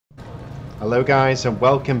Hello guys and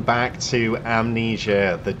welcome back to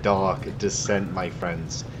Amnesia, The Dark Descent, my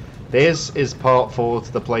friends. This is part 4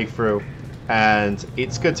 to the playthrough and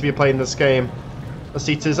it's good to be playing this game.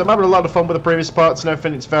 Asitas, I'm having a lot of fun with the previous parts and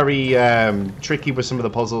everything. It's very tricky with some of the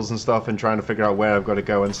puzzles and stuff and trying to figure out where I've got to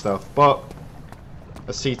go and stuff. But,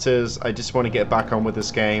 Asitas, I just want to get back on with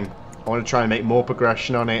this game. I want to try and make more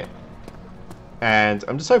progression on it. And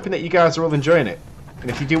I'm just hoping that you guys are all enjoying it. And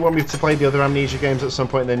if you do want me to play the other Amnesia games at some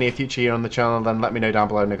point in the near future here on the channel, then let me know down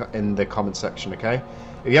below in the comment section, okay?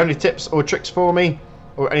 If you have any tips or tricks for me,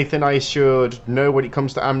 or anything I should know when it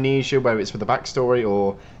comes to Amnesia, whether it's for the backstory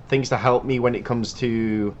or things to help me when it comes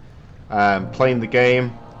to playing the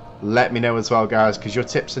game, let me know as well, guys, because your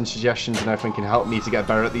tips and suggestions and everything can help me to get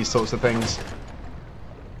better at these sorts of things.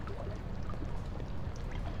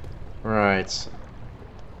 Right.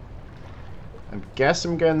 I guess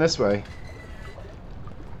I'm going this way.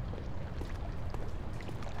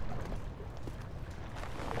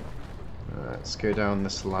 Let's go down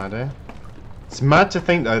this ladder. It's mad to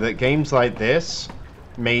think though that games like this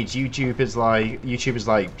made YouTubers like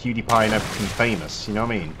PewDiePie and everything famous. You know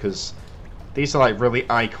what I mean? Because these are like really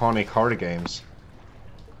iconic horror games.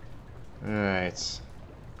 Right.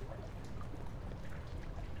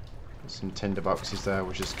 Some tinder boxes there,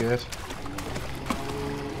 which is good.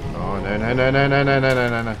 Oh no no no no no no no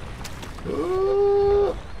no no!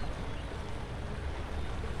 Ooh.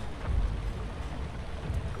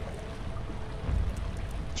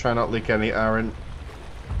 Try not to look at any Arron.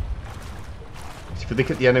 If you look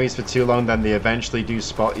at the enemies for too long, then they eventually do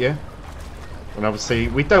spot you. And obviously,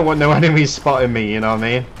 we don't want no enemies spotting me, you know what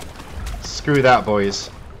I mean? Screw that, boys.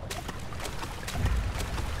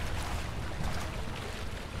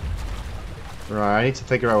 Right, I need to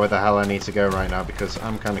figure out where the hell I need to go right now because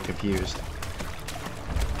I'm kind of confused.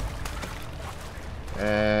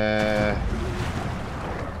 There's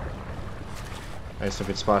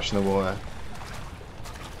something splashing in the water.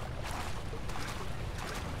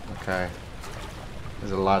 Okay.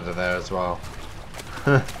 There's a ladder there as well.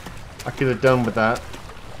 I could have done with that.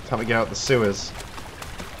 Time to get out the sewers.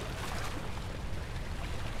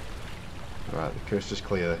 Right, the coast is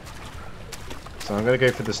clear. So I'm gonna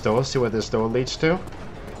go for this door, see where this door leads to.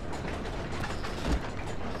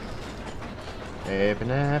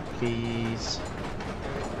 Open up, please.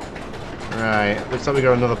 Right, looks like we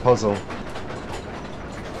got another puzzle.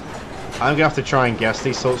 I'm gonna have to try and guess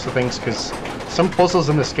these sorts of things because some puzzles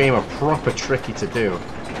in this game are proper tricky to do.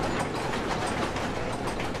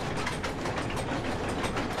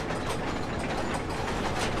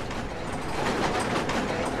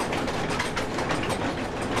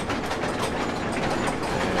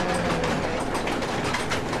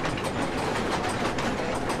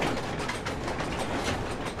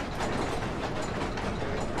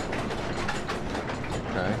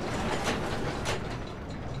 Okay.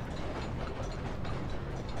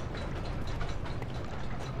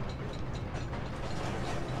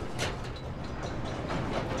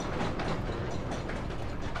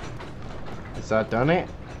 Has that done it?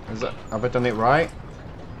 Have I done it right?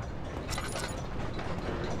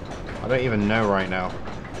 I don't even know right now.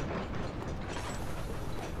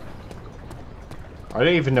 I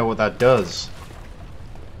don't even know what that does.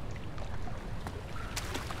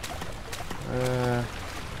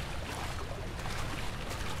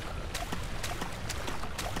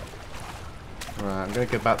 Right, I'm gonna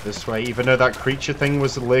go back this way, even though that creature thing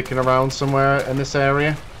was lurking around somewhere in this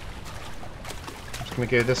area. I'm just gonna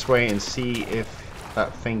go this way and see if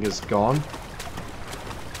that thing is gone.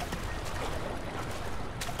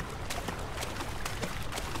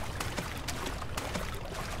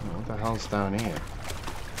 What the hell's down here?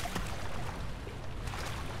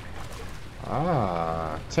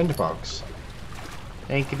 Ah, tinderbox.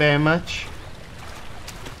 Thank you very much.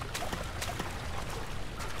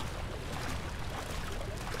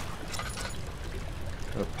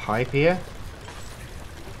 Got a pipe here.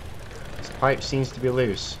 This pipe seems to be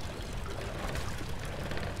loose.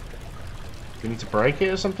 Do we need to break it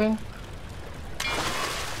or something?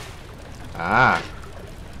 Ah.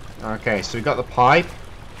 Okay, so we got the pipe.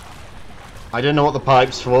 I don't know what the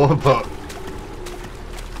pipe's for, but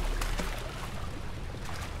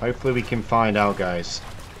hopefully we can find out, guys.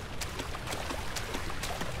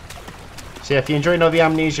 So yeah, if you're enjoying all the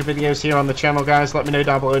Amnesia videos here on the channel, guys, let me know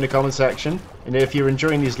down below in the comment section. And if you're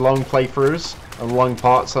enjoying these long playthroughs and long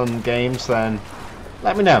parts on games, then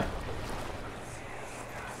let me know.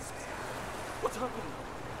 What's happening?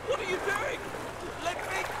 What are you doing? Let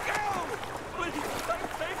me go! Please, don't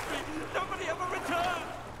take me! Nobody ever return!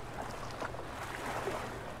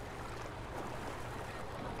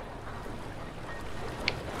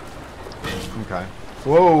 Okay.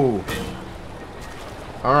 Whoa!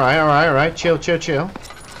 Alright, alright, alright. Chill, chill, chill.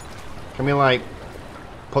 Can we, like,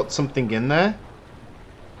 put something in there?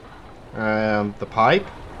 The pipe?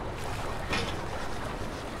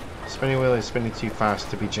 Spinning wheel is spinning too fast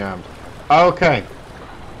to be jammed. Okay.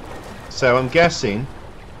 So I'm guessing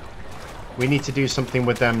we need to do something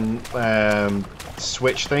with them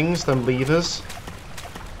switch things, them levers,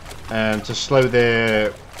 to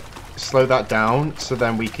slow that down, so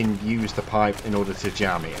then we can use the pipe in order to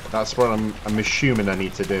jam it. That's what I'm assuming I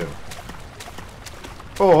need to do.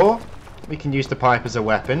 Or we can use the pipe as a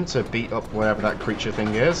weapon to beat up whatever that creature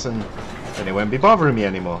thing is, and then it won't be bothering me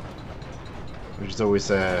anymore. Which is always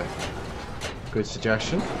a good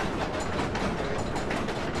suggestion.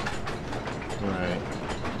 Right.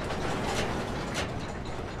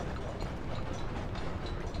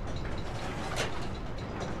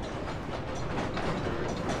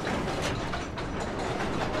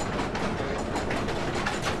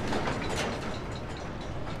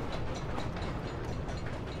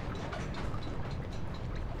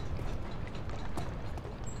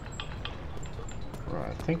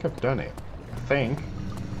 I think I've done it. I think.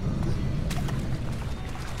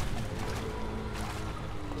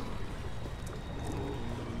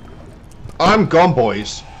 I'm gone,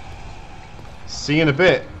 boys. See you in a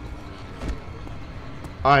bit.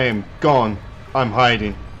 I am gone. I'm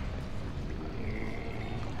hiding.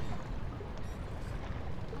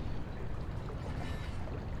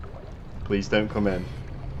 Please don't come in.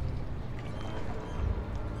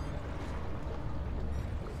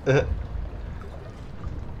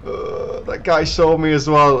 That guy saw me as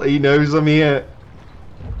well. He knows I'm here.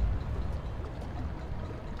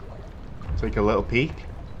 Take a little peek.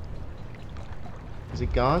 Is he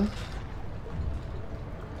gone?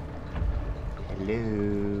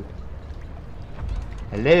 Hello?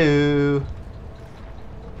 Hello?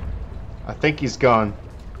 I think he's gone.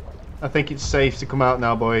 I think it's safe to come out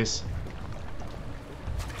now, boys.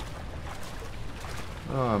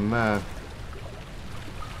 Oh, man.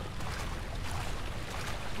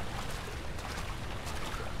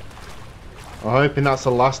 I'm hoping that's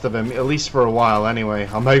the last of him, at least for a while anyway.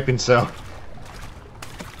 I'm hoping so.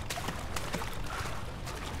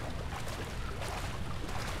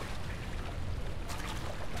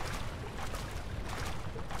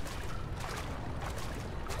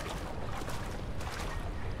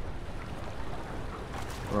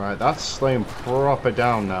 Right, that's slowing proper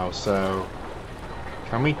down now, so...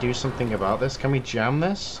 Can we do something about this? Can we jam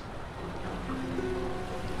this?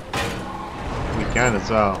 We can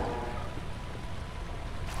as well.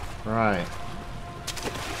 Right.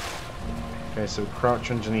 Okay, so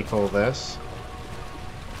crouch underneath all this.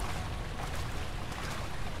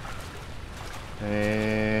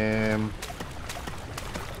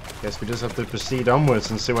 Guess we just have to proceed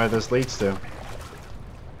onwards and see where this leads to.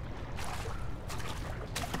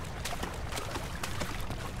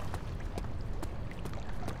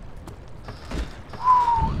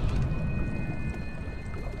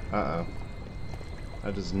 Uh-oh.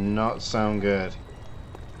 That does not sound good.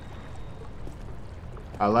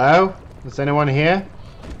 Hello? Is anyone here?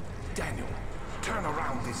 Daniel, turn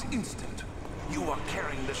around this instant. You are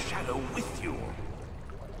carrying the shadow with you.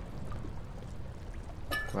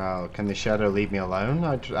 Well, can the shadow leave me alone?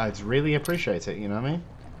 I'd really appreciate it, you know what I mean?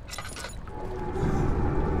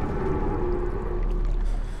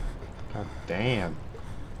 God damn.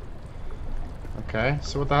 Okay,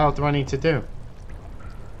 so what the hell do I need to do?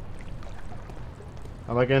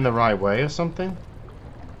 Am I going the right way or something?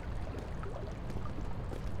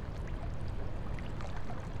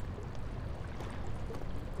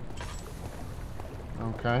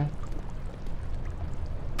 Okay.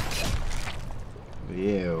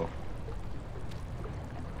 Ew.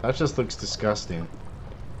 That just looks disgusting.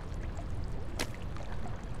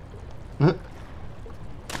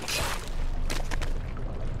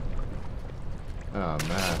 Oh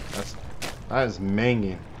man, that is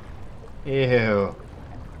manging. Ew.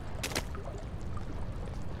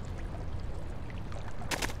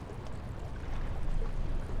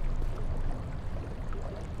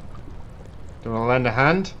 Do you want to lend a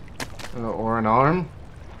hand? Or an arm?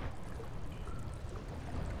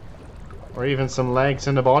 Or even some legs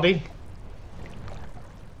and a body?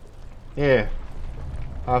 Here.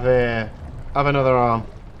 Have another arm.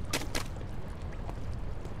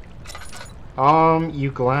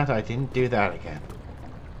 You glad I didn't do that again?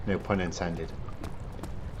 No pun intended.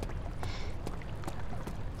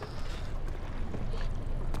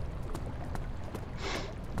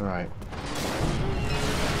 Alright.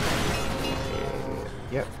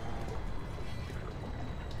 Yep.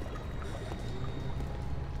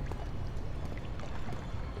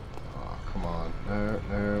 Oh, come on. No,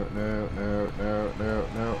 no, no, no, no, no,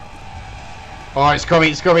 no. Oh, it's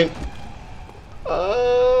coming, it's coming.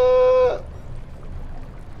 Oh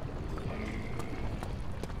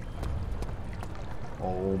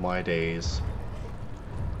my days.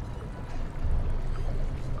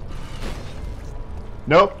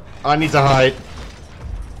 Nope, I need to hide.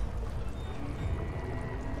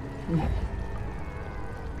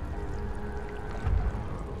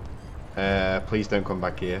 Please don't come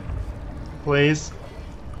back here. Please.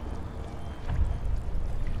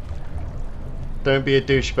 Don't be a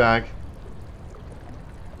douchebag.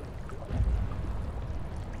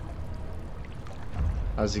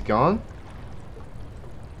 Has he gone?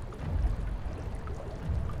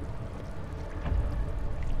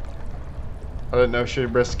 I don't know, should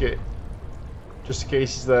I risk it? Just in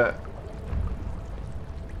case he's there.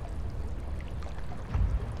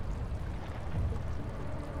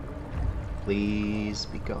 Please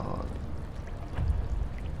be gone.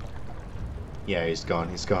 Yeah, he's gone,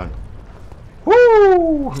 he's gone.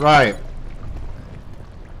 Woo! Right.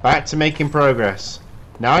 Back to making progress.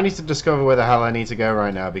 Now I need to discover where the hell I need to go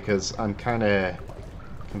right now because I'm kind of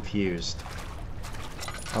confused.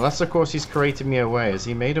 Unless, of course, he's created me a way. Has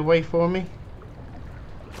he made a way for me?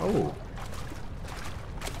 Oh.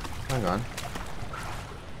 Hang on.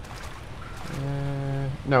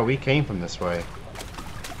 No, we came from this way.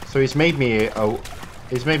 So he's made me a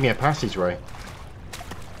passageway.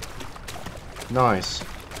 Nice.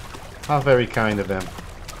 How very kind of him.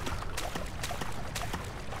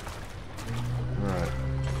 Right.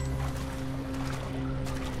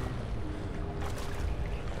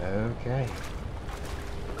 Okay.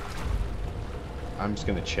 I'm just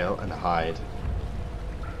gonna chill and hide.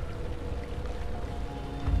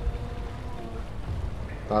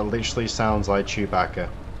 That literally sounds like Chewbacca.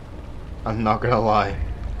 I'm not gonna lie.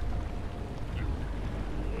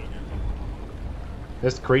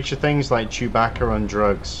 This creature thing's like Chewbacca on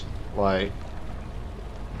drugs. Like,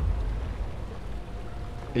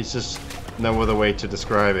 it's just no other way to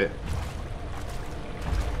describe it.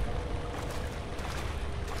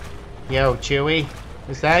 Yo, Chewie,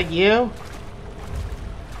 is that you?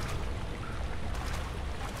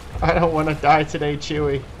 I don't want to die today,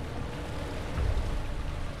 Chewie.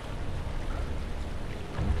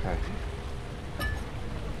 Okay.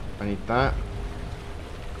 I need that.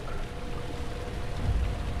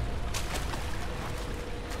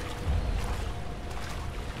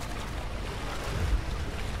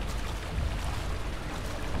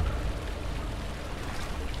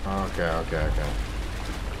 Okay.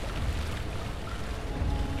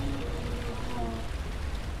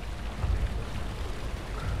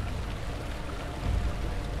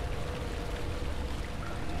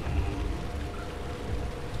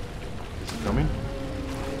 Is he coming?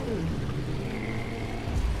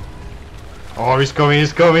 Oh, he's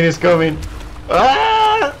coming!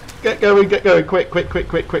 Ah! Get going,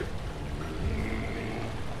 quick!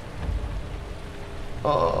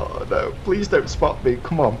 Oh no, please don't spot me,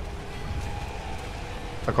 come on.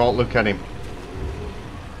 I can't look at him.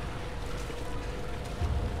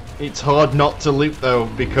 It's hard not to loot though,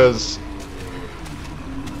 because...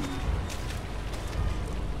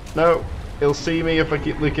 No, he'll see me if I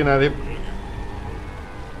keep looking at him.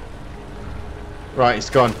 Right,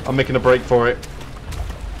 it's gone. I'm making a break for it.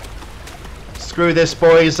 Screw this,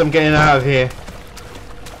 boys, I'm getting out of here.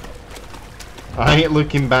 I ain't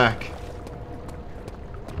looking back.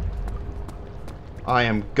 I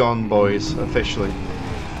am gone, boys, officially.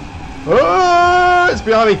 Oh, it's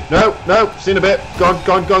behind me. No, seen a bit. Gone.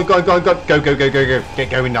 Go. Get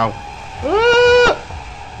going now. Ah!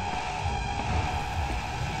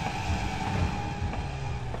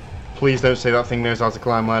 Please don't say that thing knows how to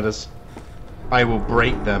climb ladders. I will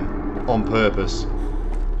break them on purpose.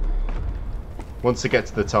 Once I get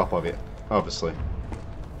to the top of it, obviously.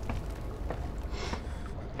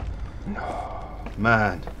 Oh,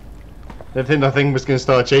 man. I didn't think that thing was going to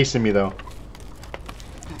start chasing me though.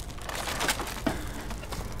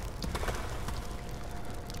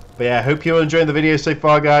 But yeah, I hope you're enjoying the video so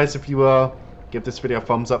far, guys. If you are, give this video a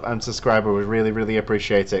thumbs up and subscribe. I would really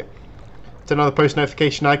appreciate it. Turn on the post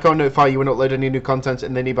notification icon, notify you when I upload any new content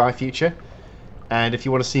in the nearby future. And if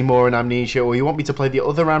you want to see more in Amnesia, or you want me to play the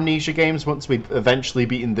other Amnesia games once we've eventually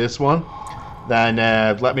beaten this one, then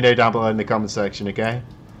let me know down below in the comment section, okay?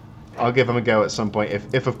 I'll give them a go at some point,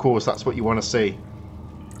 if of course that's what you want to see.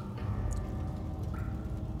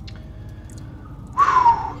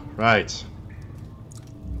 Whew. Right.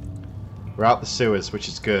 We're out the sewers, which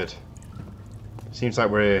is good. Seems like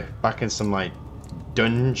we're back in some like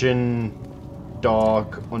dungeon,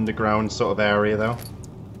 dark, underground sort of area though.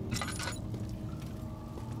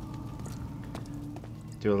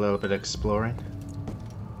 Do a little bit of exploring.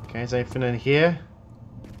 Okay, is anything in here?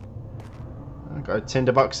 I got a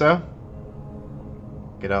tinderbox though.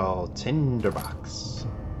 Good old tinderbox.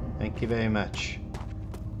 Thank you very much.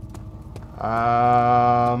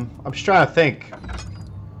 I'm just trying to think.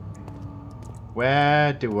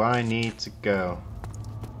 Where do I need to go?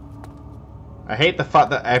 I hate the fact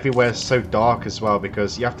that everywhere's so dark as well,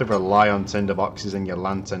 because you have to rely on tinderboxes and your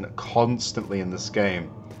lantern constantly in this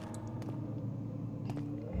game.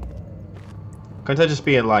 Couldn't I just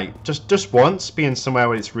be like, just once, being somewhere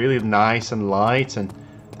where it's really nice and light and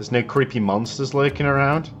there's no creepy monsters lurking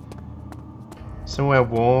around? Somewhere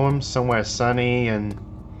warm, somewhere sunny, and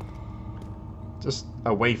just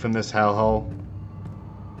away from this hellhole.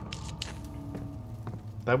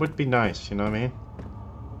 That would be nice, you know what I mean?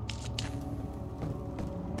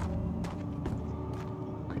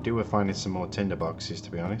 Could do with finding some more tinderboxes, to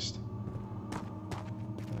be honest.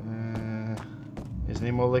 Is there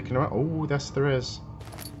any more looking around? Oh, yes there is.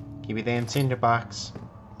 Give me them tinderbox.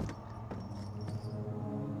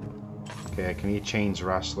 Okay, I can hear chains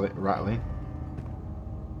rattling.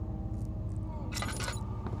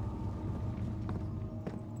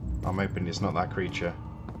 I'm hoping it's not that creature.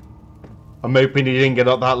 I'm hoping he didn't get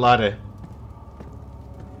up that ladder.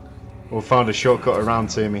 Or found a shortcut around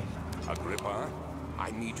to me. Agrippa,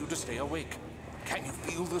 I need you to stay awake. Can you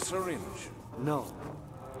feel the syringe? No,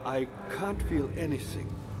 I can't feel anything.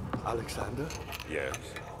 Alexander? Yes.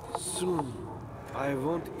 Soon, I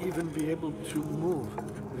won't even be able to move,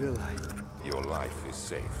 will I? Your life is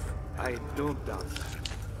safe. I don't doubt that.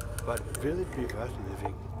 But will it be worth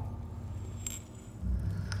living?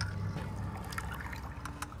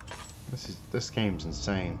 This game's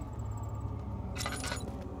insane.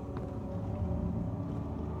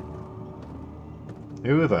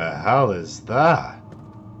 Who the hell is that?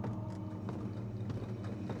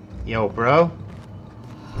 Yo, bro?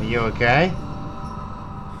 Are you okay?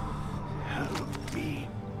 Help me.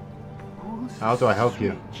 How do I help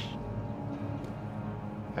you?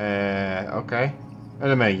 Okay.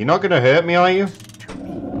 Wait a minute, you're not gonna hurt me, are you?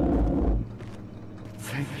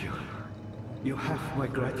 Thank you. You have my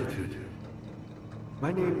gratitude.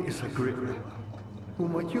 My name is Agrippa. Who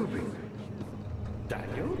might you be?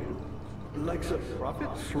 Daniel? Like the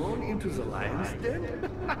prophet thrown into the lion's den?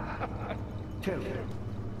 Tell me,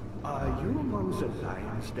 are you among the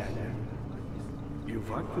lions, Daniel? You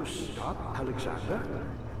want to stop Alexander?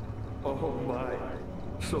 Oh my,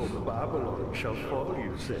 so Babylon shall fall,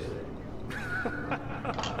 you say?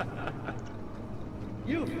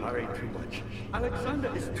 You worry too much.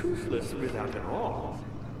 Alexander is toothless without an arm.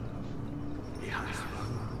 Yes,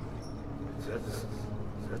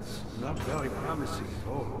 that's not very promising at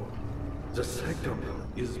all. The sanctum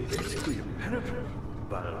is basically impenetrable,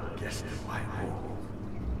 but guess why more?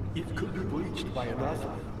 It could be breached by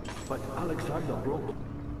another, but Alexander broke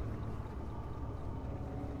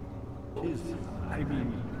his,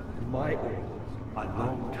 my own, a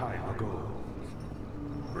long time ago.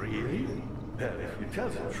 Really? Well, if you tell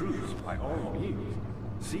the truth, by all means,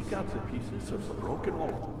 seek out the pieces of the broken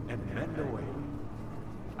orb and mend away.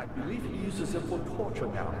 I believe he uses them for torture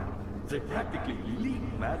now. They practically leak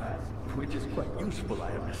madness, which is quite useful,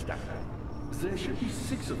 I understand. There should be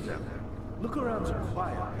 6 of them. Look around the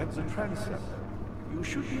choir and the transept. You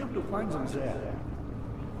should be able to find them there.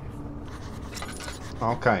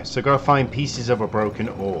 Okay, so gotta find pieces of a broken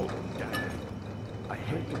orb. I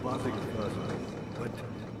hate to bother you further, but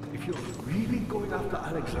if you're really going after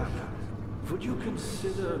Alexander, would you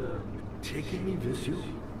consider taking me with you?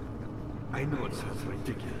 I know it sounds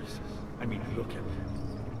ridiculous. I mean, look at me.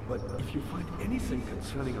 But if you find anything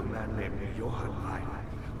concerning a man named Johann Wein,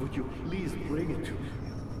 would you please bring it to me?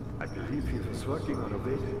 I believe he was working on a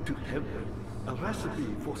way to help me. A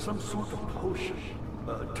recipe for some sort of potion,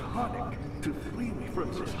 a tonic, to free me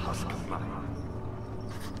from this husk of mine.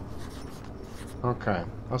 Okay,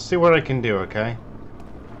 I'll see what I can do, okay?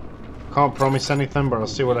 Can't promise anything, but I'll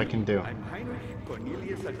see what I can do. I'm Heinrich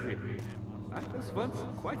Cornelius Agrippa. That was once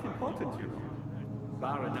quite important, you know.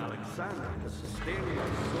 Baron Alexander has sustained my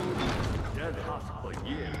soul in dead husk for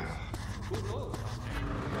years. Who knows?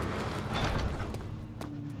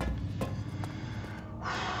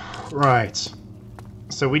 Right.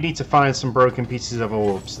 So we need to find some broken pieces of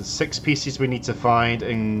orbs. There's 6 pieces we need to find,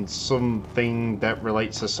 and something that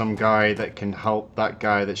relates to some guy that can help that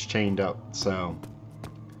guy that's chained up. So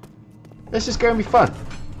this is going to be fun.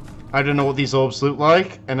 I don't know what these orbs look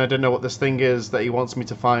like, and I don't know what this thing is that he wants me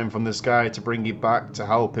to find from this guy to bring it back to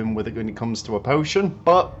help him with it when it comes to a potion,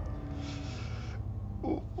 but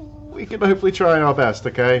we can hopefully try our best,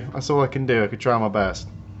 okay? That's all I can do. I can try my best.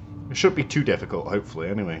 It shouldn't be too difficult, hopefully,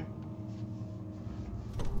 anyway.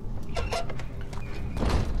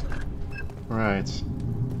 Right.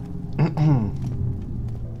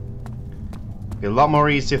 Be a lot more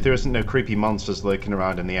easy if there isn't no creepy monsters lurking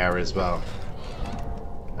around in the area as well.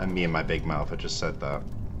 And me and my big mouth, I just said that.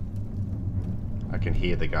 I can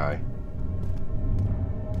hear the guy.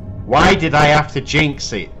 Why did I have to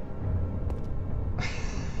jinx it?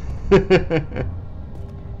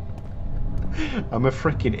 I'm a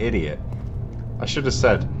freaking idiot. I should have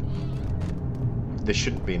said there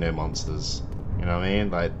shouldn't be no monsters. You know what I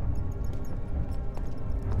mean? Like,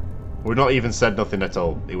 we'd not even said nothing at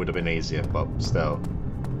all. It would have been easier, but still.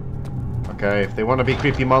 Okay, if they want to be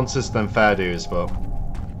creepy monsters, then fair dues, but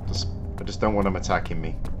I just don't want them attacking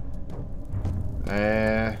me.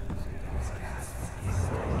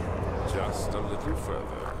 Just a little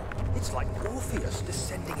further. It's like Orpheus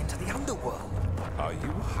descending into the underworld. Are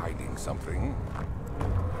you hiding something?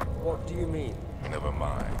 What do you mean? Never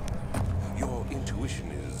mind. Your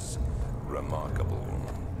intuition is remarkable.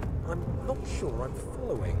 I'm not sure I'm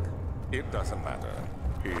following. It doesn't matter.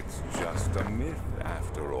 It's just a myth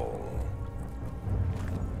after all.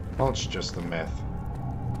 Well, it's just a myth.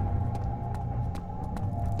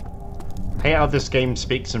 I hate how this game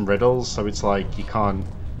speaks in riddles, so it's like you can't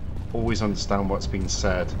always understand what's being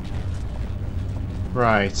said.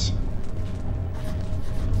 Right.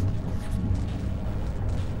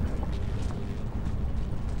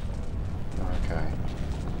 Okay.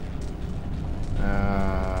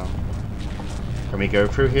 Can we go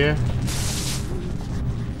through here?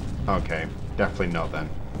 Okay, definitely not then.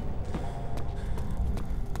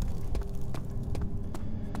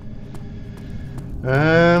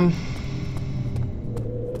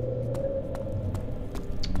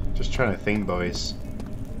 Just trying to think, boys.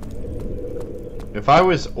 If I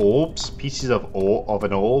was orbs, pieces of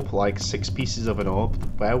an orb, like 6 pieces of an orb,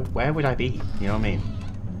 where would I be? You know what I mean?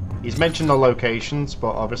 He's mentioned the locations,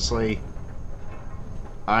 but obviously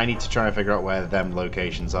I need to try and figure out where them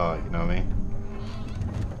locations are, you know what I mean?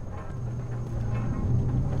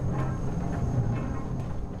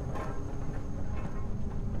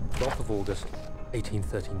 12th of August,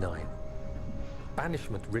 1839.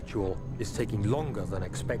 Banishment ritual is taking longer than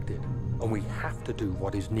expected, and we have to do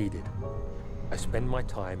what is needed. I spend my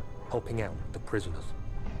time helping out the prisoners.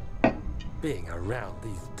 Being around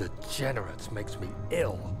these degenerates makes me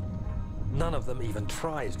ill. None of them even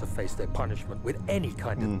tries to face their punishment with any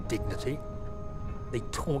kind of dignity. They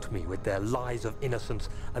taunt me with their lies of innocence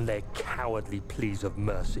and their cowardly pleas of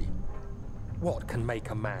mercy. What can make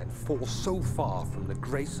a man fall so far from the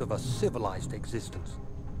grace of a civilized existence?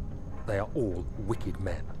 They are all wicked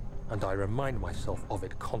men, and I remind myself of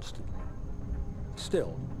it constantly.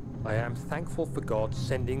 Still, I am thankful for God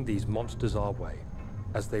sending these monsters our way,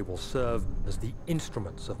 as they will serve as the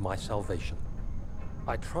instruments of my salvation.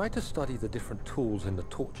 I try to study the different tools in the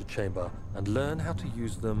torture chamber and learn how to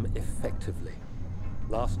use them effectively.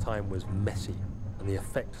 Last time was messy, and the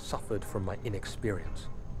effect suffered from my inexperience.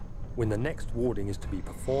 When the next warding is to be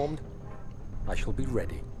performed, I shall be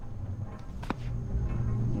ready.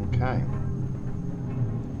 Okay.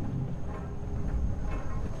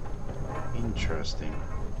 Interesting.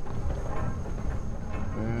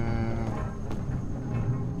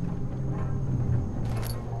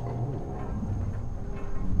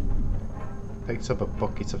 Picked up a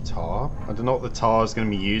bucket of tar. I don't know what the tar is going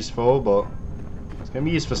to be used for, but it's going to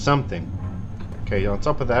be used for something. Okay, on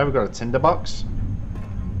top of there we've got a tinder box.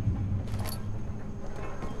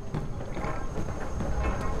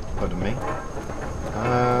 Pardon me.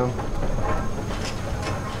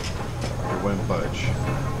 It won't budge.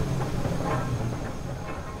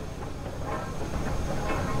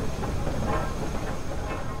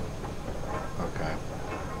 Okay.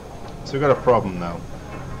 So we've got a problem now.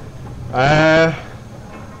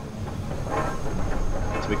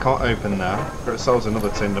 So we can't open that. Got ourselves another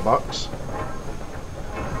tinder box.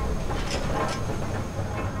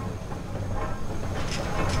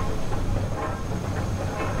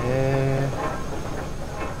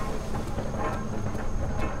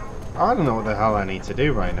 I don't know what the hell I need to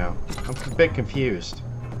do right now. I'm a bit confused.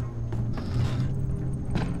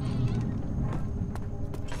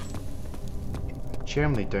 I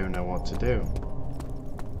generally don't know what to do.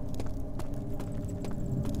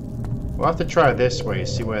 We'll have to try it this way,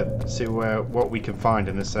 see what we can find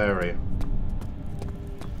in this area.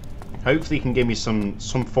 Hopefully you can give me some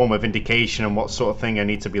form of indication on what sort of thing I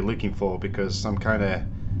need to be looking for, because I'm kinda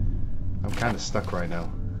stuck right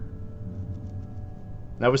now.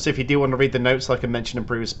 Now obviously if you do want to read the notes like I mentioned in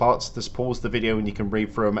previous parts, just pause the video and you can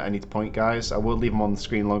read through them at any point, guys. I will leave them on the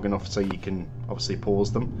screen long enough so you can obviously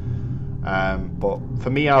pause them. But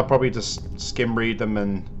for me I'll probably just skim read them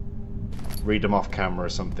and read them off camera or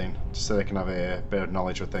something, just so they can have a bit of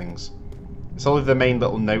knowledge of things. It's only the main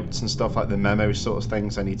little notes and stuff, like the memo sort of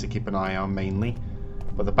things, I need to keep an eye on mainly.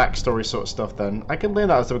 But the backstory sort of stuff, then I can learn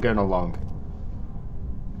that as we're going along.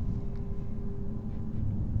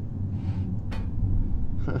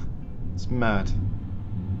 It's mad.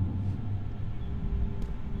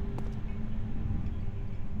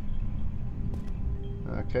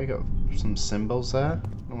 Okay, got some symbols there.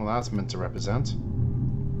 Well, that's meant to represent.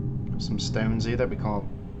 Some stones here that we can't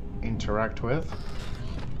interact with.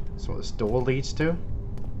 That's what this door leads to.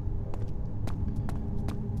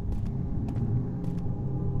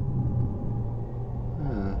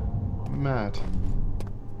 Mad.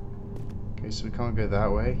 Okay, so we can't go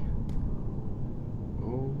that way.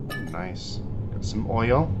 Oh, nice. Got some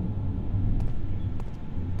oil.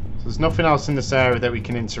 So there's nothing else in this area that we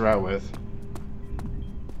can interact with.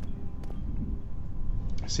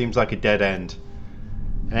 Seems like a dead end.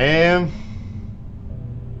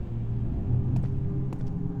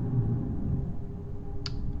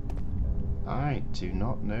 I do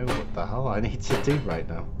not know what the hell I need to do right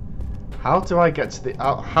now. How do I get to the...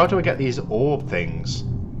 how do I get these orb things?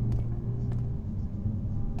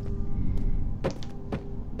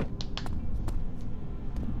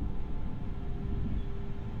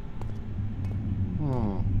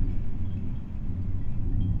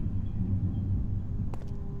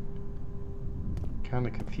 Kind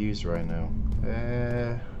of confused right now.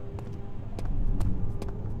 There's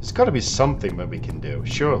got to be something that we can do,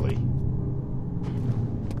 surely.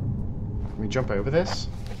 Can we jump over this?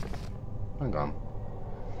 Hang on.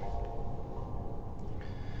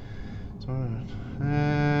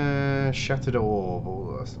 Shattered orb.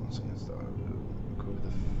 All that's could be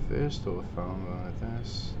the first or found like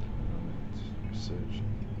this. Research.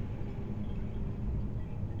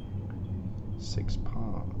 6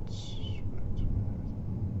 parts.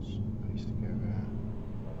 Piece together.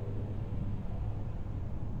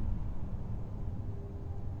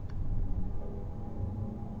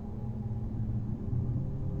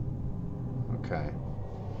 Okay.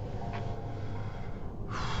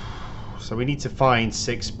 So we need to find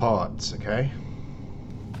 6 parts, okay?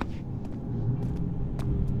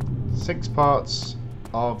 6 parts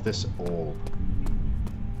of this orb.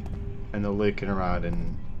 And they're lurking around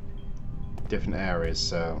in different areas,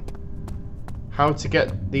 so... How to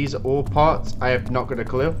get these orb parts, I have not got a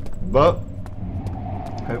clue, but...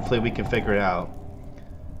 hopefully we can figure it out.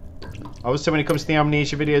 Obviously, when it comes to the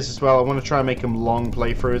Amnesia videos as well, I want to try and make them long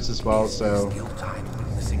playthroughs as well, so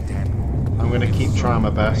I'm going to keep trying my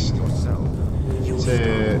best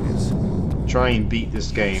to try and beat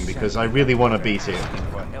this game, because I really want to beat it.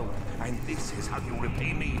 And this is how you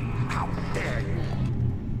repay me? How dare you?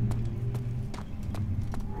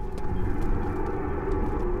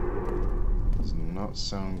 Does not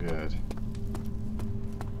sound good.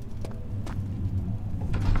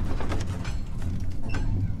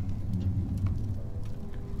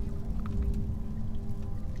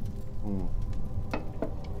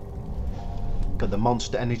 Got the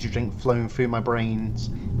Monster energy drink flowing through my brains,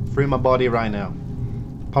 through my body right now,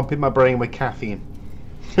 pumping my brain with caffeine.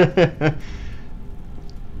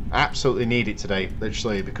 Absolutely need it today,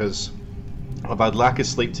 literally, because I've had lack of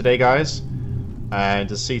sleep today, guys,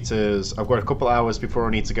 and as I've got a couple hours before I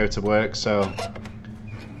need to go to work, so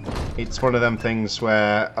it's one of them things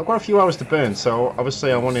where I've got a few hours to burn. So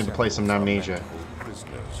obviously I wanted to play some Amnesia.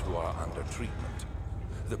 Prisoners who are under treatment.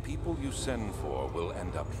 The people you send for will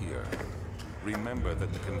end up here. Remember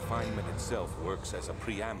that the confinement itself works as a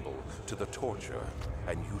preamble to the torture,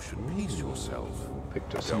 and you should pace yourself.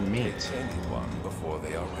 Picked up some Don't meat. hit anyone before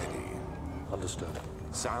they are ready. Understood.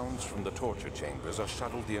 Sounds from the torture chambers are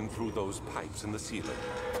shuttled in through those pipes in the ceiling.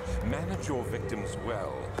 Manage your victims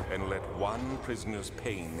well, and let one prisoner's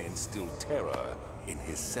pain instill terror in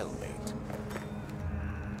his cellmate.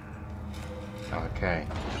 Okay.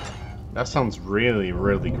 That sounds really,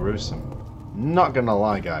 really gruesome. Not gonna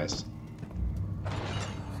lie, guys.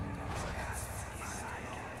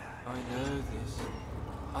 I know this.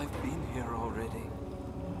 I've been here already.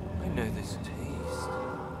 I know this taste.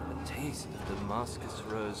 The taste of Damascus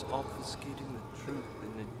rose obfuscating the truth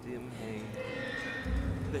in a dim haze.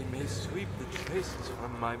 They may sweep the traces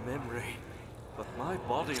from my memory, but my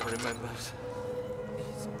body remembers.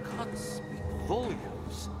 These cuts speak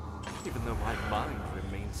volumes, even though my mind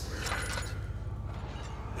remains silent.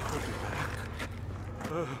 They will be back.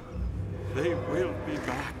 They will be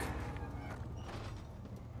back.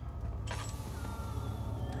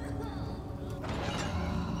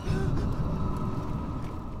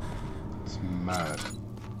 It's mad.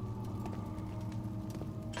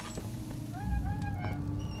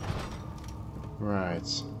 Right.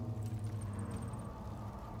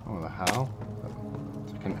 What the hell?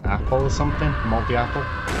 Like an apple or something? Moldy apple?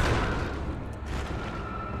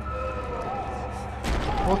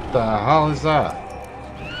 What the hell is that?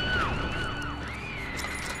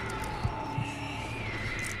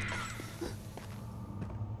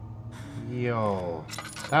 Yo,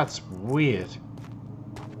 that's weird.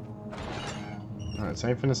 Alright, is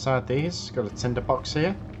anything inside these? Got a tinderbox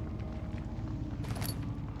here.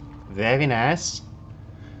 Very nice.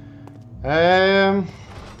 I'm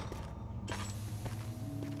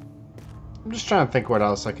just trying to think what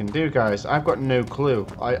else I can do, guys. I've got no clue.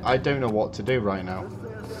 I don't know what to do right now.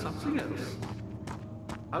 Something else.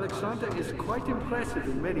 Alexander is quite impressive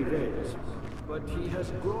in many ways, but he has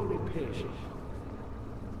grown impatient.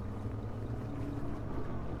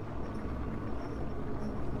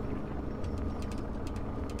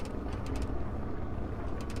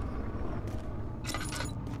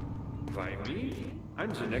 By me?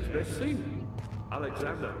 I'm the next best thing.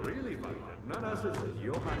 Alexander really liked it. None other than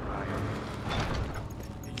Johann Ryan.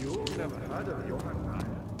 You've never heard of Johann Ryan?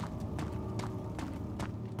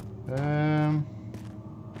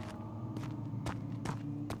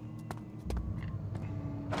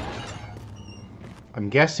 I'm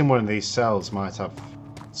guessing one of these cells might have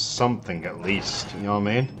something at least, you know what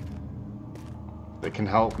I mean? That can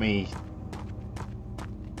help me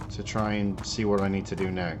to try and see what I need to do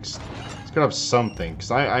next. It's gotta have something, because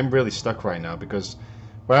I'm really stuck right now, because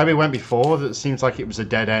where we went before, it seems like it was a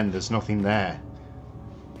dead end, there's nothing there.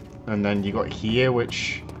 And then you got here,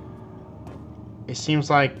 which it seems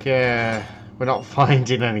like we're not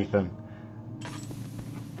finding anything.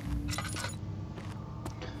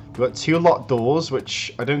 We've got 2 locked doors,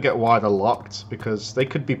 which I don't get why they're locked, because they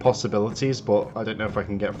could be possibilities, but I don't know if I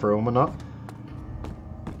can get through them or not.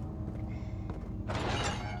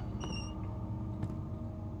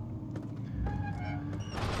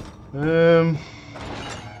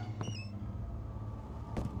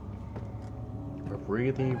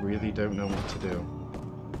 I really don't know what to do.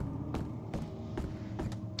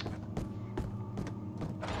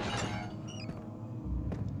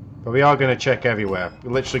 But we are going to check everywhere.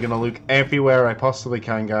 We're literally going to look everywhere I possibly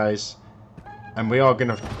can, guys. And we are going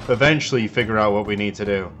to eventually figure out what we need to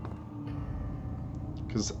do.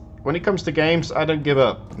 Because when it comes to games, I don't give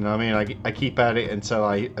up. You know what I mean? I keep at it until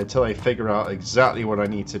I figure out exactly what I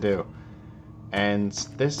need to do. And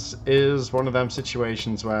this is one of them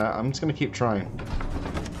situations where I'm just going to keep trying.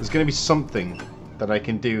 There's going to be something that I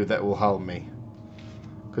can do that will help me.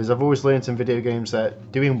 Because I've always learned in video games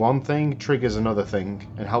that doing one thing triggers another thing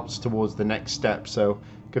and helps towards the next step. So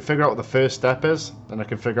I can figure out what the first step is, and I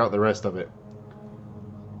can figure out the rest of it.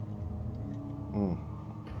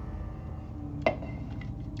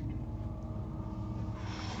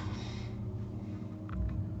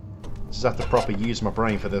 Just have to proper use my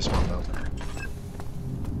brain for this one, though.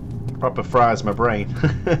 Proper fries my brain.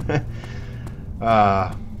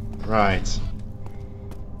 Right.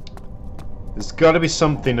 There's got to be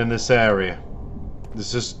something in this area.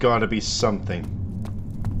 There's just got to be something.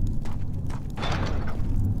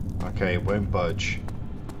 Okay, it won't budge.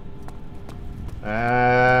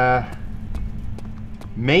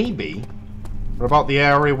 Maybe. What about the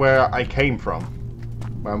area where I came from?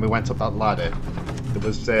 When we went up that ladder.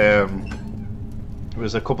 There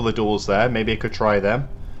was a couple of doors there. Maybe I could try them.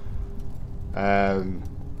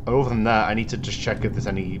 Other than that, I need to just check if there's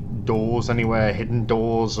any doors anywhere, hidden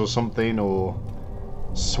doors or something, or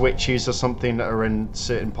switches or something that are in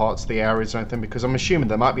certain parts of the areas or anything, because I'm assuming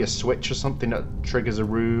there might be a switch or something that triggers a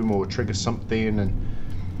room or triggers something, and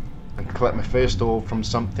I can collect my first orb from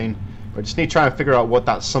something. But I just need to try and figure out what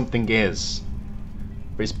that something is.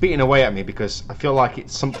 But it's beating away at me because I feel like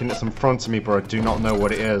it's something that's in front of me, but I do not know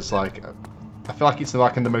what it is. Like, I feel like it's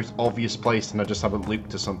like in the most obvious place, and I just haven't looked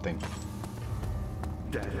to something.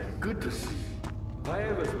 That is good to see.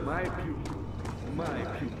 I was my pupil. My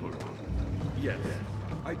pupil. Yes,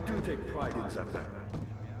 I do take pride in that.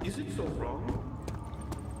 Is it so wrong?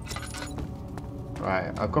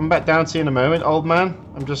 Right, I'll come back down to you in a moment, old man.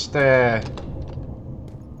 I'm just trying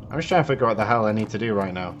to figure out what the hell I need to do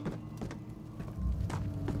right now.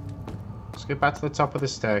 Let's get back to the top of the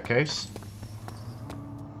staircase.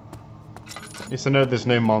 At least I know there's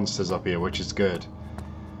no monsters up here, which is good.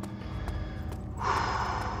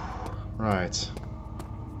 Right.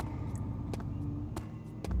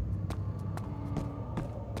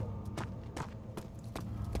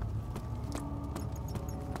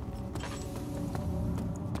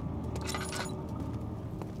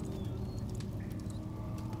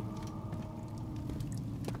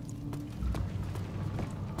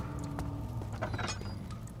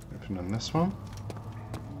 Open on this one.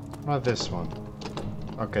 What about this one?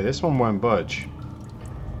 Okay, this one won't budge.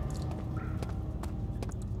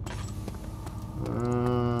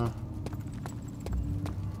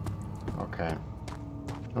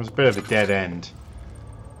 was a bit of a dead end.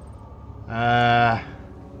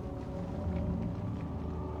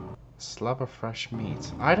 Slab of fresh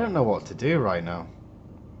meat. I don't know what to do right now.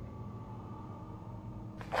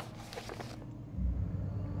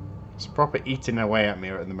 It's proper eating away at me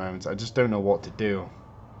at the moment. I just don't know what to do.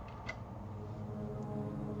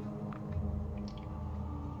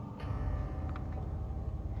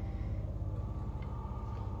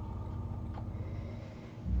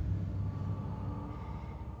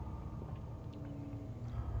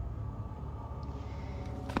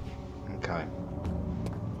 Okay.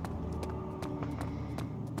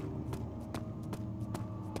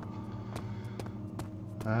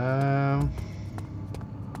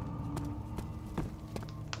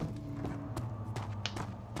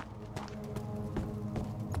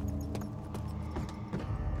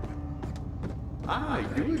 Ah,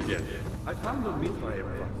 you again. I found a meat I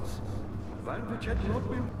once. One which had not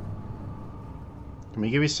been... Can we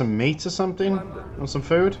give you some meat or something? Or some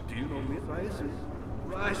food? Do you know meat rice?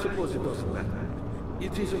 I suppose it doesn't matter.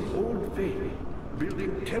 It is an old faith,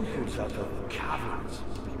 building temples out of caverns.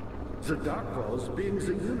 The dark walls being the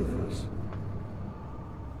universe.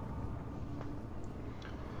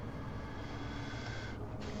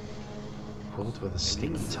 Pulled with a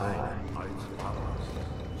sticky tie.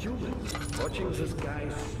 Humans watching the sky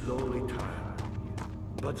slowly turn.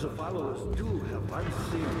 But the followers do have one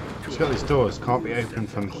thing to... It's got these doors, can't be opened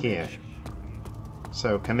from here.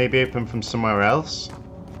 So, can they be opened from somewhere else?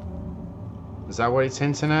 Is that what it's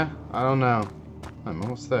hinting at? I don't know.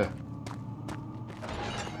 What's there?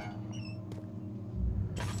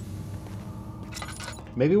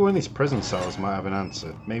 Maybe one of these prison cells might have an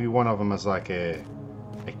answer. Maybe one of them has like a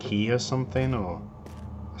key or something, or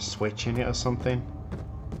a switch in it or something.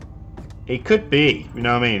 It could be, you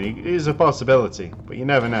know what I mean? It is a possibility, but you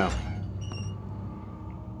never know.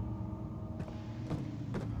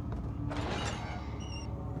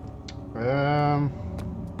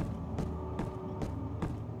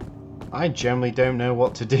 I generally don't know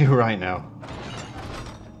what to do right now.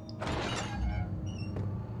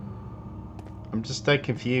 I'm just dead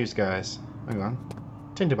confused, guys. Hang on.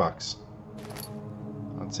 Tinderbox.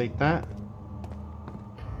 I'll take that.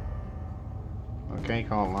 Okay,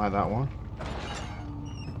 can't lie that one.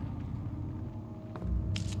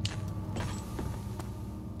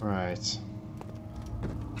 Right.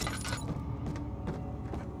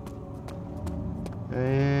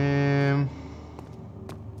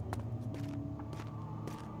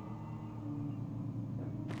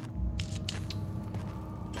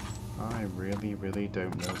 I really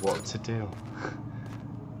don't know what to do.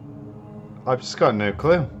 I've just got no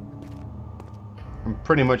clue. I'm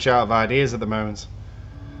pretty much out of ideas at the moment.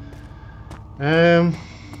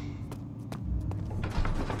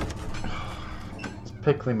 It's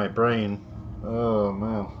pickling my brain. Oh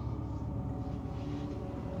man.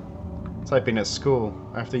 Typing at school,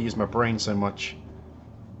 I have to use my brain so much.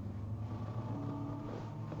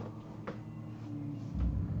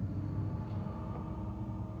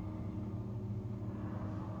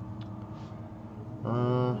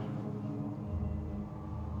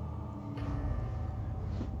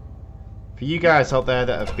 For you guys out there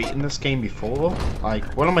that have beaten this game before, like,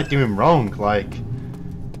 what am I doing wrong? Like,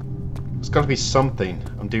 there's got to be something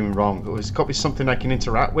I'm doing wrong. There's got to be something I can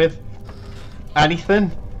interact with. Anything?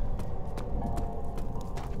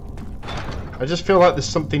 I just feel like there's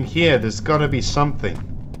something here. There's got to be something.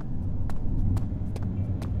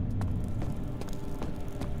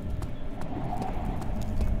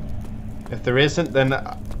 If there isn't, then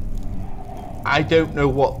I don't know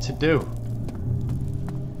what to do.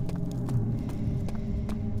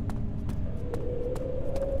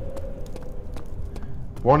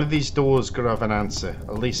 One of these doors could have an answer,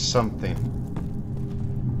 at least something.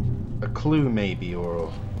 A clue maybe,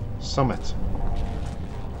 or summit.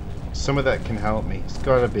 Some that can help me. It's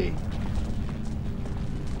gotta be.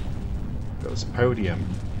 Got this podium.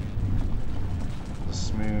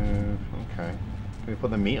 Smooth. Okay. Can we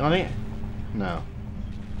put the meat on it? No.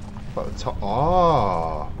 Put the top.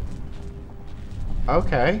 Oh.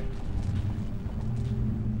 Okay.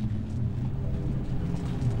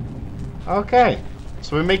 Okay.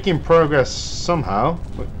 So we're making progress somehow.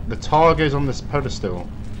 The tar goes on this pedestal.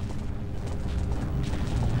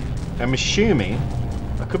 I'm assuming,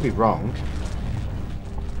 I could be wrong,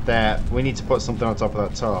 that we need to put something on top of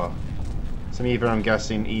that tar. So I'm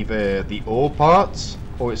guessing either the ore parts,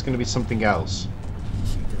 or it's going to be something else.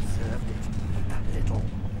 She deserved it, that little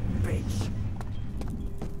bitch.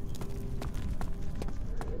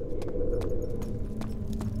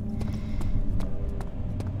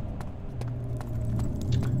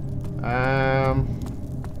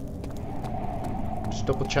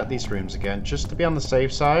 double check these rooms again, just to be on the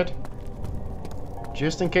safe side.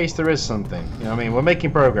 Just in case there is something. You know what I mean? We're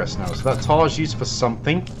making progress now, so that tar is used for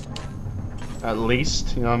something. At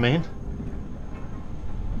least, you know what I mean?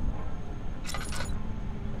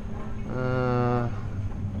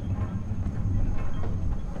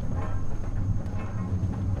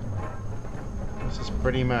 This is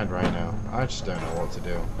pretty mad right now. I just don't know what to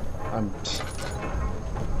do.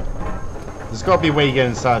 There's got to be a way to get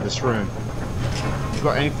inside this room. You've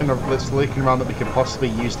got anything that's lurking around that we could possibly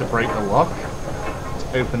use to break the lock?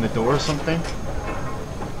 To open the door or something?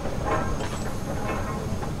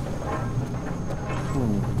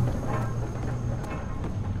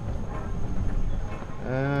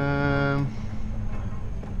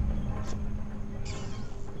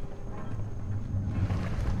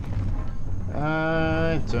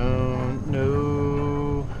 I don't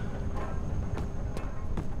know.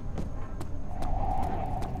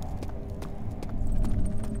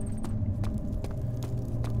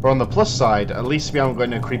 But on the plus side, at least we haven't got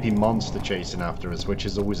no creepy monster chasing after us, which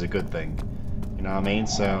is always a good thing. You know what I mean?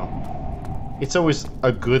 So, it's always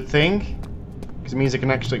a good thing, because it means I can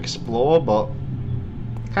actually explore, but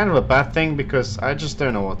kind of a bad thing because I just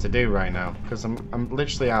don't know what to do right now, because I'm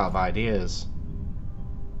literally out of ideas.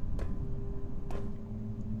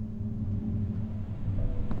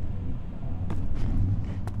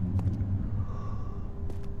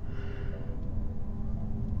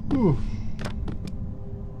 Ooh.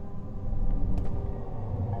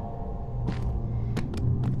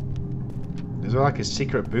 Is there like a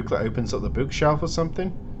secret book that opens up the bookshelf or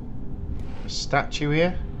something? A statue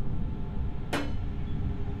here?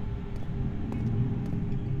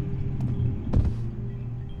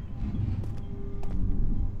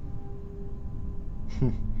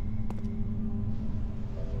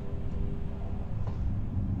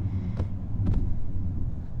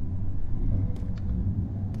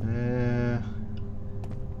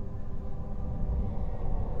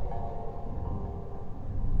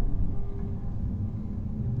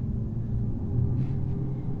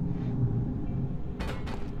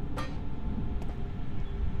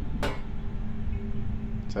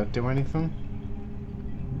 Does that do anything?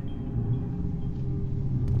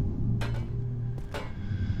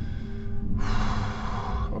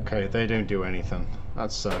 Okay, they don't do anything.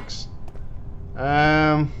 That sucks.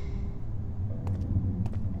 What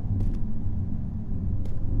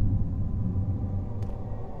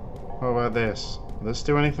about this? Will this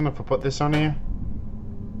do anything if I put this on here?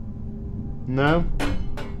 No?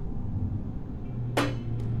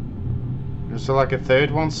 Is there like a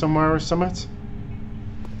third one somewhere or something?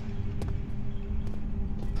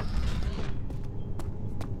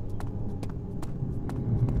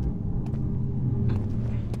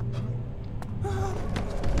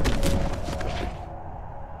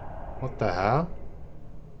 What the hell?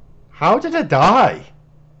 How did I die?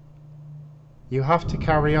 You have to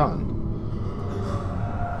carry on.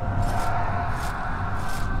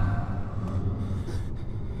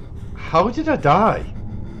 How did I die?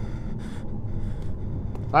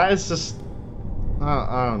 That is just...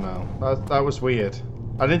 I don't know. That was weird.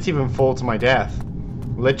 I didn't even fall to my death.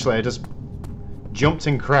 Literally, I just jumped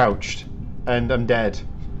and crouched, and I'm dead.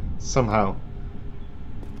 Somehow.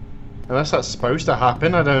 Unless that's supposed to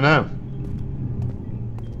happen, I don't know.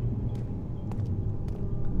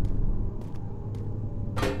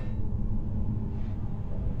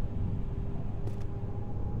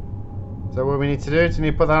 Is that what we need to do? Do we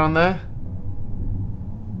need to put that on there?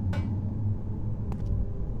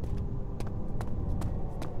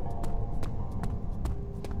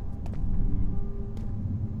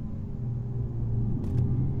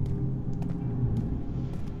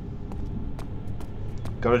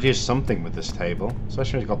 Gotta do something with this table,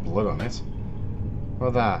 especially when it's got blood on it. What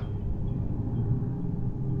about that?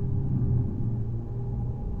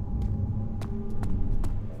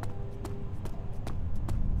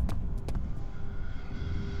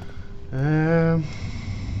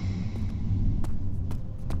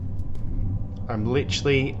 I'm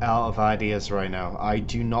literally out of ideas right now. I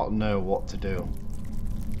do not know what to do.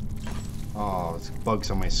 Oh, there's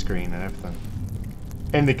bugs on my screen and everything.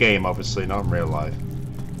 In the game, obviously, not in real life.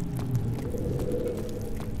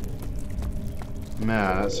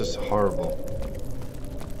 Man, that's just horrible.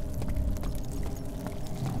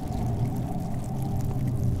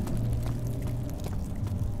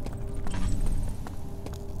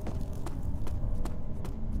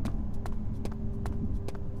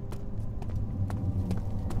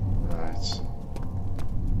 Right.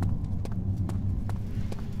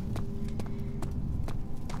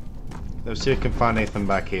 Let's see if we can find anything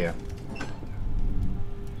back here.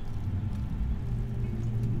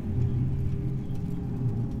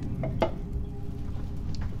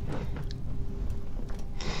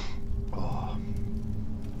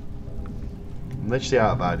 I'm literally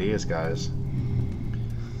out of ideas, guys.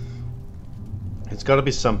 It's got to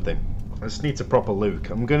be something. I just need to proper look.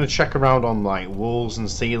 I'm going to check around on like walls and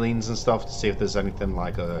ceilings and stuff to see if there's anything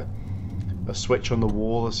like a switch on the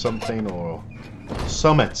wall or something, or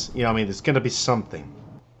summit. You know what I mean? There's going to be something.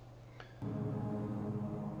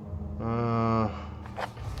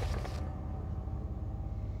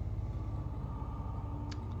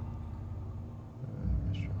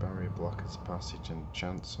 Barrier blockers, passage and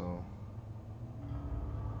chancel.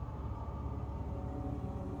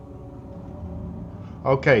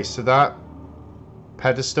 Okay, so that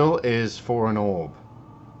pedestal is for an orb.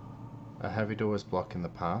 A heavy door is blocking the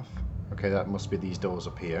path. Okay, that must be these doors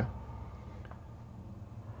up here.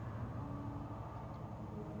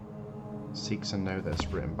 Seeks a note that's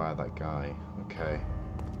written by that guy. Okay.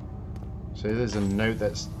 So there's a note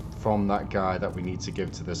that's from that guy that we need to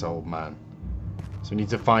give to this old man. So we need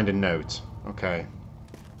to find a note. Okay.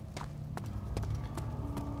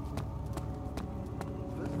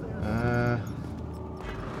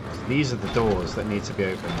 These are the doors that need to be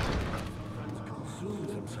opened. Consume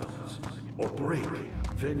themselves or break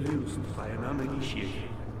when used by an uninitiated.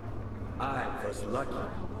 I was lucky.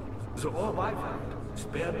 The orb I found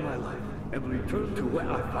spared my life and returned to where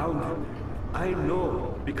I found it. I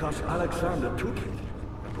know because Alexander took it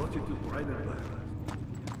and brought it to Brightenberg.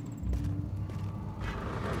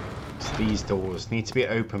 So these doors need to be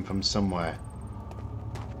open from somewhere.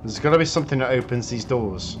 There's got to be something that opens these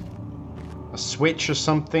doors. A switch or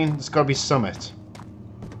something? There's got to be summit.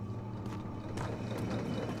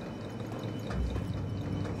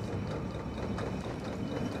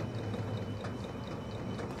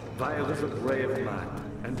 Vile is a brave man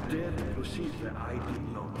and dared to proceed where I did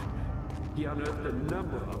not. He unearthed a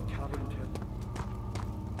number of cavern temples.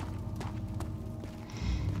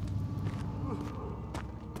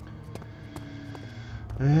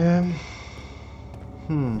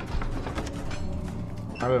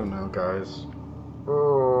 I don't know, guys.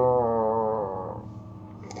 Oh.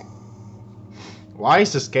 Why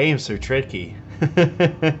is this game so tricky?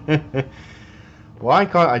 Why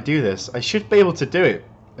can't I do this? I should be able to do it.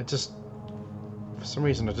 I just... For some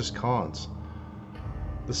reason, I just can't.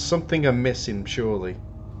 There's something I'm missing, surely.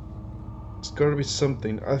 It's got to be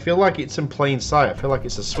something. I feel like it's in plain sight. I feel like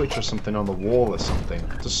it's a switch or something on the wall or something.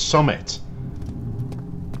 To summit.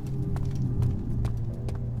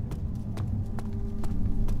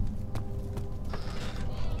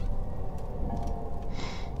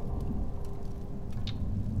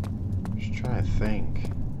 I think.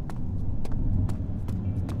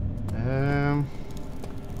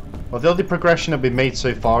 Well, the only progression that we've made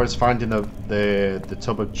so far is finding the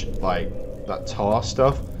tub of like that tar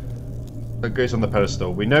stuff that goes on the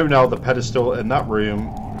pedestal. We know now the pedestal in that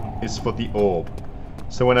room is for the orb.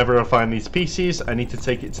 So whenever I find these pieces, I need to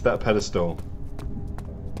take it to that pedestal.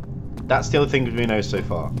 That's the only thing we know so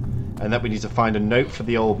far, and that we need to find a note for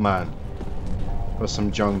the old man, or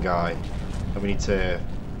some John guy, and we need to.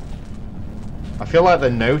 I feel like the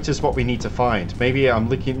note is what we need to find. Maybe I'm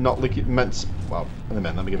well, in a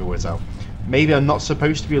minute, let me get the words out. Maybe I'm not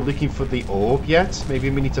supposed to be looking for the orb yet. Maybe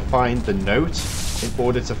we need to find the note in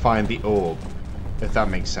order to find the orb, if that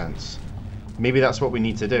makes sense. Maybe that's what we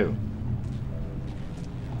need to do.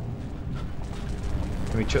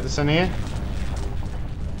 Can we chuck this in here?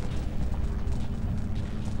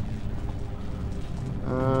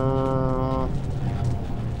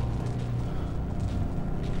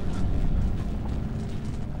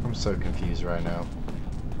 I'm so confused right now.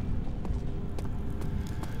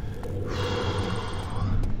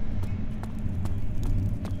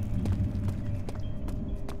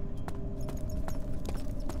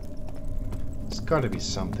 There's got to be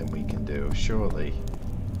something we can do, surely.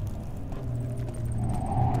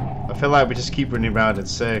 I feel like we just keep running around in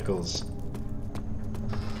circles,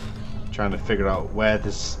 trying to figure out where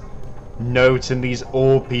this note and these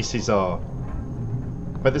orb pieces are.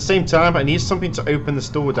 But at the same time, I need something to open this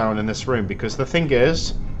door down in this room, because the thing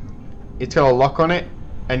is, it's got a lock on it,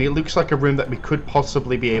 and it looks like a room that we could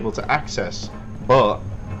possibly be able to access, but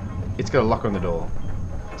it's got a lock on the door.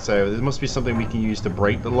 So there must be something we can use to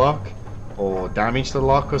break the lock, or damage the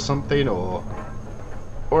lock or something, or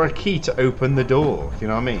a key to open the door, you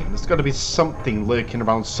know what I mean? There's got to be something lurking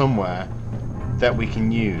around somewhere that we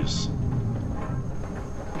can use.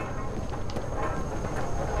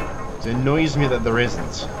 It annoys me that there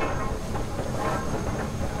isn't.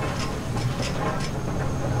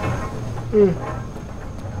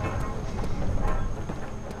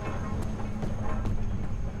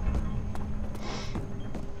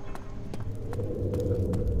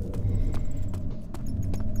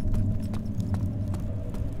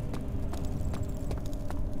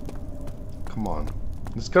 Come on.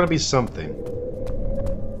 There's gotta be something.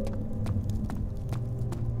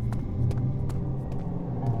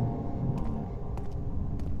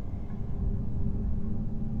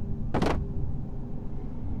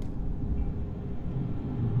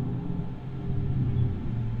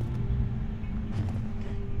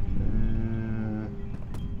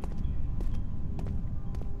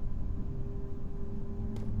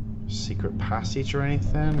 Secret passage or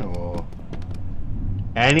anything? Or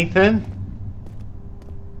anything?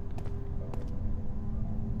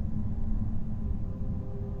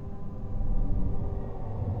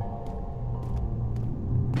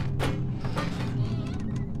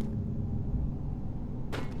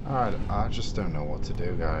 I just don't know what to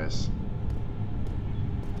do, guys.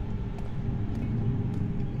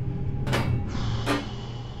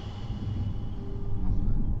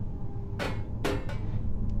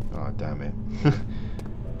 Oh, damn it.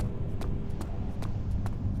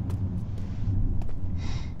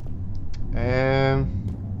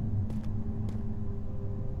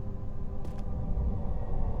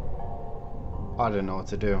 I don't know what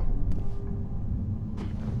to do.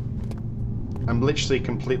 I'm literally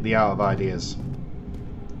completely out of ideas.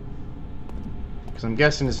 Because I'm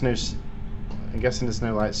guessing there's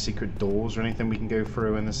no like secret doors or anything we can go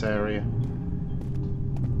through in this area.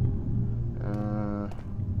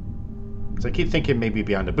 So I keep thinking maybe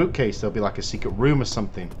behind a bookcase there'll be like a secret room or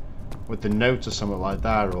something with the note or something like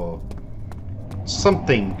that, or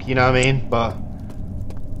something, you know what I mean? But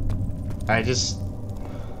I just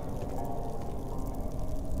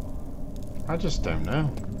don't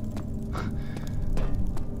know.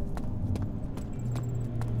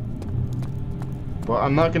 But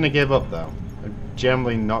I'm not going to give up though. I'm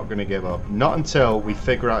generally not going to give up. Not until we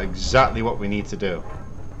figure out exactly what we need to do.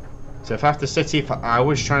 So if I have to sit here for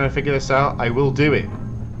hours trying to figure this out, I will do it. You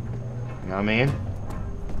know what I mean?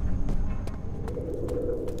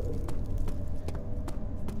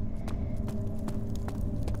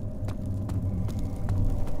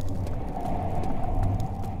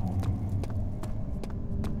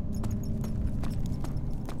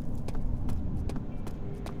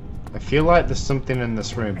 I feel like there's something in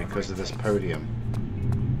this room because of this podium.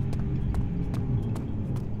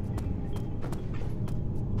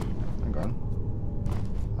 Hang on.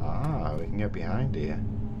 Ah, we can get behind here.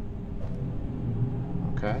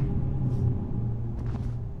 Okay.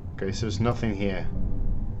 Okay, so there's nothing here.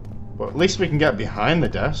 But at least we can get behind the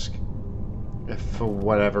desk. If for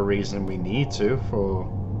whatever reason we need to for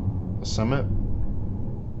the summit.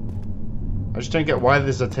 I just don't get why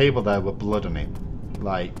there's a table there with blood on it.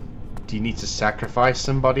 Like, do you need to sacrifice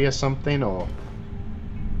somebody or something, or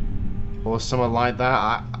something like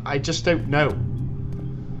that? I just don't know.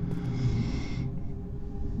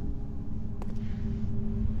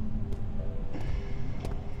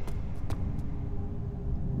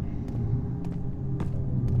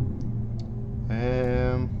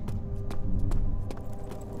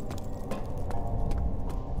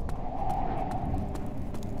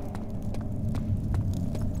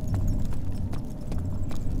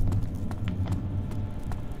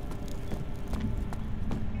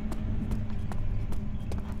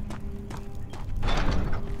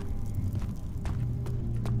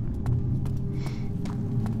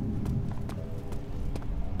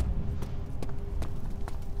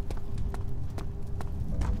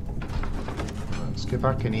 Go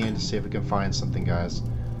back in here to see if we can find something, guys.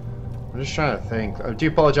 I'm just trying to think. I do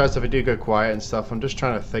apologize if I do go quiet and stuff. I'm just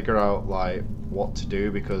trying to figure out like what to do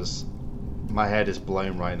because my head is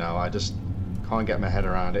blown right now. I just can't get my head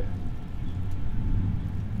around it.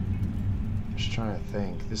 I'm just trying to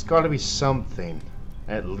think. There's got to be something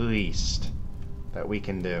at least that we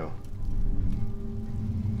can do.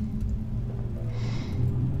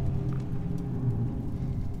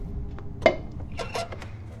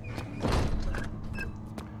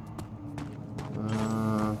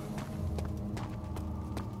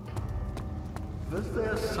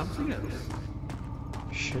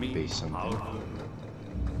 Should be something.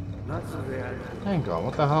 Hang on,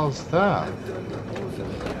 what the hell's that?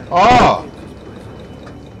 Oh!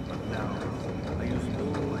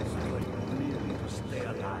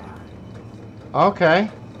 Okay.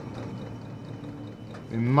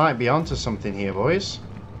 We might be onto something here, boys.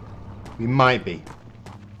 We might be.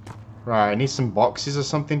 Right, I need some boxes or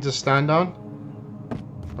something to stand on.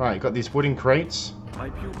 Right, got these wooden crates. My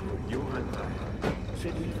pupil, Johann,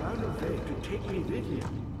 said he found a way to take me with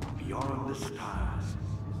him beyond the stars.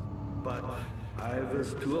 But I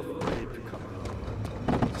was too afraid to come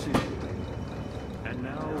along. See, and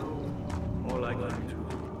now all I can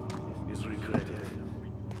do is regret it.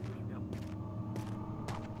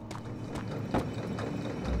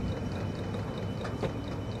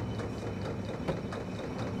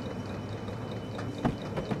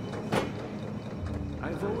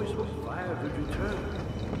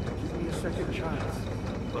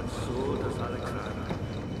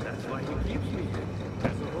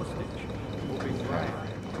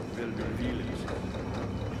 feelings.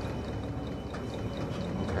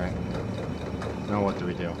 Okay. Now what do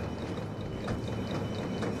we do?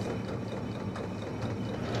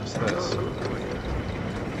 What's this?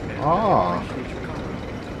 Ah.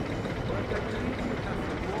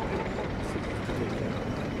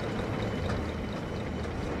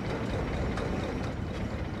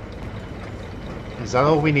 Is that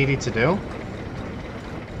all we needed to do?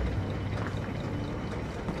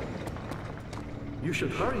 You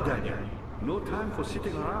should hurry, Daniel. No time for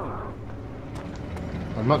sitting around.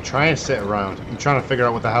 I'm not trying to sit around. I'm trying to figure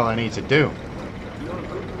out what the hell I need to do. You're a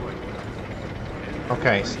good boy.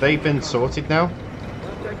 Okay, so they've been sorted now.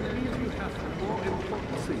 But I believe you have more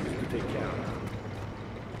important things to take care of.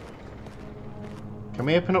 Can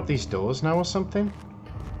we open up these doors now or something?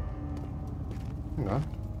 Hang on.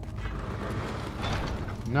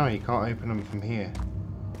 No, you can't open them from here.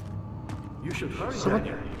 You should hurry, So what-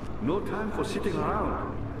 Daniel. No time for sitting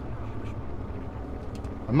around.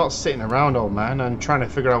 I'm not sitting around, old man. I'm trying to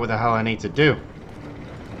figure out what the hell I need to do.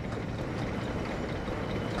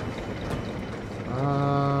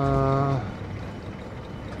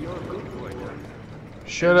 You're a good boy, Daniel.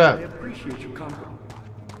 Shut I up. appreciate your company.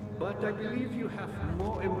 But I believe you have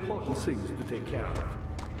more important things to take care of.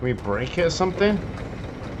 Can we break it or something?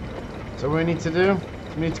 Is that what we need to do?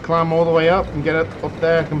 We need to climb all the way up and get it up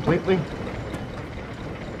there completely? You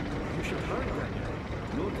should hurry, Daniel.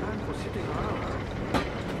 No time for sitting around.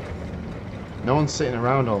 No one's sitting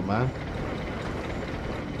around, old man.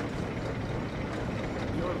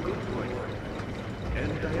 You're a good boy, Daniel.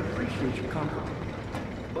 And I appreciate your company.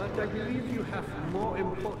 But I believe you have more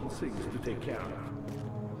important things to take care of.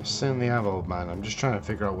 I certainly have, old man. I'm just trying to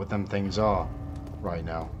figure out what them things are right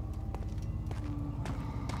now.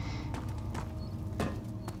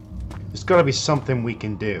 There's got to be something we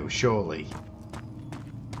can do, surely.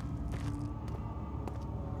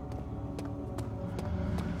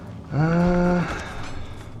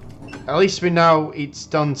 At least we know it's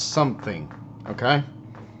done something, okay?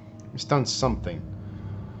 It's done something.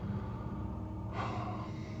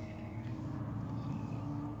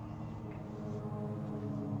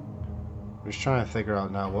 I'm just trying to figure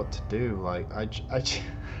out now what to do. Like, I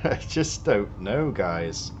just don't know,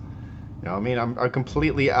 guys. You know what I mean? I'm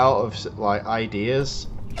completely out of, like, ideas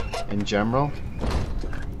in general.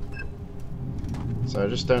 So I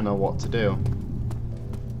just don't know what to do.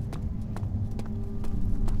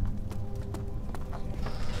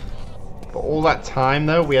 But all that time,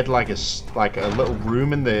 though, we had like a little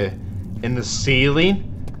room in the ceiling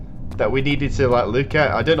that we needed to like look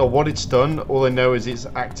at. I don't know what it's done. All I know is it's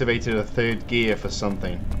activated a third gear for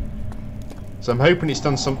something. So I'm hoping it's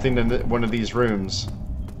done something in one of these rooms.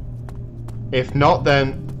 If not,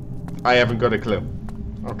 then I haven't got a clue.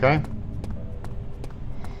 Okay?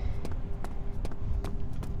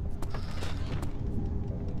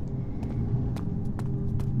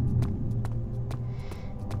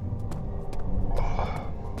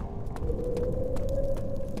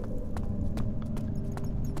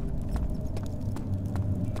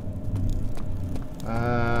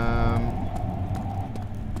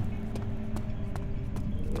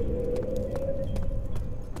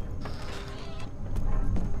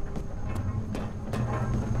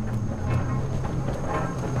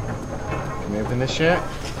 Can we open this yet?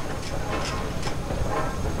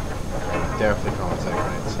 Definitely can't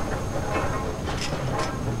open it.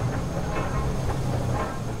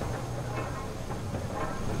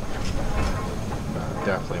 No,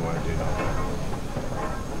 definitely won't do that.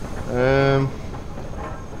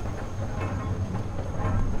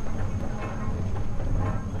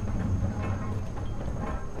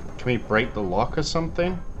 Can we break the lock or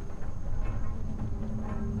something?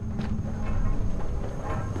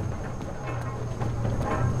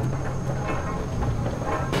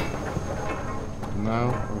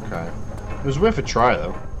 No? Okay. It was worth a try,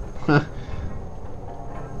 though.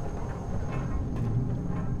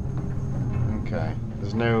 Okay.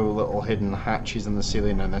 There's no little hidden hatches in the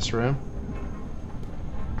ceiling in this room.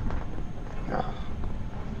 Ah.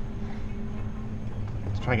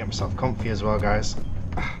 Let's try and get myself comfy as well, guys.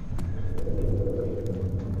 Ah.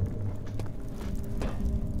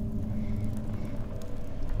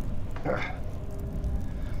 Ah.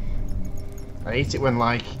 I hate it when,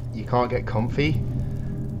 like, you can't get comfy.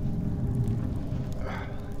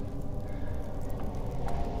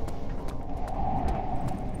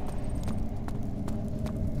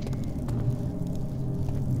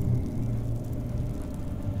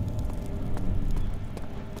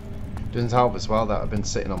 Doesn't help as well that I've been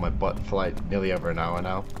sitting on my butt for like nearly over an hour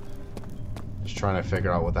now. Just trying to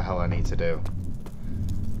figure out what the hell I need to do.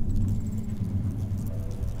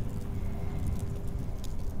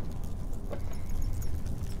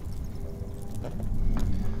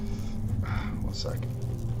 sec.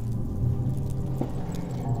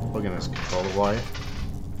 Plug in this controller wire.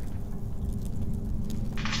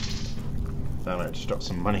 Damn it, I just dropped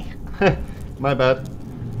some money. My bad.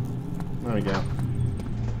 There we go.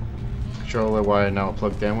 Controller wire now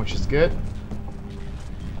plugged in, which is good.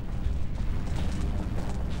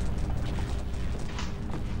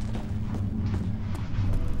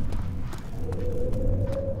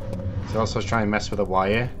 So also try and mess with the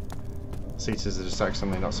wire. See if there's just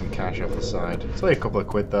accidentally not some cash off the side. It's only a couple of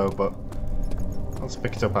quid though, but let's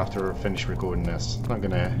pick it up after we're finished recording this. It's not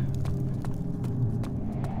gonna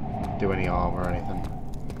do any harm or anything.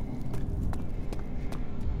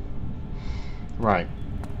 Right.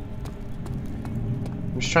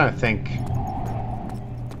 I'm just trying to think.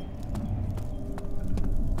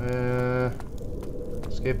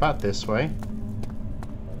 Let's get back this way.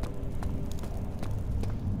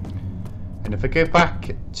 And if I go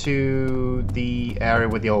back to the area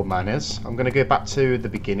where the old man is, I'm going to go back to the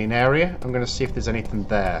beginning area. I'm going to see if there's anything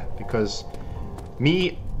there, because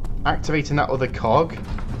me activating that other cog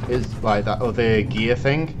is like that other gear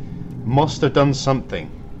thing must have done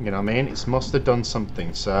something. You know what I mean? It must have done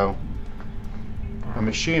something. So I'm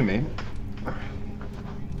assuming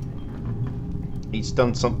it's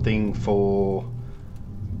done something for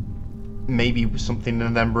maybe something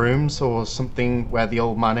in them rooms or something where the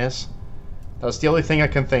old man is. That's the only thing I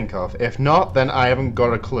can think of. If not, then I haven't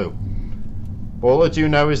got a clue. All I do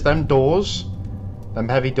know is them doors, them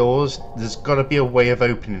heavy doors, there's got to be a way of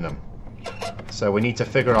opening them. So we need to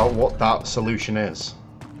figure out what that solution is.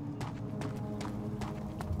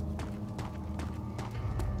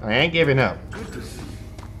 I ain't giving up. Good to see.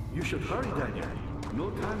 You should hurry, Daniel.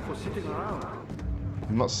 No time for sitting around.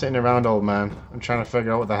 I'm not sitting around, old man. I'm trying to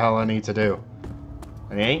figure out what the hell I need to do.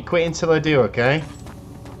 And I ain't quitting till I do, okay?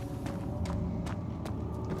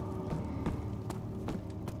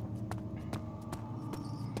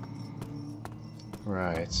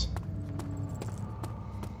 Right.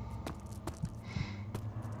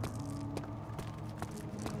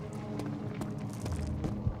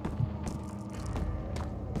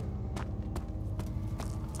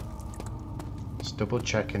 Just double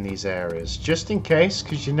checking these areas, just in case,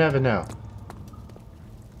 because you never know.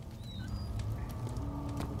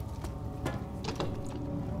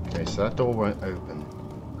 Okay, so that door won't open.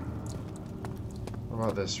 What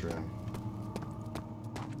about this room?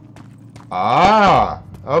 Ah,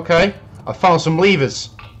 okay. I found some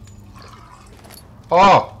levers.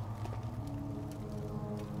 Oh.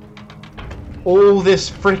 All this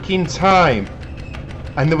freaking time.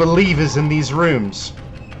 And there were levers in these rooms.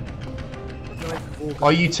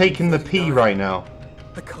 Are you taking the pee right now?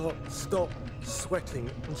 I can't stop sweating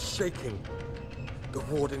and shaking. The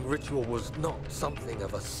warding ritual was not something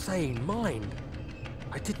of a sane mind.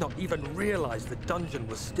 I did not even realize the dungeon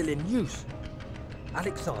was still in use.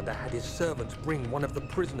 Alexander had his servants bring one of the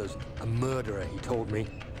prisoners, a murderer, he told me.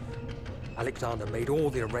 Alexander made all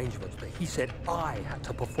the arrangements, but he said I had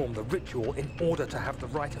to perform the ritual in order to have the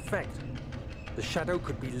right effect. The shadow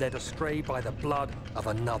could be led astray by the blood of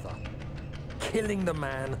another. Killing the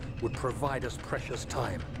man would provide us precious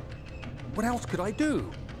time. What else could I do?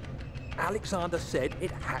 Alexander said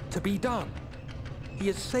it had to be done. He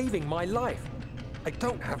is saving my life. I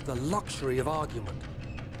don't have the luxury of argument.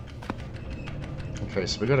 Okay,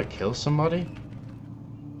 so we gotta kill somebody?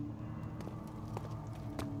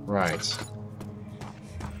 Right.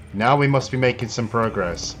 Now we must be making some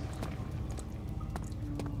progress.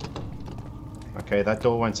 Okay, that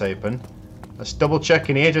door won't open. Let's double check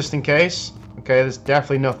in here just in case. Okay, there's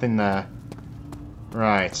definitely nothing there.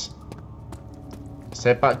 Right. Let's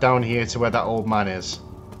head back down here to where that old man is.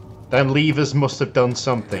 Them levers must have done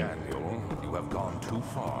something. Daniel, you have gone too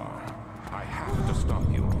far. I have to stop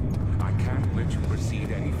you. I can't let you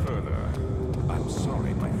proceed any further. I'm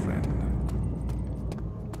sorry, my friend.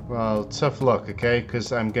 Well, tough luck, okay?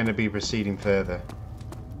 Because I'm going to be proceeding further.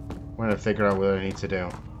 I'm going to figure out what I need to do.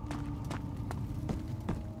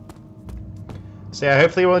 So yeah,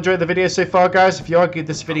 hopefully you all enjoyed the video so far, guys. If you are, give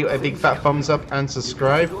this video a big fat thumbs up and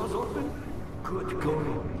subscribe. Doors open? Good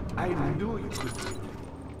going. I knew you could.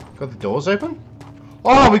 Got the doors open?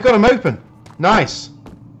 Oh, we got them open. Nice.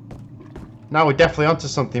 Now we're definitely onto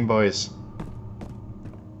something, boys.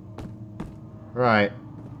 Right.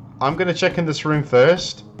 I'm going to check in this room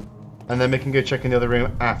first. And then we can go check in the other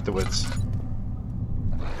room afterwards.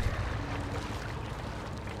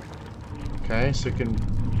 Okay, so we can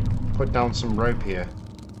put down some rope here.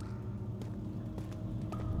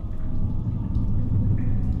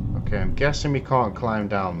 Okay, I'm guessing we can't climb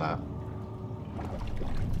down that.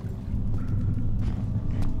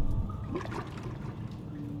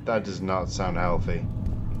 That does not sound healthy.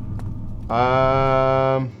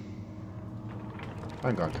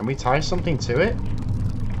 Hang on, can we tie something to it?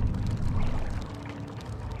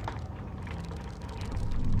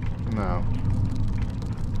 No.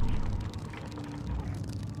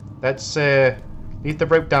 Let's leave the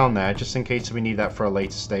rope down there just in case we need that for a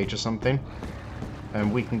later stage or something.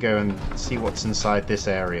 And we can go and see what's inside this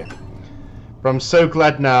area. But I'm so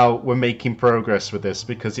glad now we're making progress with this,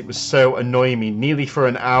 because it was so annoying me. Nearly for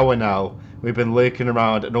an hour now we've been lurking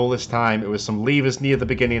around, and all this time it was some levers near the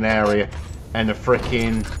beginning area and a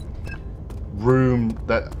freaking room,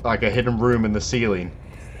 that like a hidden room in the ceiling.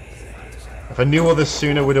 If I knew all this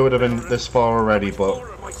sooner, we would have been this far already. But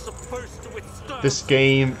this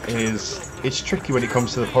game it's tricky when it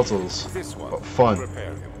comes to the puzzles, but fun.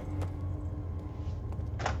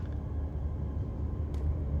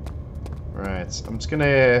 Right, I'm just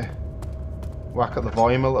gonna whack up the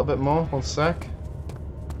volume a little bit more, 1 sec.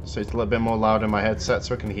 So it's a little bit more loud in my headset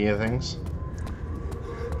so I can hear things.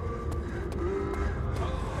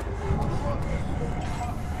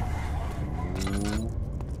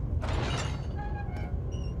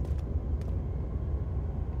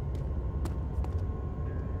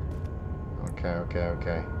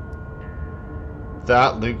 Okay.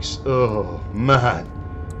 That looks, oh man.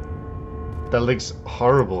 That looks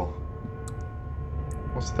horrible.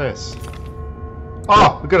 What's this?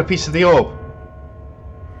 Oh, we got a piece of the orb.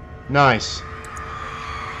 Nice.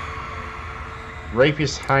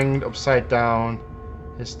 Rapist hanged upside down.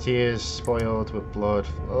 His tears spoiled with blood.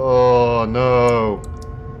 Oh no.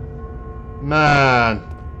 Man.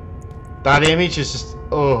 That image is just,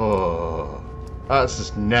 oh. That's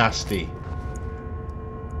just nasty.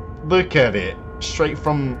 Look at it. Straight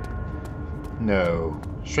from, no.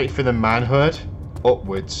 Straight from the manhood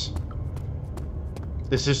upwards.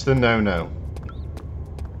 This is the no-no.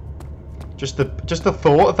 Just the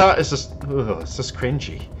thought of that is just, ugh, it's just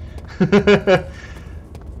cringy.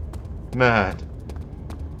 Man.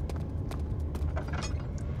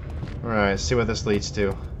 Right, let's see where this leads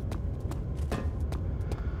to.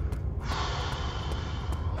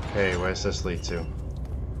 Okay, where's this lead to?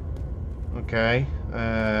 Okay,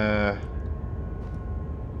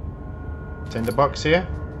 tinderbox here.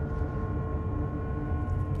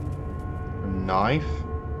 A knife.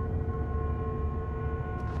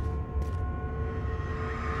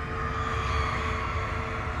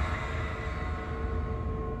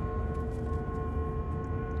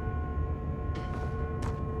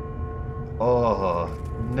 Oh,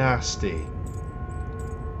 nasty.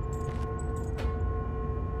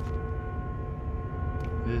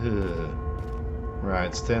 Ugh. Right,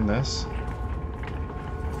 let's turn this.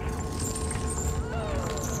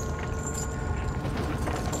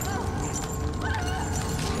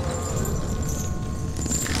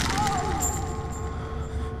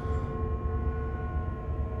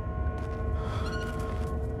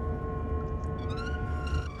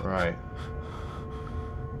 Right.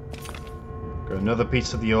 Got another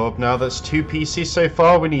piece of the orb now. That's 2 pieces so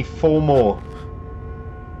far. We need 4 more.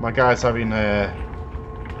 My guy's having a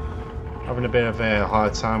bit of a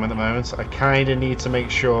hard time at the moment. I kind of need to make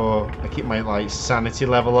sure I keep my sanity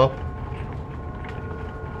level up.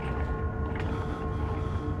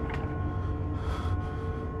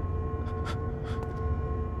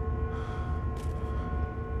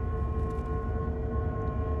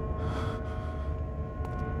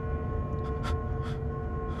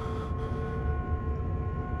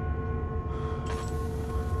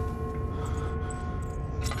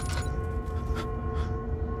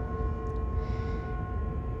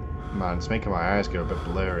 Man, it's making my eyes go a bit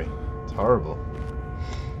blurry. It's horrible.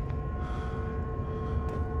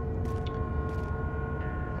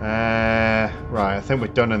 Right, I think we're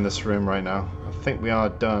done in this room right now. I think we are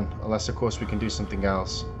done, unless of course we can do something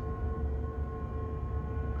else.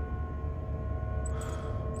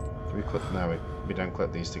 Do we clip? No, we don't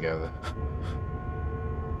clip these together.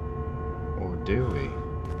 Or do we?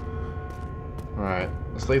 Right,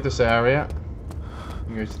 let's leave this area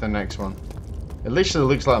and go to the next one. It literally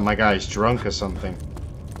looks like my guy's drunk or something.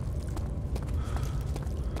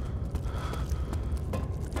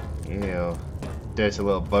 Ew. Dirty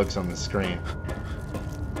little bugs on the screen.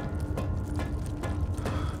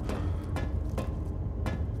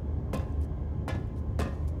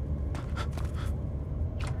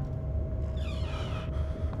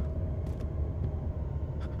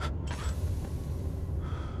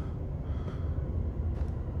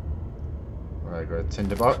 Right, got a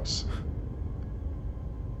tinderbox.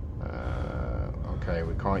 Okay,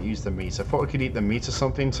 we can't use the meat. I thought I could eat the meat or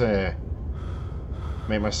something to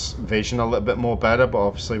make my vision a little bit more better, but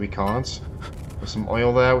obviously we can't. There's some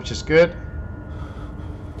oil there, which is good.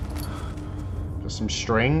 Got some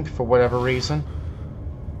string for whatever reason.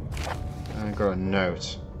 And I got a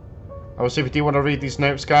note. Obviously, if you do want to read these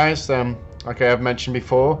notes, guys, like I have mentioned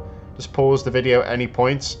before, just pause the video at any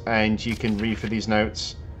point and you can read through these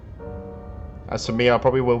notes. As for me, I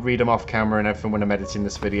probably will read them off camera and everything when I'm editing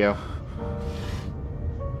this video.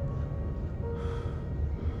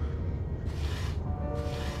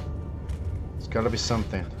 There's got to be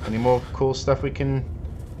something. Any more cool stuff we can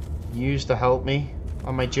use to help me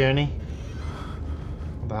on my journey?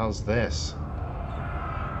 What the hell's this?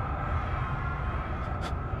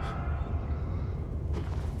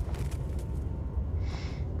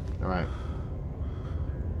 Alright.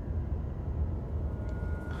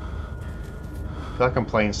 I feel like I'm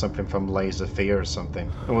playing something from Laser Fear or something.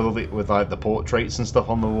 And with like the portraits and stuff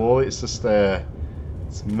on the wall, it's just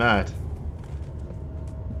it's mad.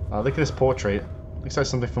 Oh, look at this portrait. Looks like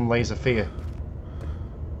something from Laser Fear.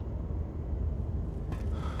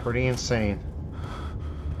 Pretty insane.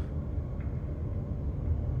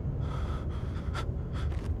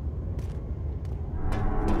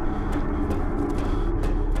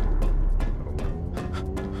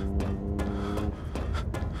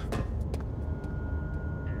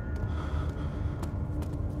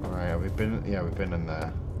 Yeah, we've been in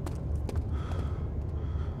there.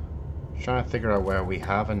 Trying to figure out where we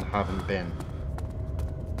have and haven't been.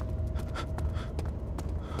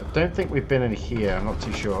 I don't think we've been in here, I'm not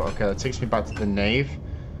too sure. Okay, that takes me back to the nave.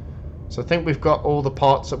 So I think we've got all the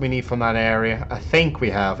parts that we need from that area. I think we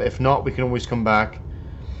have. If not, we can always come back.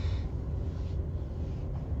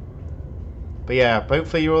 But yeah,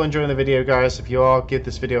 hopefully you're all enjoying the video, guys. If you are, give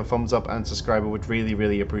this video a thumbs up and subscribe. I would really,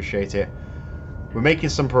 really appreciate it. We're making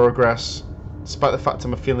some progress. Despite the fact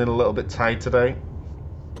I'm feeling a little bit tired today,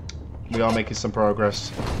 we are making some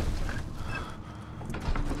progress.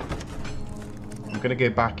 I'm going to go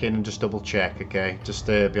back in and just double check, okay? Just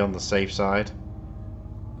to be on the safe side.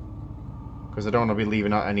 Because I don't want to be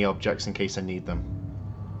leaving out any objects in case I need them.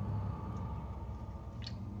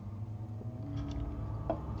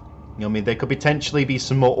 You know what I mean? There could potentially be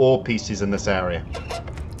some more ore pieces in this area.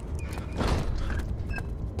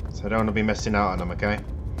 So I don't want to be missing out on them, okay?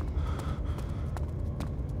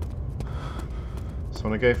 So I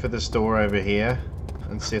want to go for this door over here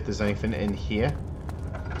and see if there's anything in here.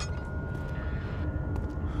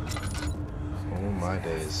 Oh my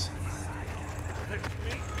days.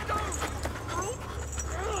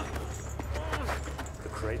 The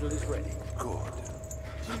cradle is ready. Good.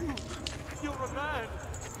 You're a man.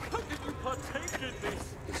 How did you partake in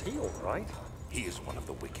this? Is he all right? He is one of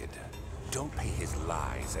the wicked. Don't pay his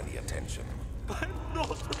lies any attention. I'm not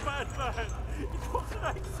a bad man. It was an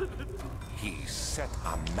accident. He set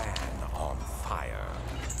a man on fire.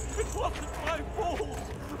 It wasn't my fault.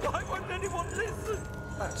 Why won't anyone listen?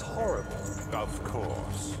 That's horrible. Of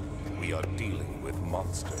course. We are dealing with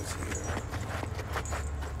monsters here.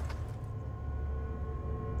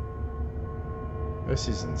 This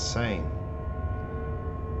is insane.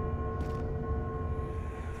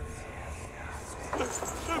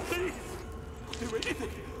 No, please. Do anything.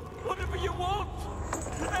 Whatever you want.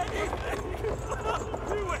 Anything. I'll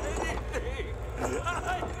do anything.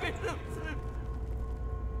 I'm innocent.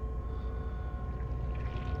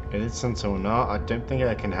 Innocent or not, I don't think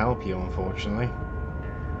I can help you, unfortunately.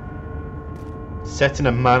 Setting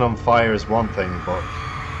a man on fire is one thing, but...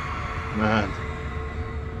 man.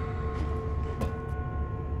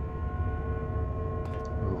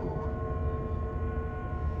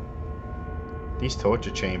 These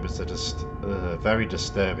torture chambers are just very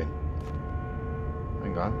disturbing.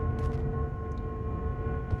 Hang on.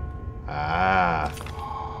 Ah.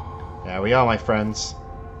 There we are, my friends.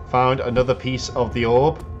 Found another piece of the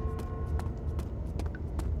orb.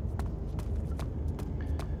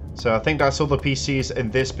 So I think that's all the PCs in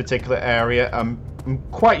this particular area. I'm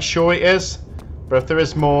quite sure it is. But if there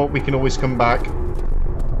is more, we can always come back.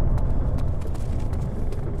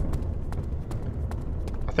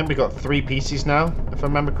 I think we got 3 pieces now, if I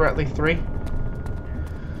remember correctly. 3.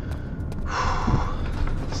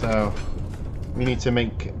 So we need to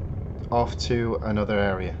make off to another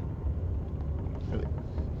area. Really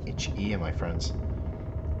itchy ear, my friends.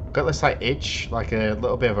 Got this like itch, like a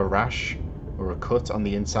little bit of a rash or a cut on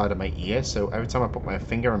the inside of my ear. So every time I put my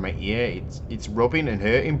finger on my ear, it's rubbing and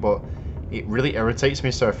hurting, but it really irritates me.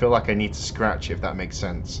 So I feel like I need to scratch, if that makes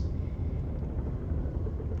sense.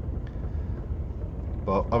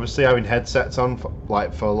 But obviously having headsets on for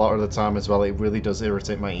a lot of the time as well, it really does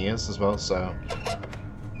irritate my ears as well, so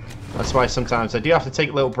that's why sometimes I do have to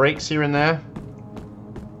take little breaks here and there,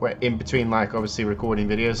 where in between, like, obviously recording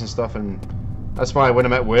videos and stuff, and that's why when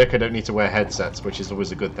I'm at work I don't need to wear headsets, which is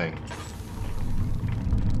always a good thing.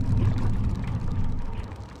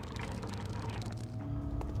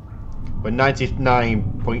 But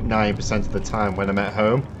 99.9% of the time when I'm at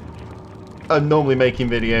home, I'm normally making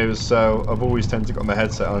videos, so I've always tended to got my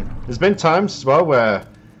headset on. There's been times as well where,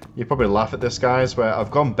 you probably laugh at this, guys, where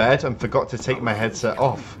I've gone bed and forgot to take my headset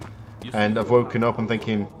off. And I've woken up and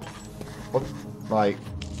thinking, what, like,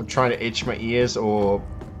 I'm trying to itch my ears or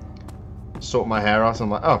sort my hair out, and I'm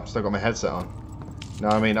like, oh, still got my headset on. No,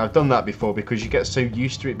 I mean, I've done that before because you get so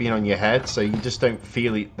used to it being on your head, so you just don't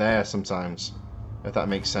feel it there sometimes, if that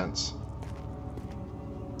makes sense.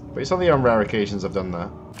 But it's only on rare occasions I've done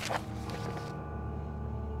that.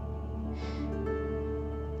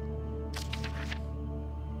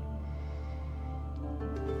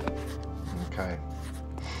 Okay.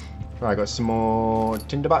 Right, I got some more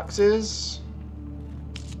tinder boxes.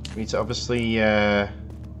 We need to obviously, ooh,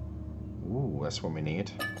 that's what we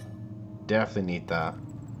need. Definitely need that.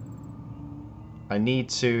 I need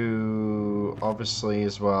to, obviously,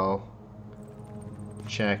 as well,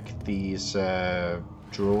 check these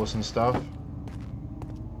drawers and stuff.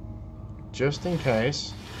 Just in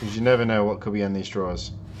case, because you never know what could be in these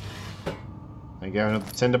drawers. There you go,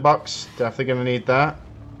 another tinder box. Definitely going to need that.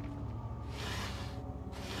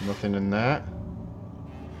 Nothing in there.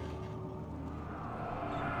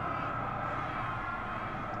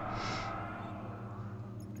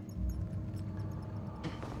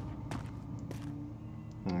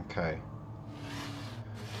 Okay.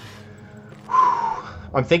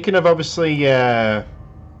 I'm thinking of obviously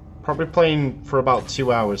probably playing for about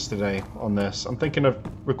 2 hours today on this. I'm thinking of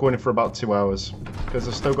recording for about 2 hours because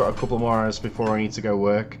I've still got a couple more hours before I need to go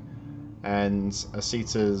work. And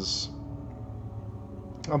Asita's...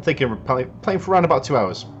 I'm thinking of playing for around about 2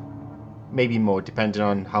 hours. Maybe more, depending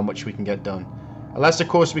on how much we can get done. Unless, of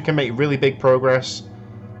course, we can make really big progress,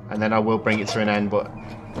 and then I will bring it to an end. But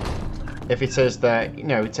if it is that, you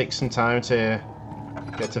know, it takes some time to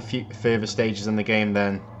get to further stages in the game,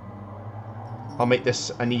 then I'll make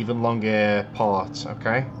this an even longer part,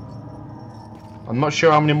 okay? I'm not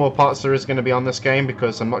sure how many more parts there is going to be on this game,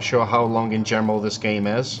 because I'm not sure how long in general this game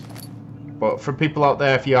is. But for people out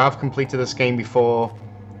there, if you have completed this game before,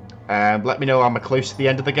 let me know, am I close to the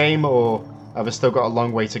end of the game, or have I still got a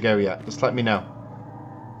long way to go yet? Just let me know.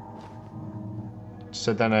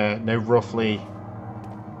 So then I know roughly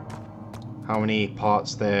how many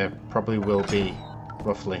parts there probably will be,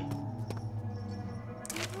 roughly.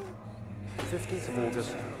 15th of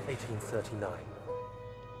August, 1839.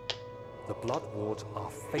 The blood wards are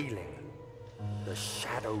failing. The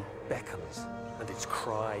shadow beckons, and its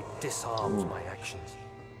cry disarms my actions.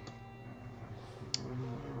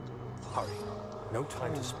 Hurry. No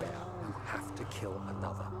time to spare. You have to kill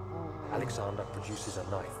another. Alexander produces a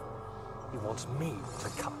knife. He wants me to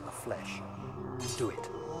cut the flesh. Do it.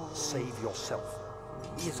 Save yourself.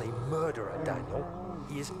 He is a murderer, Daniel.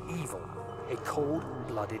 He is evil. A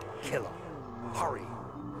cold-blooded killer. Hurry.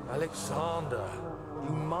 Alexander,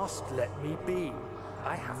 you must let me be.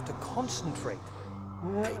 I have to concentrate.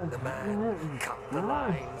 Take the man, cut the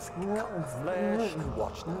lines, cut the flesh,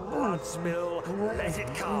 watch the blood spill, let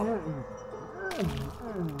it come.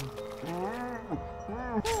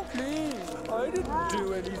 Please, I didn't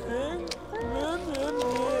do anything.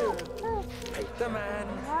 Take the man,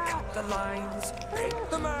 cut the lines, take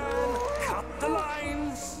the man, cut the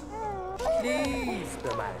lines. Please,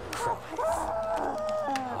 the man cries.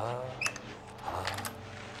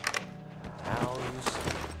 Now you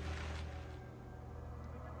see.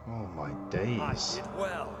 Oh my days. I did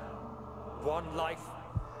well. One life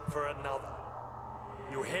for another.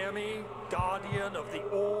 You hear me, guardian of the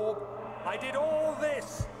orb? I did all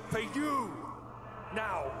this for you.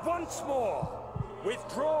 Now, once more,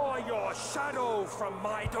 withdraw your shadow from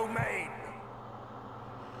my domain.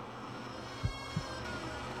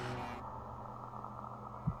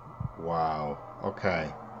 Wow.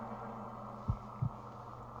 Okay.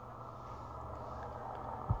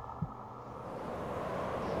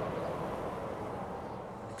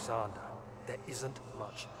 Alexander, there isn't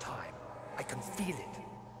much time. I can feel it.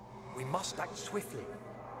 We must act swiftly.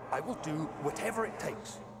 I will do whatever it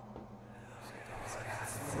takes.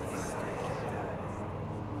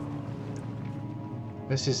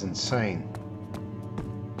 This is insane.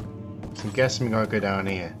 So I'm guessing we gotta go down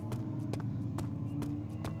here.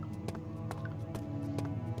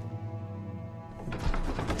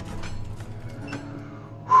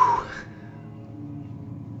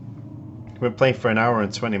 We're playing for an hour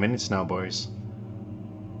and 20 minutes now, boys.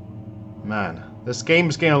 Man, this game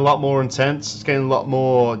is getting a lot more intense. It's getting a lot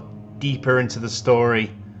more deeper into the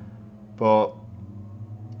story. But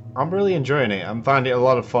I'm really enjoying it. I'm finding it a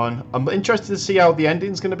lot of fun. I'm interested to see how the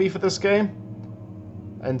ending's going to be for this game.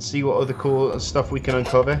 And see what other cool stuff we can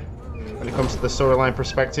uncover when it comes to the storyline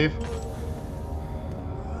perspective.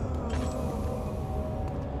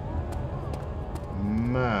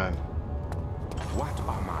 What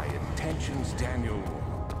are my intentions, Daniel?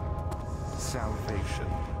 Salvation.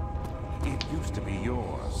 It used to be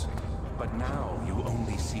yours, but now you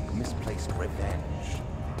only seek misplaced revenge.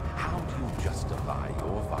 How do you justify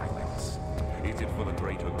your violence? Is it for the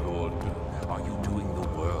greater good? Are you doing the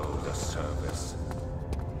world a service?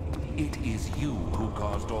 It is you who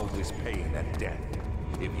caused all this pain and death.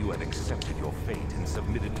 If you had accepted your fate and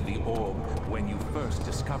submitted to the orb when you first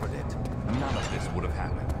discovered it, none of this would have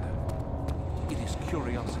happened. It is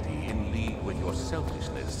curiosity in league with your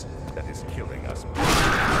selfishness that is killing us.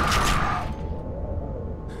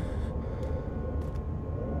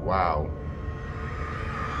 Wow.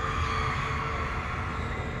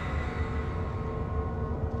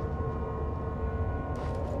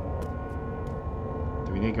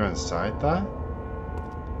 Do we need to go inside that?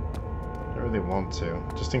 I don't really want to.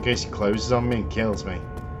 Just in case he closes on me and kills me.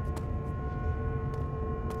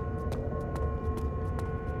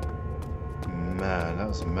 Man, that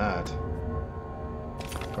was mad.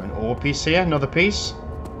 Got an ore piece here, another piece.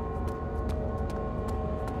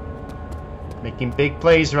 Making big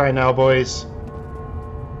plays right now, boys.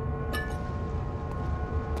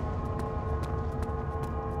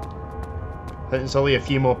 There's only a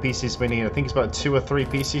few more pieces we need. I think it's about 2 or 3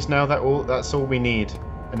 pieces now. That's all we need.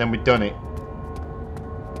 And then we've done it.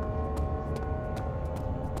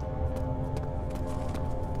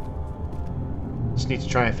 Just need to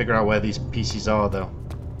try and figure out where these pieces are, though.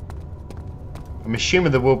 I'm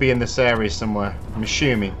assuming they will be in this area somewhere. I'm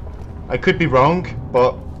assuming. I could be wrong,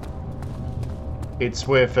 but it's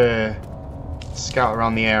worth a scout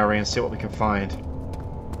around the area and see what we can find.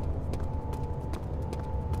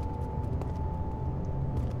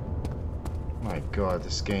 My god,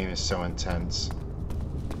 this game is so intense.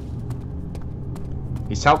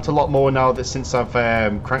 It's helped a lot more now that since I've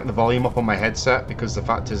cranked the volume up on my headset, because the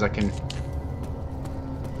fact is I can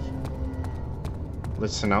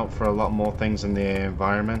listen out for a lot more things in the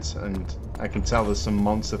environment, and I can tell there's some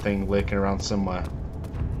monster thing lurking around somewhere.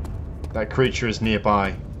 That creature is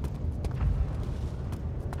nearby.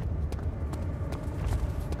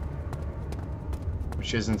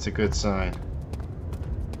 Which isn't a good sign.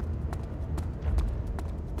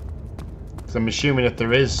 So I'm assuming if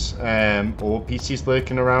there is ore pieces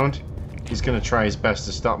lurking around, he's going to try his best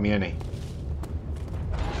to stop me, innit?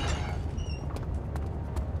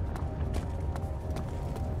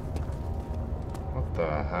 What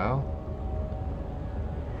the hell?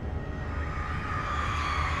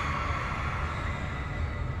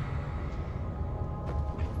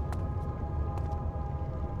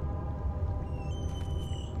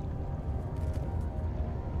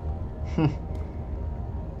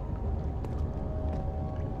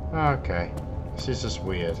 Okay, this is just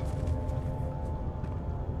weird.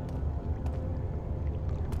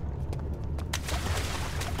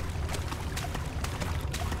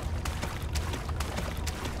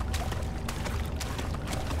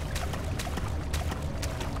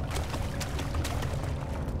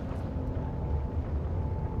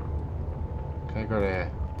 Okay, got a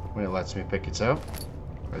when it lets me pick it up.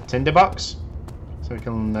 Got a tinderbox, so we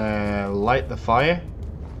can light the fire.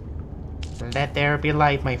 Let there be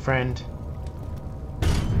light, my friend.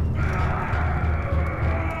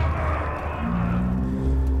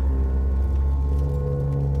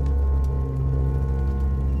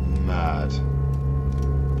 Mad.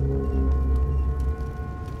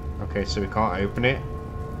 Okay, so we can't open it.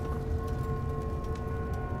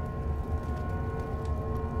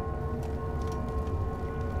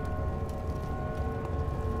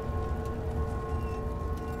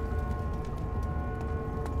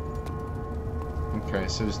 Okay,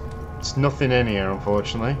 so there's nothing in here,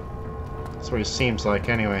 unfortunately. That's what it seems like,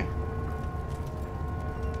 anyway.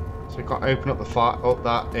 So we can't open up the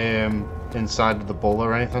that inside of the bull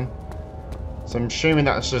or anything. So I'm assuming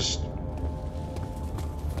that's just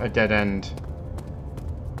a dead end.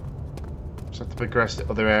 Just have to progress to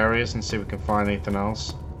other areas and see if we can find anything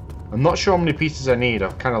else. I'm not sure how many pieces I need.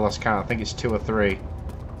 I've kind of lost count. I think it's 2 or 3.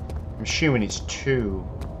 I'm assuming it's 2.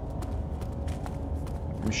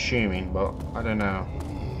 I'm assuming, but I don't know.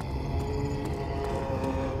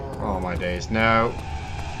 Oh my days, no.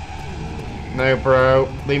 No, bro.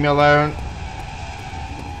 Leave me alone.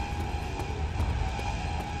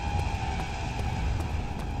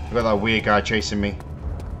 I've got that weird guy chasing me.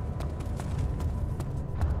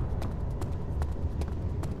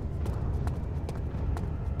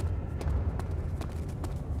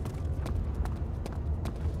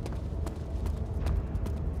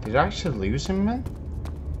 Did I actually lose him, man?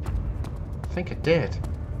 I think I did.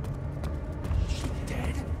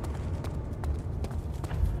 Dead?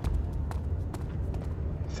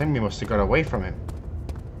 I think we must have got away from him.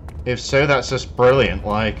 If so, that's just brilliant.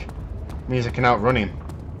 Like, means I can outrun him.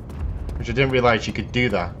 Which I didn't realise you could do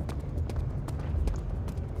that.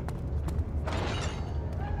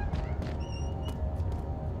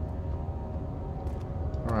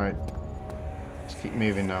 Alright. Let's keep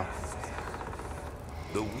moving now.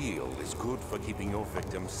 The wheel is good for keeping your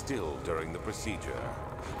victim still during the procedure.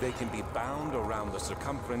 They can be bound around the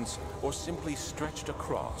circumference or simply stretched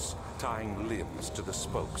across, tying limbs to the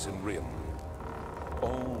spokes and rim.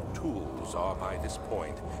 All tools are by this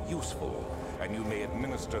point useful, and you may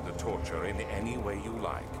administer the torture in any way you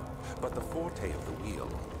like. But the forte of the wheel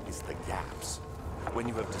is the gaps. When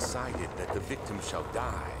you have decided that the victim shall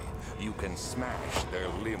die, you can smash their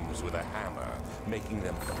limbs with a hammer, making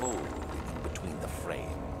them fold in between the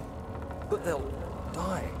frame. But they'll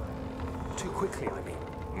die. Too quickly, I mean.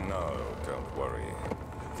 No, don't worry.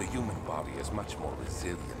 The human body is much more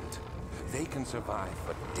resilient. They can survive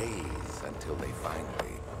for days until they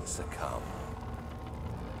finally succumb.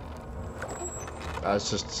 That's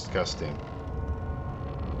just disgusting.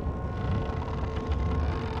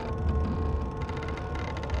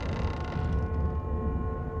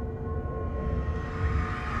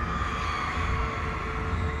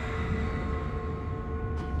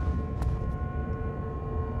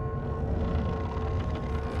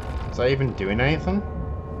 Is that even doing anything?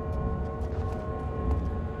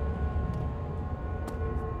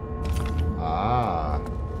 Ah.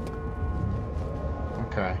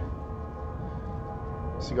 Okay.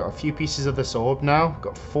 So we got a few pieces of this orb now. We've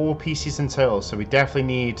got 4 pieces in total, so we definitely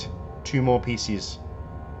need 2 more pieces.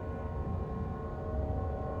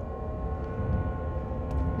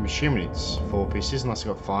 I'm assuming it's 4 pieces unless I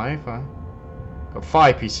got 5. Huh? Got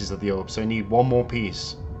 5 pieces of the orb, so I need 1 more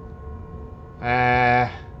piece.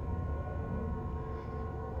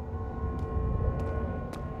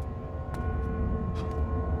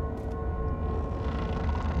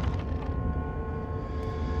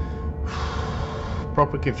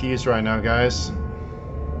 Proper confused right now, guys.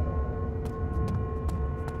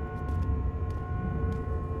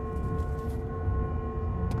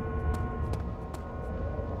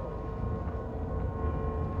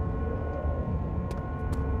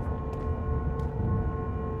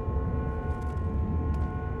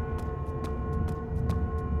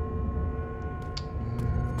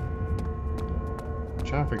 I'm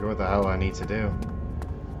trying to figure out what the hell I need to do.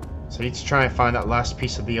 So I need to try and find that last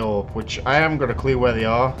piece of the orb, which I haven't got a clue where they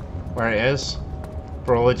are, where it is.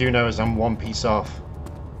 But all I do know is I'm 1 piece off.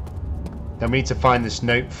 Then we need to find this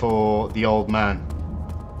note for the old man.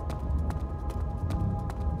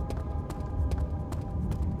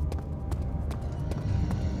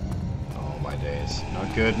 Oh my days.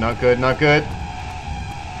 Not good, not good, not good.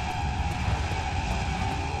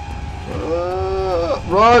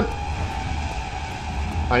 Run!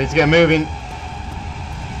 I need to get moving.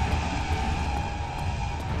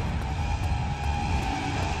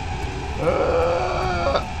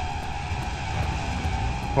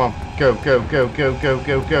 Come on, go, go, go, go, go,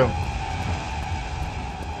 go, go.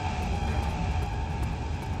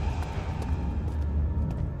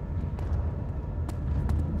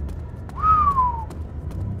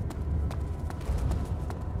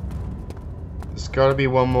 There's gotta be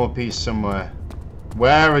 1 more piece somewhere.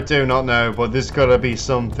 Where, I do not know, but there's gotta be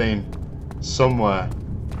something somewhere.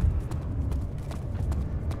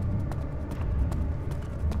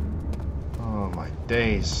 Oh my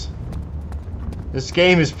days. This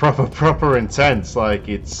game is proper intense, like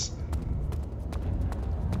it's...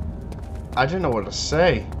 I don't know what to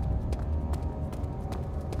say.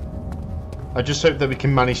 I just hope that we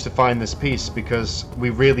can manage to find this piece, because we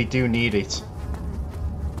really do need it.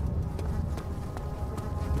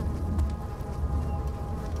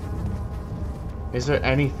 Is there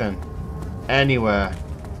anything? Anywhere?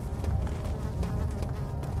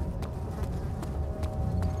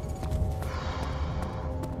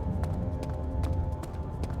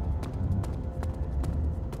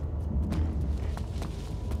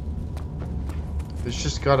 There's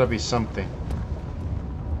just gotta be something.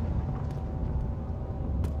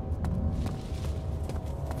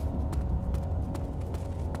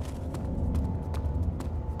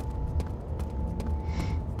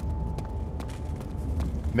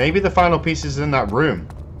 Maybe the final piece is in that room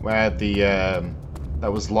where the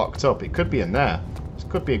that was locked up. It could be in there. This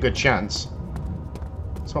could be a good chance.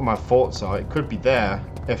 That's what my thoughts are. It could be there.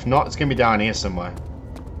 If not, it's gonna be down here somewhere.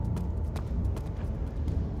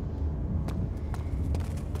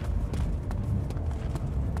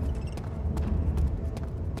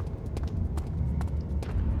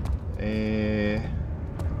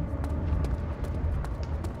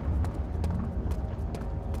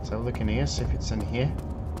 Let's have a look in here, see if it's in here.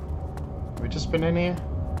 Have we just been in here?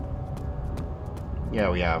 Yeah,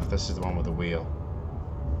 we have. This is the one with the wheel.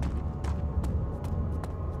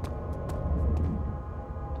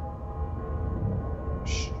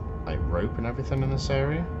 Like rope and everything in this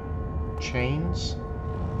area. Chains.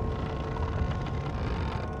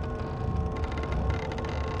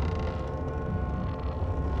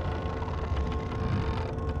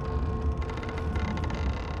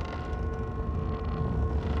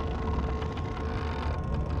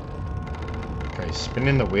 Okay,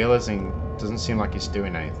 spinning the wheel doesn't seem like it's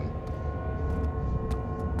doing anything.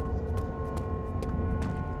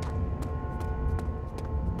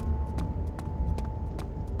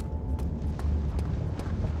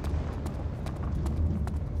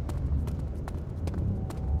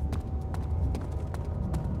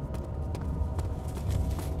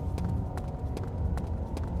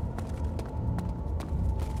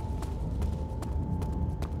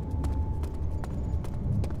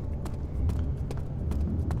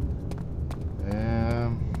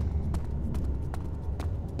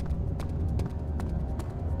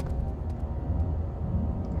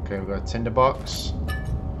 Okay, we've got a tinderbox,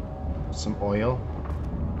 some oil.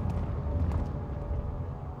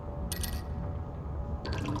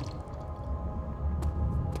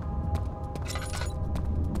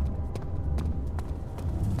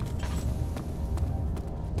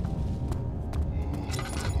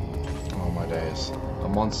 Oh my days, the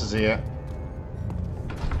monster's here.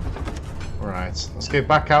 Right, let's go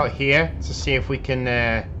back out here to see if we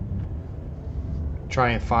can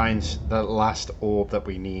try and find the last orb that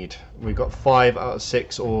we need. We've got 5 out of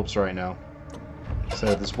 6 orbs right now.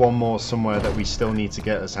 So there's one more somewhere that we still need to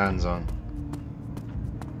get our hands on.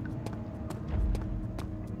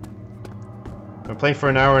 We're playing for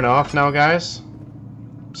an hour and a half now, guys.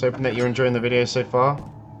 So hoping that you're enjoying the video so far.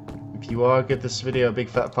 If you are, give this video a big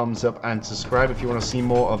fat thumbs up and subscribe if you want to see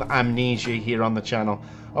more of Amnesia here on the channel.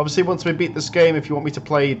 Obviously, once we beat this game, if you want me to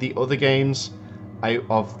play the other games out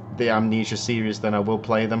of the Amnesia series, then I will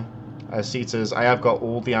play them. Cetas, I have got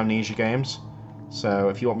all the Amnesia games, so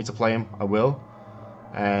if you want me to play them, I will.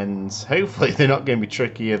 And hopefully they're not going to be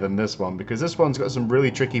trickier than this one, because this one's got some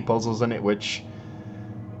really tricky puzzles in it, which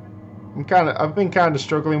I've been kind of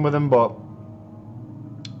struggling with them, but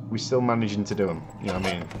we're still managing to do them. You know what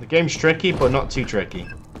I mean? The game's tricky, but not too tricky.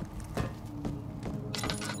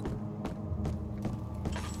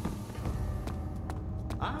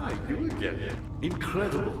 You again.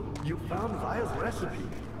 Incredible. You found Vire's recipe.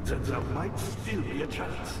 Then there might still be a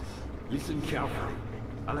chance. Listen carefully.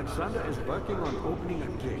 Alexander is working on opening a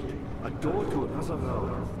gate, a door to another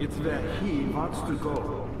world. It's where he wants to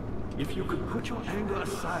go. If you could put your anger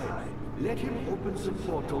aside, let him open the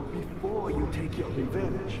portal before you take your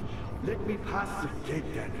revenge. Let me pass the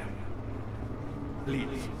gate then.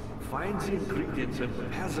 Please, find the ingredients and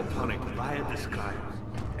prepare the tonic Vire describes.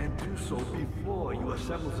 And do so before you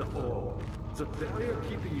assemble the orb. The barrier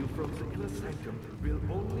keeping you from the inner sanctum will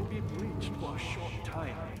only be breached for a short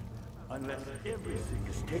time. Unless everything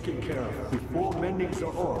is taken care of before mending the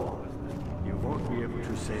orb, you won't be able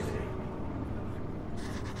to save me.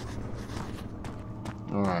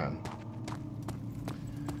 Alright.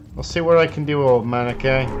 I'll see what I can do, old man,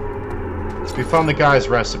 okay? So we found the guy's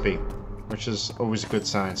recipe, which is always a good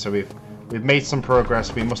sign. So we've made some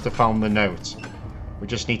progress. We must have found the note. We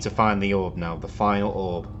just need to find the orb now, the final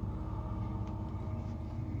orb.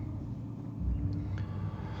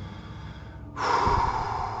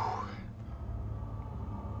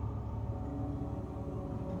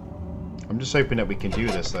 I'm just hoping that we can do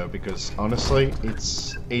this though, because honestly,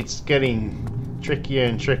 it's getting trickier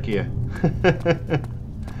and trickier.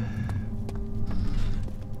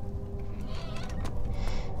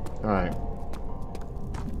 Alright.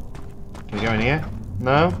 Can we go in here?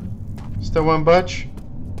 No? Still won't budge?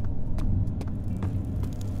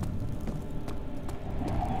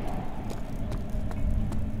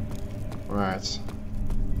 Right.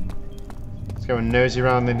 Let's go and nosy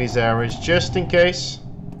around in these areas just in case.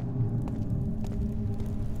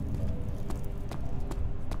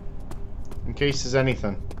 In case there's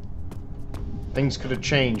anything. Things could have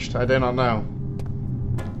changed. I do not know.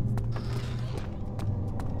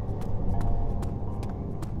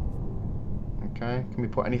 Okay, can we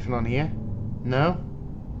put anything on here? No?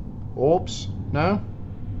 Orbs? No?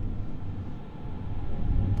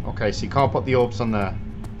 Okay, so you can't put the orbs on there.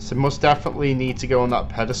 So must definitely need to go on that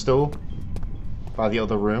pedestal by the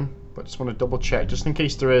other room. But just want to double check, just in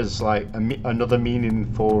case there is like another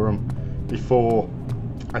meaning for them before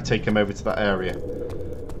I take him over to that area. You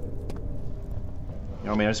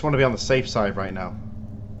know what I mean? I just want to be on the safe side right now.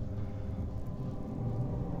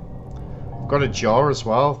 I've got a jar as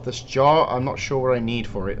well. This jar, I'm not sure what I need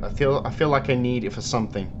for it. I feel like I need it for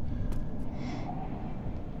something.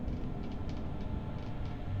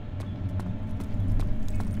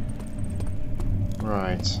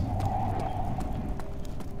 Right.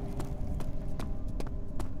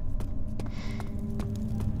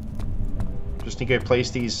 Just need to go place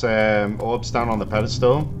these orbs down on the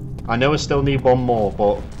pedestal. I know I still need one more,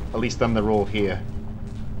 but at least then they're all here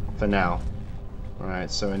for now. Right,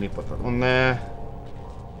 so I need to put that one there.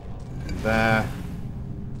 There.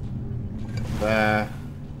 There.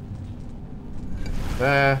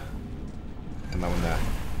 There. And that one there.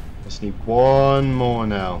 Just need one more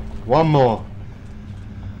now. One more.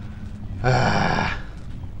 Ah.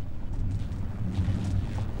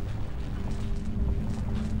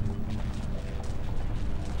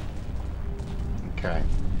 Okay.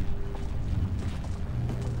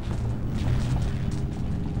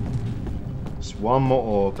 Just one more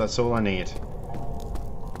orb, that's all I need.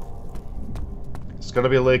 It's got to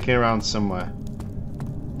be lurking around somewhere.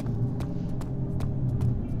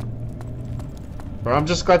 But I'm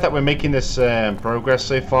just glad that we're making this progress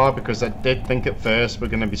so far, because I did think at first we're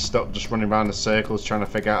going to be stuck just running around in circles trying to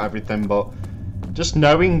figure out everything, but just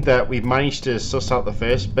knowing that we've managed to suss out the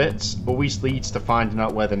first bits always leads to finding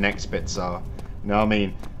out where the next bits are. You know what I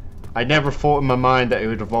mean? I never thought in my mind that it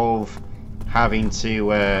would involve having to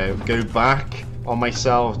go back on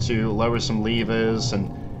myself to lower some levers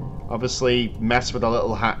and obviously mess with a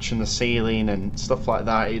little hatch in the ceiling and stuff like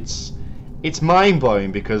that. It's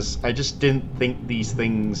mind-blowing, because I just didn't think these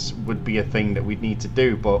things would be a thing that we'd need to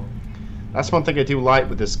do, but that's one thing I do like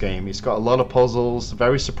with this game. It's got a lot of puzzles,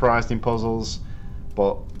 very surprising puzzles,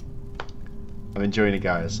 but I'm enjoying it,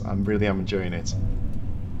 guys. I really am enjoying it.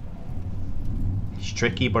 It's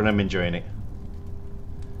tricky, but I'm enjoying it.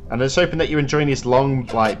 And I just hoping that you're enjoying these long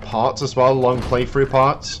parts as well, long playthrough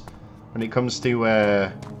parts, when it comes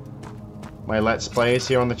to my Let's Plays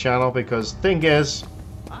here on the channel, because the thing is,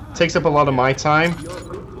 it takes up a lot of my time,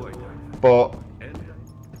 but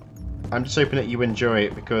I'm just hoping that you enjoy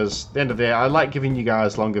it, because at the end of the day, I like giving you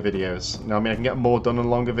guys longer videos. You know what I mean? I can get more done in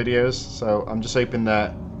longer videos, so I'm just hoping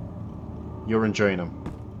that you're enjoying them.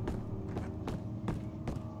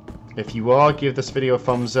 If you are, give this video a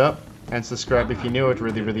thumbs up and subscribe if you're new. I'd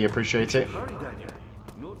really appreciate it.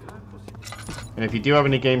 And if you do have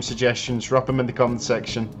any game suggestions, drop them in the comment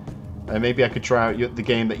section. Maybe I could try out the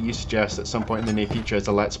game that you suggest at some point in the near future as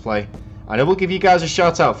a Let's Play. And I will give you guys a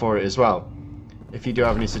shout out for it as well, if you do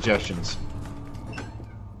have any suggestions.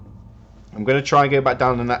 I'm going to try and go back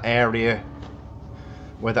down in that area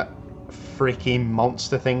where that freaking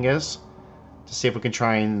monster thing is, to see if we can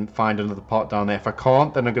try and find another pot down there. If I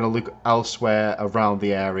can't, then I'm going to look elsewhere around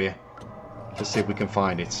the area to see if we can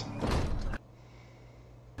find it.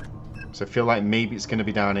 So I feel like maybe it's going to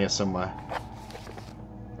be down here somewhere.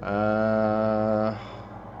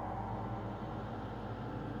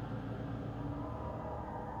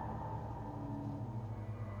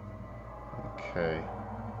 Okay.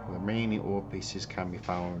 The remaining ore pieces can be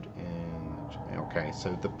found in... Okay,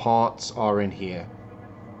 so the parts are in here.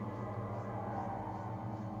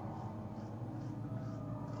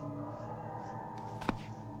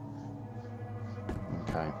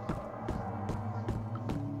 Okay.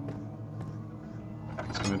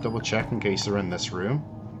 Just gonna double check in case they're in this room,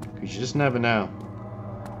 because you just never know.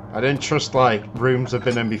 I don't trust rooms I've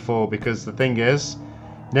been in before, because the thing is,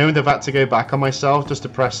 knowing I've had to go back on myself just to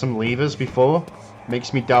press some levers before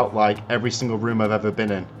makes me doubt every single room I've ever been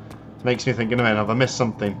in. It makes me think, man, have I missed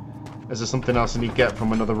something? Is there something else I need to get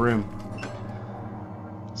from another room?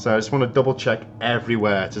 So I just want to double check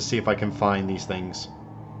everywhere to see if I can find these things.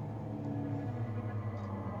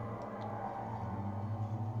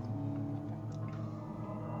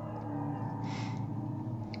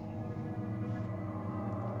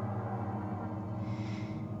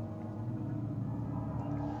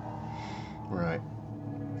 Right.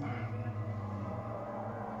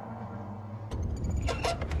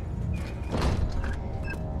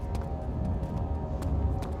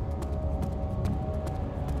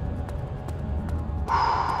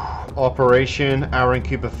 Operation Arron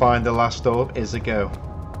Cooper Find the Last Orb is a go.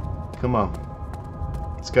 Come on.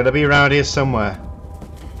 It's got to be around here somewhere.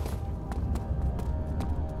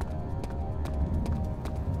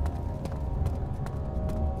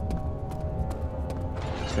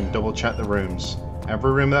 Just gonna double check the rooms.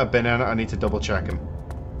 Every room that I've been in, I need to double check them,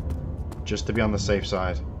 just to be on the safe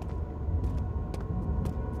side.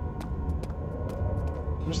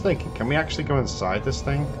 I'm just thinking, can we actually go inside this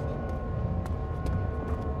thing?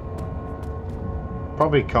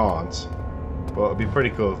 Probably can't, but it'd be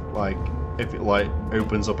pretty cool, if it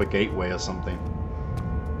opens up a gateway or something.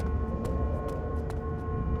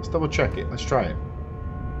 Let's double check it. Let's try it.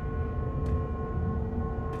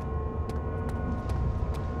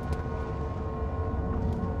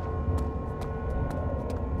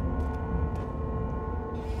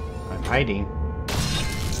 hiding.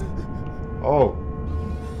 Oh.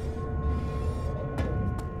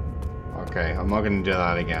 Okay, I'm not gonna do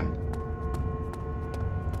that again.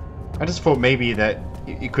 I just thought maybe that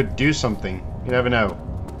you could do something. You never know.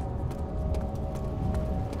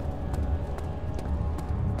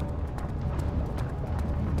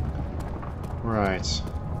 Right.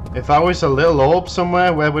 If I was a little orb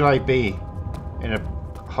somewhere, where would I be? In a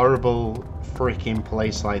horrible freaking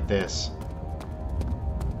place like this.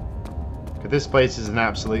 Because this place is an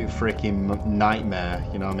absolute freaking nightmare,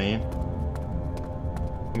 you know what I mean?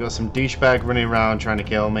 You got some douchebag running around trying to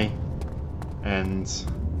kill me. And...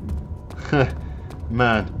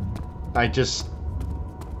 man, I just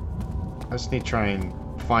need to try and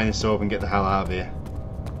find this orb and get the hell out of here.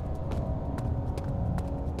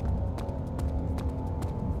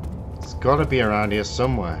 It's gotta be around here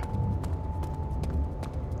somewhere.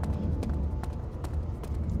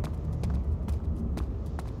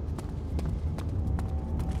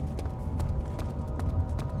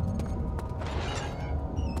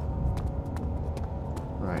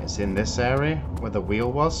 Right, it's in this area where the wheel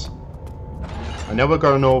was. I know we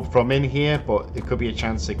got an orb from in here, but it could be a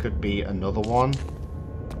chance it could be another one.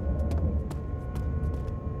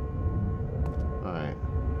 Alright.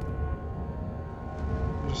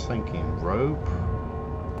 I'm just thinking, rope?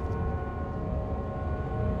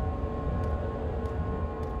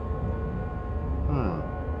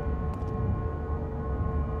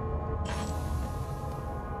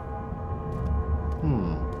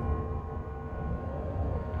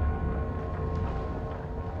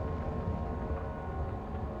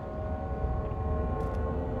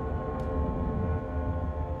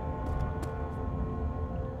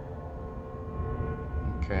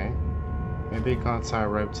 Okay. Maybe you can't tie a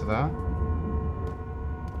rope to that.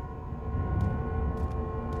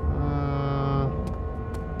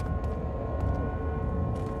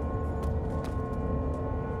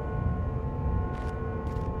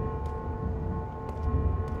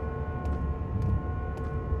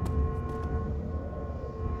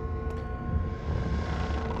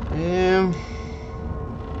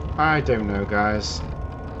 I don't know, guys.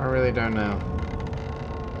 I really don't know.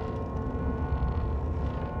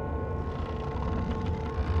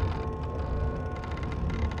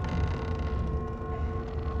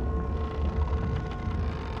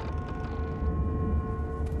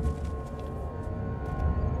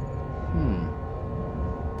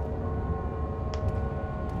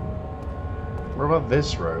 What about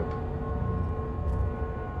this rope?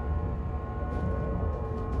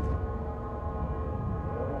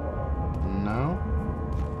 No?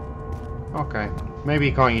 Okay. Maybe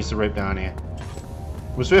you can't use the rope down here.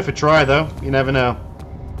 It was worth a try though, you never know.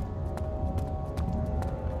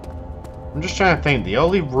 I'm just trying to think, the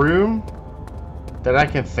only room that I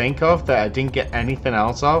can think of that I didn't get anything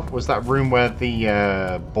out of was that room where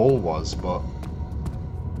the ball was, but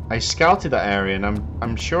I scouted that area and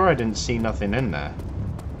I'm sure I didn't see nothing in there.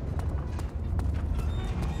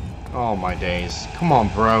 Oh my days. Come on,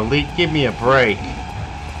 bro. Give me a break.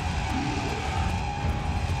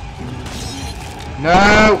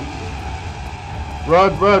 No!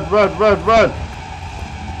 Run, run, run, run, run!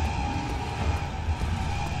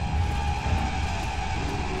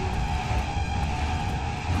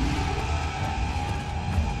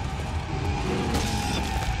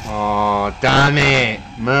 Oh, damn it,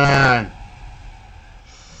 man.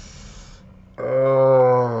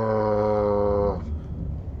 Oh.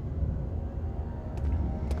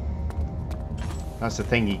 That's the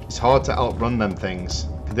thing, it's hard to outrun them things.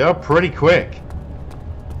 They are pretty quick.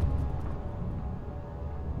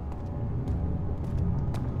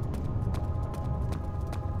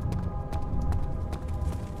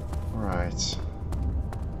 Right.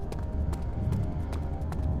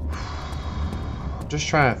 Just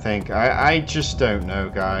trying to think. I just don't know,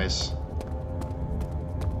 guys.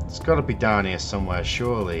 It's got to be down here somewhere,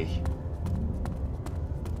 surely.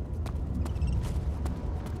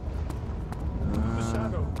 The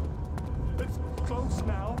shadow. It's close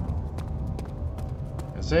now.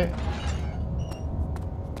 Is it?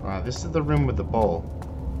 Right, this is the room with the ball.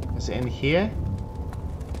 Is it in here?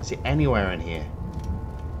 Is it anywhere in here?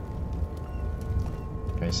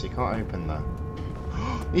 Okay, so you can't open that.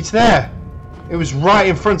 It's there! It was right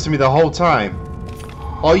in front of me the whole time.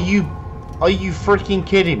 Are you freaking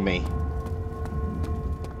kidding me?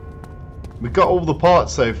 We got all the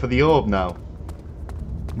parts though for the orb now.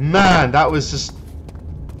 Man, that was just...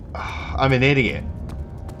 I'm an idiot.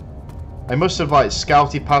 I must have like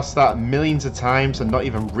scouted past that millions of times and not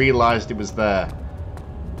even realized it was there.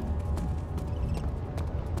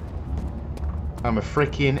 I'm a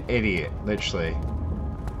freaking idiot, literally.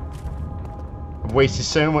 I've wasted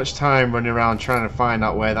so much time running around trying to find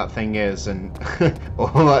out where that thing is, and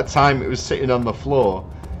all that time it was sitting on the floor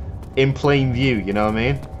in plain view, you know what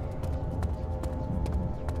I mean?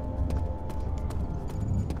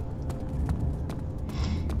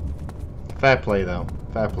 Fair play though,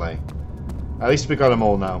 fair play. At least we got them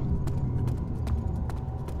all now.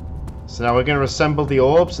 So now we're going to assemble the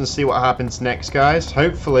orbs and see what happens next, guys.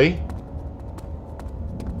 Hopefully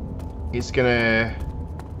it's going to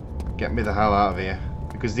get me the hell out of here.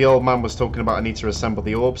 Because the old man was talking about I need to assemble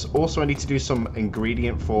the orbs. Also, I need to do some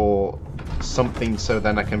ingredient for something so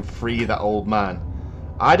then I can free that old man.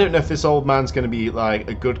 I don't know if this old man's going to be like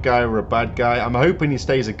a good guy or a bad guy. I'm hoping he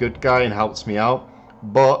stays a good guy and helps me out.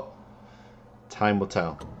 But time will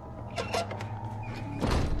tell.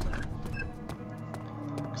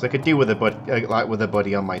 Because I could do with a buddy, like with a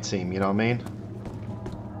buddy on my team, you know what I mean?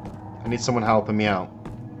 I need someone helping me out.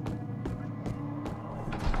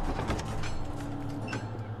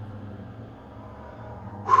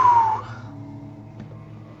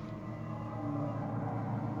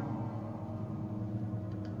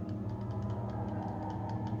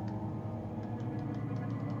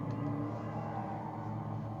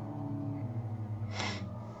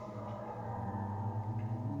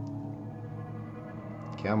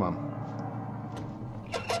 Come on.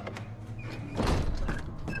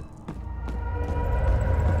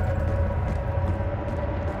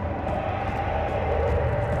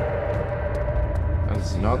 That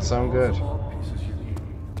does not sound good.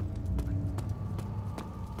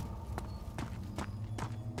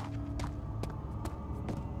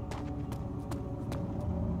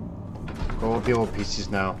 Go with the old pieces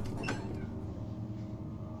now.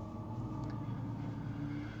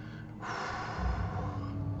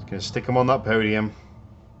 Gonna stick him on that podium.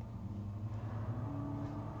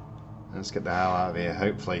 Let's get the hell out of here,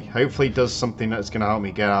 hopefully. Hopefully it does something that's gonna help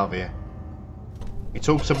me get out of here. It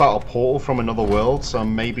talks about a portal from another world, so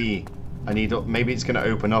maybe maybe it's gonna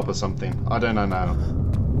open up or something. I don't know now.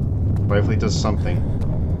 But hopefully it does something.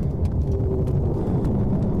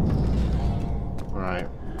 Alright.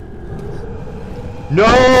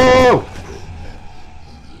 No!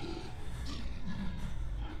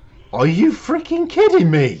 Are you freaking kidding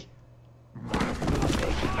me?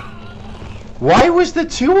 Why was there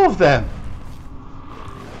two of them?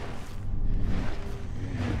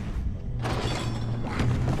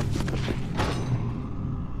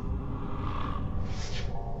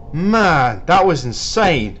 Man, that was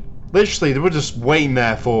insane. Literally, they were just waiting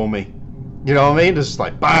there for me. You know what I mean? Just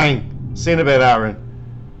like, bang! See you in a bit, Arron.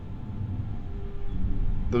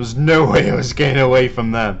 There was no way I was getting away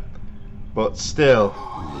from them. But still.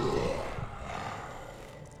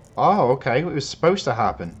 Oh, okay. It was supposed to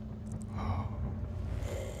happen.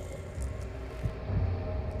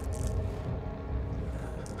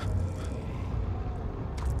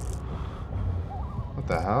 What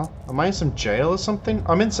the hell? Am I in some jail or something?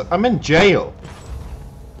 I'm in jail.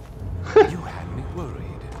 You had me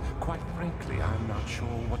worried. Quite frankly, I'm not sure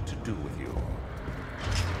what to do with you.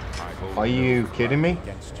 Are you kidding me?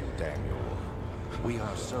 Against you, Daniel. We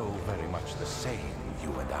are so very much the same,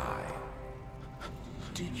 you and I.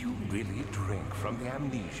 Did you really drink from the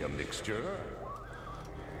amnesia mixture?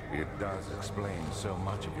 It does explain so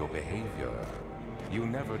much of your behavior. You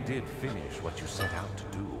never did finish what you set out to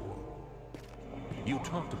do. You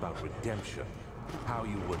talked about redemption, how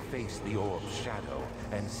you would face the orb's shadow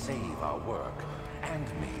and save our work, and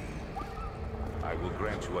me. I will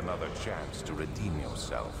grant you another chance to redeem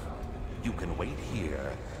yourself. You can wait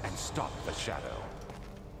here and stop the shadow.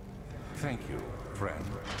 Thank you, friend.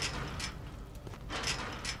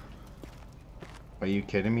 Are you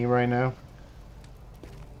kidding me right now?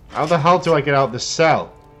 How the hell do I get out of this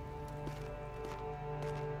cell?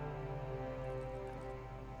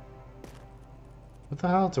 What the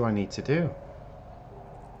hell do I need to do?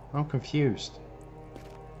 I'm confused.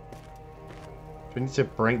 Do I need to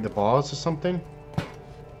break the bars or something?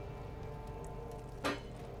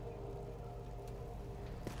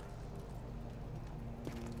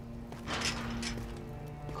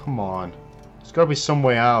 Come on. There's got to be some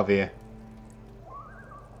way out of here.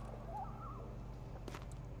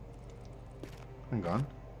 Hang on.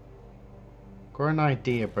 Got an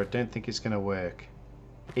idea, but I don't think it's going to work.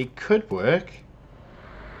 It could work.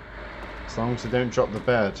 As long as I don't drop the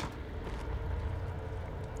bed.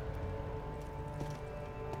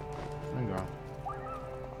 Hang on.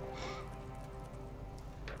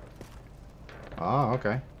 Ah,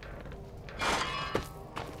 okay.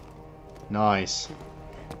 Nice.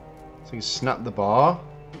 So you snap the bar.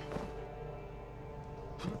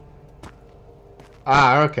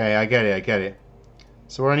 Ah, okay, I get it, I get it.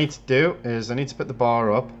 So what I need to do is I need to put the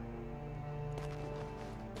bar up.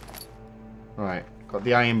 Right, got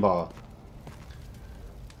the iron bar.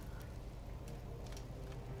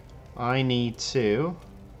 I need to...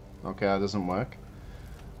 Okay, that doesn't work.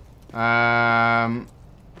 I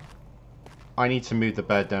need to move the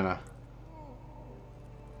bed, don't I?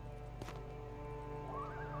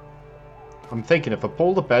 I'm thinking if I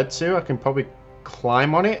pull the bed too, I can probably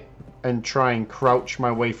climb on it and try and crouch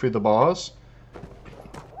my way through the bars.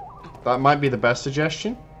 That might be the best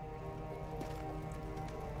suggestion.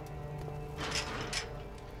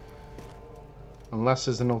 Unless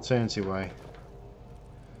there's an alternative way.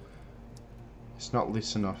 It's not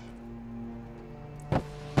loose enough.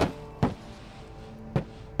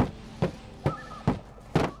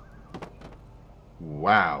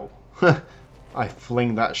 Wow. I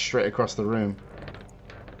fling that straight across the room.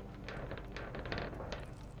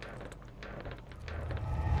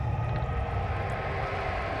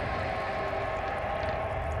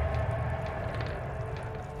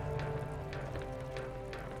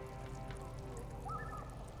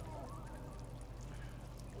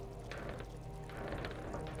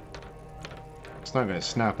 It's not going to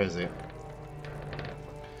snap, is it?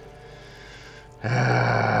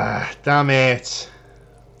 Ah, damn it.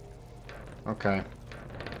 Okay.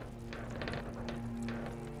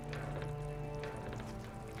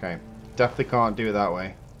 Okay. Definitely can't do it that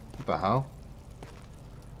way. What the hell?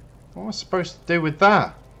 What am I supposed to do with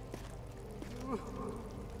that?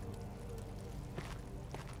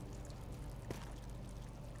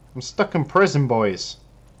 I'm stuck in prison, boys.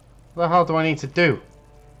 What the hell do I need to do?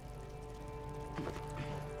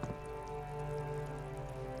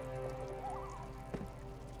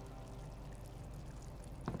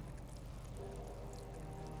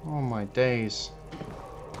 Oh my days.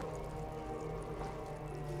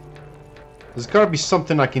 There's got to be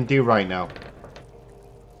something I can do right now.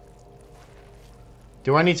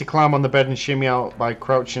 Do I need to climb on the bed and shimmy out by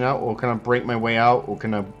crouching out, or can I break my way out, or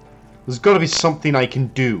can I... There's got to be something I can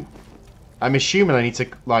do. I'm assuming I need to,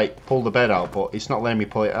 like, pull the bed out, but it's not letting me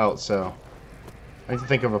pull it out, so... I need to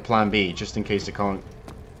think of a plan B, just in case I can't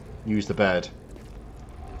use the bed.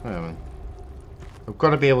 Wait a minute. I've got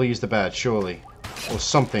to be able to use the bed, surely. Or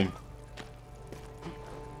something.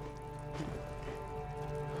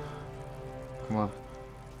 Come on.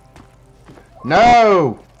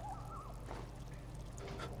 No!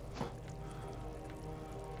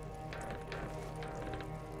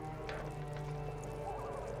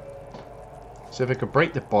 So if I could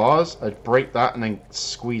break the bars, I'd break that and then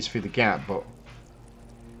squeeze through the gap, but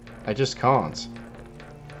I just can't.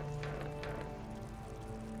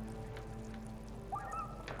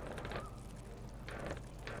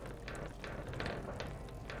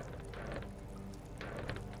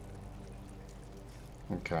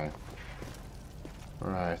 Okay.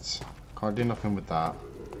 Right. Can't do nothing with that.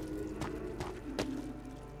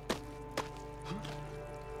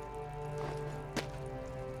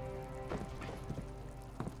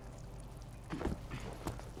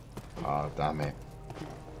 Oh, damn it.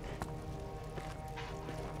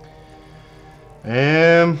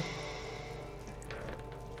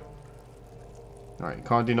 Right,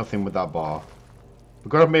 can't do nothing with that bar. We've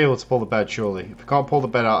got to be able to pull the bed, surely. If we can't pull the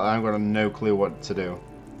bed out, I've got no clue what to do.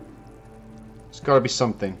 There's got to be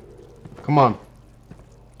something. Come on.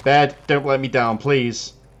 Bed, don't let me down,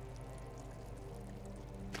 please.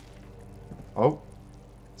 Oh.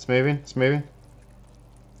 It's moving, it's moving.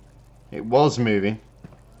 It was moving.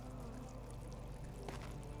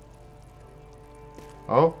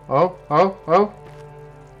 Oh, oh, oh, oh.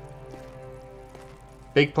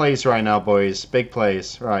 Big plays right now, boys. Big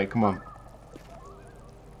plays. Right, come on.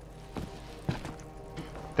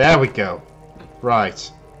 There we go.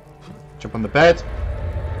 Right. Jump on the bed.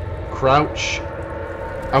 Crouch.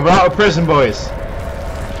 And we're out of prison, boys.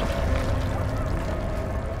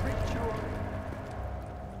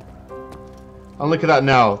 And look at that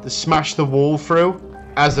now. They smashed the wall through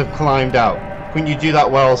as they've climbed out. Couldn't you do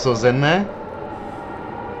that whilst I was in there?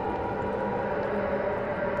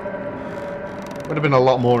 Would have been a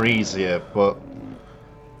lot more easier, but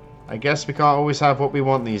I guess we can't always have what we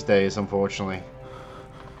want these days, unfortunately.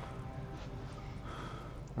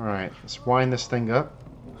 Alright, let's wind this thing up.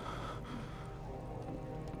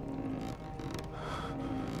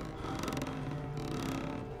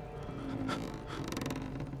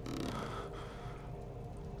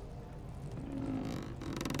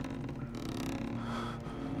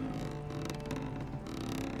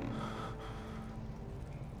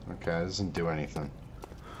 Okay, that doesn't do anything.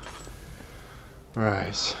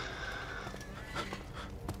 Right.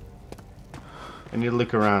 I need to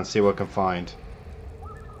look around, see what I can find.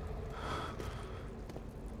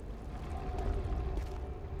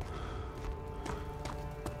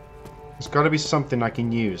 There's got to be something I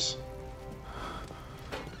can use.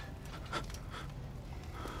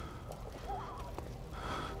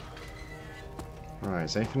 Right,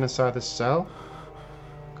 is anything inside this cell?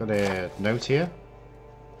 Got a note here.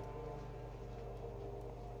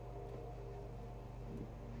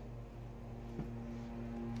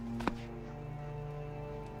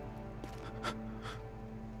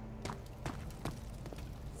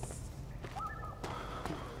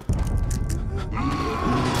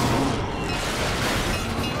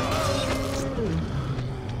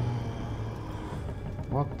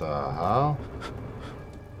 What the hell?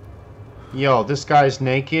 Yo, this guy's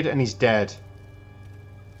naked and he's dead.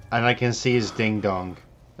 And I can see his ding-dong.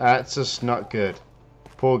 That's just not good.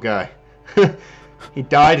 Poor guy. He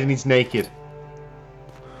died and he's naked.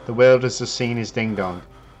 The world has just seen his ding-dong.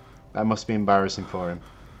 That must be embarrassing for him.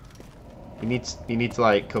 You need to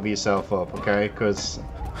like cover yourself up, okay? Because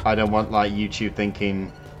I don't want like YouTube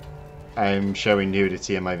thinking I'm showing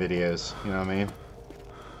nudity in my videos. You know what I mean?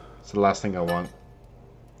 It's the last thing I want.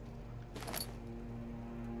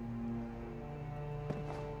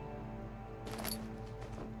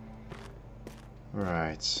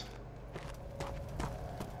 Right.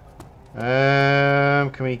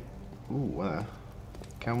 Can we? Ooh,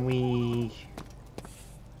 can we?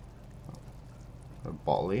 A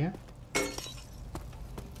bottle here? Can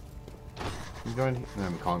we go in here?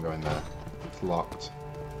 No, we can't go in there. It's locked.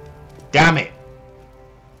 Damn it!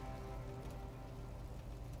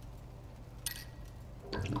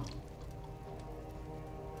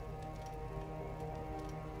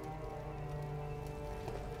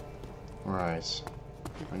 Right.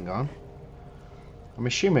 Hang on. I'm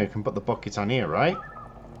assuming I can put the bucket on here, right?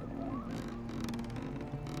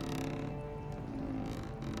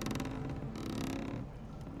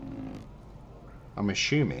 I'm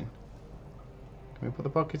assuming. Can we put the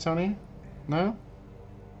bucket on here? No?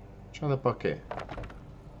 Try the bucket.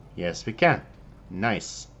 Yes, we can.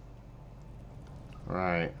 Nice.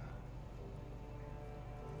 Right.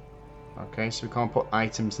 Okay, so we can't put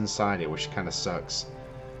items inside it, which kind of sucks.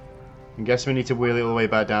 I guess we need to wheel it all the way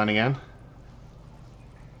back down again.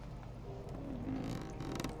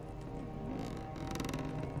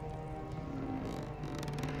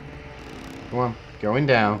 Come on, going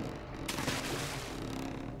down.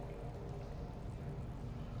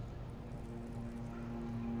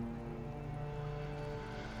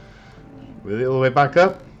 Wheel it all the way back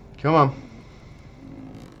up. Come on.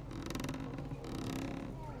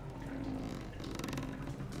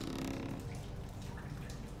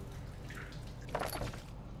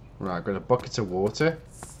 Right, I've got a bucket of water.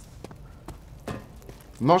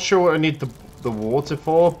 I'm not sure what I need the water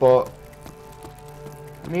for, but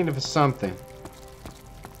I need it for something.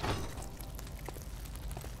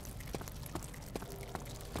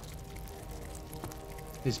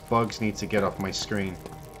 These bugs need to get off my screen.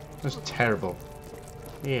 That's terrible.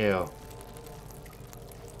 Ew.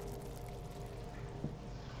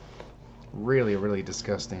 Really, really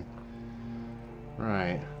disgusting.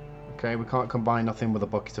 Right. Okay, we can't combine nothing with a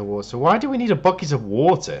bucket of water. So why do we need a bucket of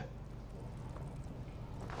water?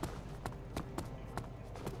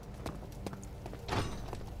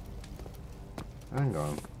 Hang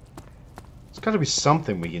on. There's got to be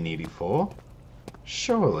something we can need it for.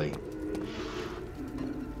 Surely.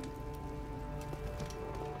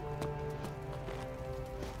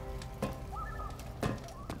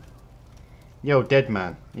 Yo, dead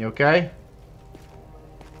man. You okay?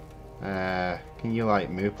 Can you, like,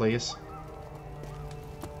 move, please?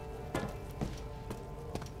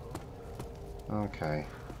 Okay.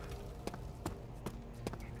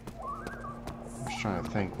 I'm just trying to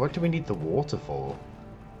think. What do we need the water for?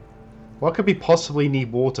 What could we possibly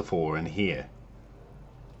need water for in here?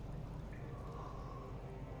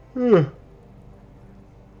 Man,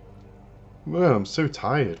 I'm so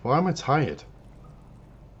tired. Why am I tired?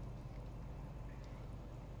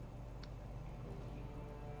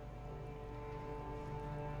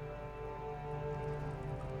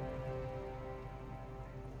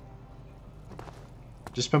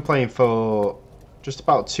 Just been playing for just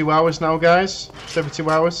about 2 hours now, guys. Just over 2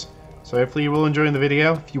 hours. So hopefully you will enjoy the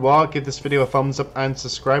video. If you are, give this video a thumbs up and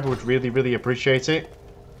subscribe. I would really, really appreciate it.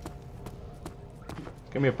 It's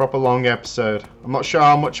going to be a proper long episode. I'm not sure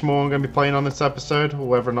how much more I'm going to be playing on this episode, or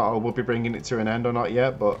whether or not I will be bringing it to an end or not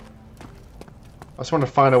yet, but I just want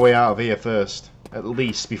to find a way out of here first. At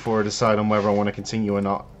least before I decide on whether I want to continue or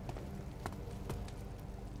not.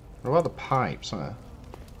 What about the pipes, huh?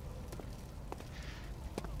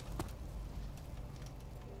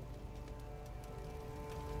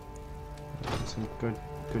 It's in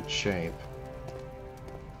good shape.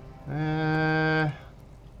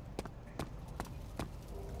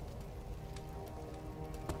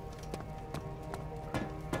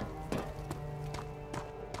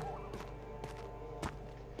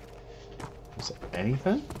 Is there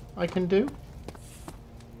anything I can do?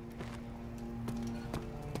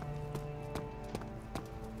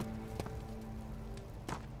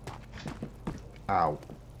 Ow.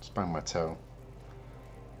 Just banged my toe.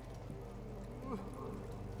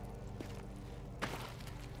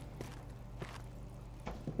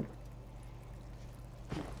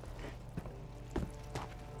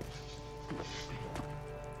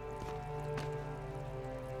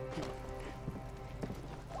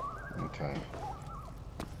 Okay.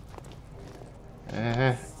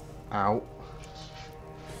 Ow.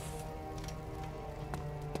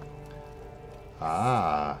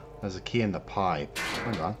 Ah, there's a key in the pipe.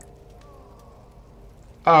 Hang on.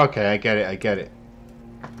 Oh, okay, I get it, I get it.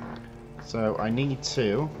 So I need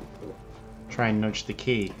to try and nudge the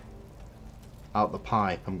key out the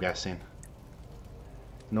pipe, I'm guessing.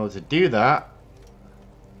 In order to do that,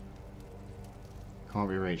 can't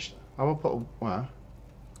be reached. I will put a,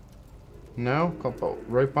 no, can't put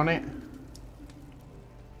rope on it.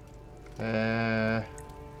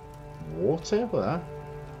 Water? What?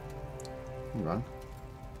 Hang on.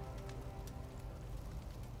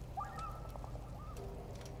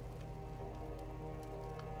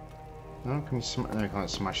 No, can you no, I can't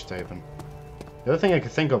smash it open. The other thing I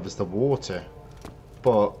could think of is the water,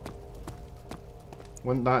 but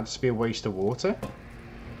wouldn't that just be a waste of water?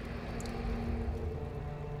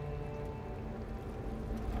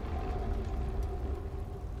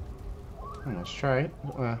 Let's try it.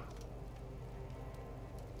 Let's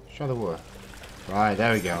try the water. Right,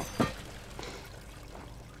 there we go.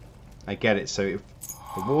 I get it. So if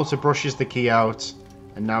the water brushes the key out,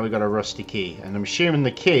 and now we got a rusty key. And I'm assuming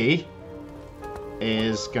the key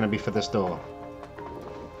is going to be for this door.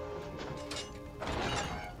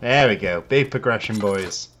 There we go. Big progression,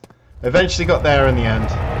 boys. Eventually got there in the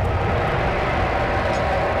end.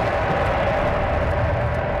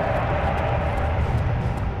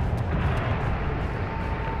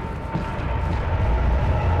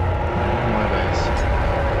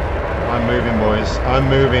 I'm moving, boys. I'm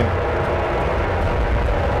moving.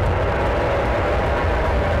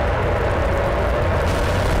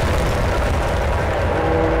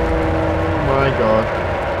 Oh my god.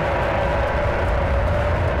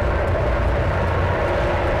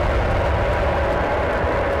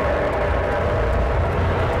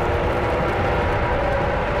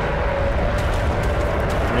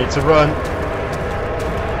 I need to run.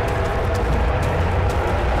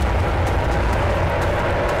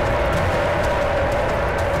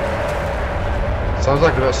 Sounds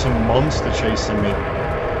like I've got some monster chasing me.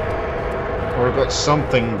 Or I've got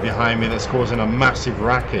something behind me that's causing a massive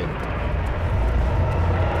racket.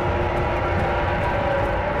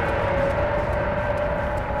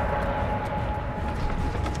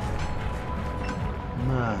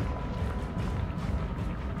 Man.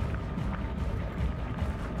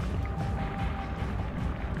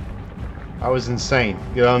 That was insane,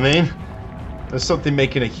 you know what I mean? There's something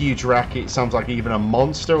making a huge racket. It sounds like even a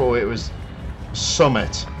monster, or it was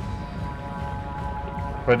Summit.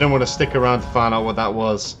 But I don't want to stick around to find out what that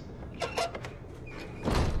was.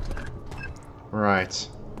 Right.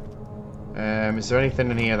 Is there anything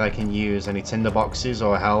in here that I can use? Any tinder boxes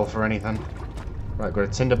or health or anything? Right, got a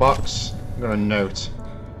tinder box. Got a note.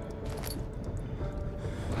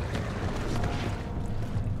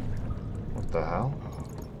 What the hell?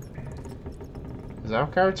 Is our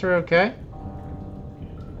character okay?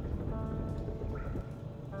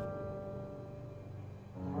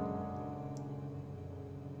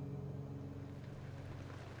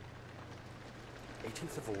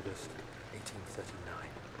 Of August, 1839.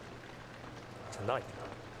 Tonight,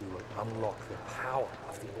 we will unlock the power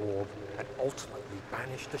of the orb and ultimately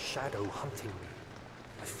banish the shadow hunting me.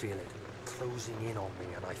 I feel it closing in on me,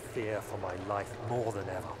 and I fear for my life more than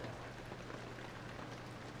ever.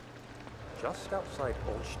 Just outside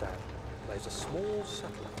Olstadt lies a small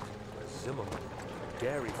settlement where Zimmerman, a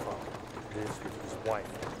dairy farmer, lives with his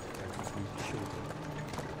wife and 3 children.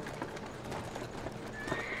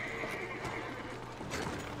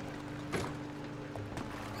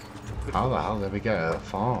 How the hell did we get a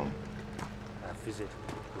farm? Our visit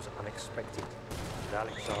was unexpected, and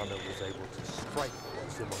Alexander was able to strike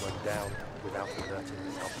Zimmerman down without alerting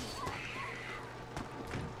the others.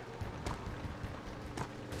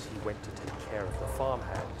 As he went to take care of the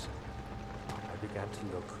farmhands, I began to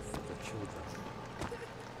look for the children.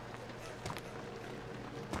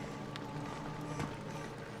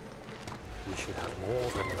 We should have more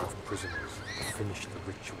than enough prisoners to finish the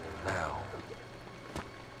ritual now.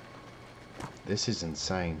 This is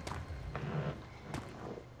insane.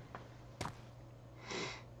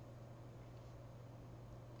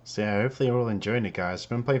 So yeah, hopefully you're all enjoying it, guys. I've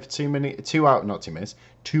been playing for 2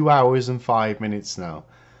 hours and 5 minutes now.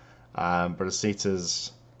 But as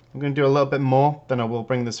Cetas, I'm going to do a little bit more, then I will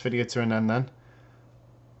bring this video to an end then.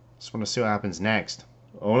 Just want to see what happens next.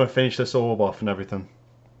 I want to finish this orb off and everything.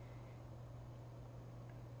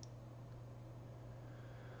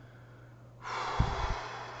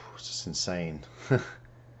 It's just insane.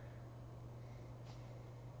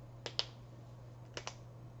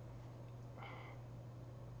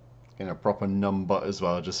 Getting a proper numb butt as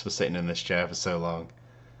well, just for sitting in this chair for so long.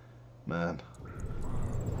 Man.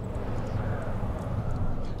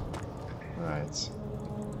 Right.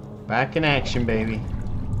 Back in action, baby.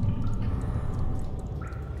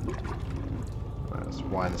 Right, let's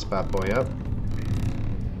wind this bad boy up.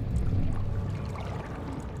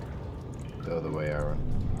 The other way, Arron.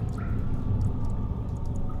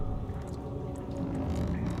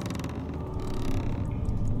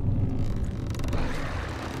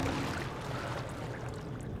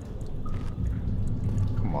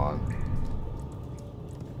 Come on.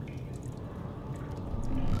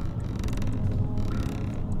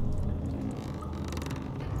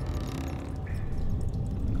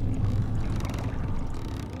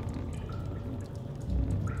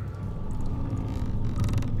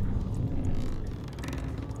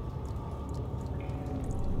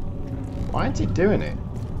 Why isn't he doing it?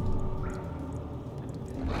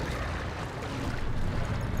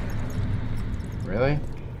 Really?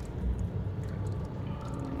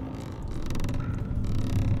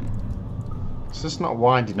 It's just not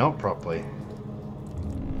winding up properly.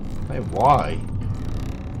 Hey, why?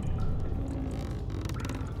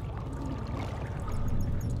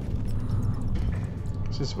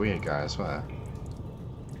 This is weird, guys, I swear.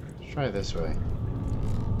 Let's try it this way.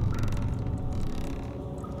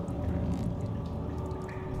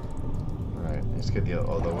 Right, let's get the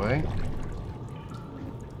other way.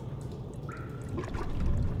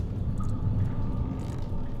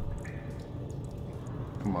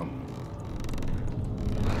 Come on.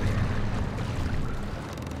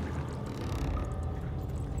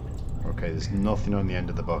 Okay, there's nothing on the end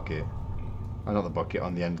of the bucket. Oh, not the bucket,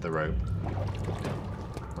 on the end of the rope.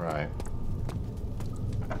 Right.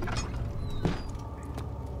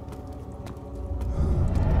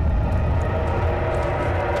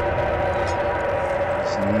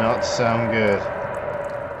 Does not sound good.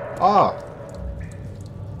 Ah!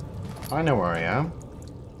 I know where I am.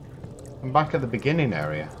 I'm back at the beginning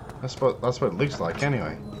area. That's what it looks like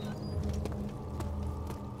anyway.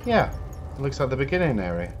 Yeah, it looks like the beginning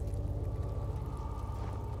area.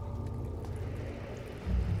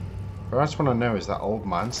 But I just want to know, is that old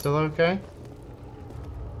man still okay?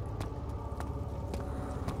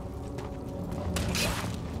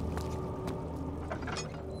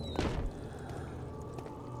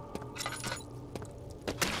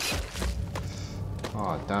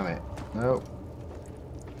 Oh, damn it. Nope.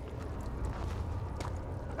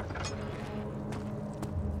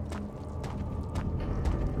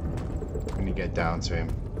 I'm gonna get down to him.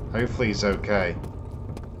 Hopefully he's okay.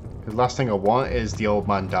 The last thing I want is the old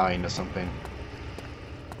man dying or something.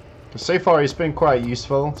 But so far he's been quite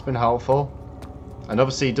useful, it's been helpful. And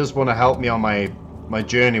obviously he does want to help me on my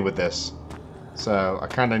journey with this. So I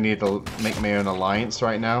kind of need to make my own alliance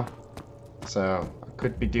right now. So I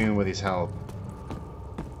could be doing with his help.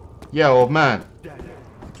 Yeah, old man. Dad,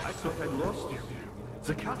 I thought I lost you.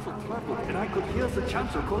 The castle trembled and I could hear the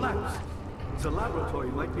chancel collapse. The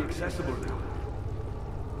laboratory might be accessible now.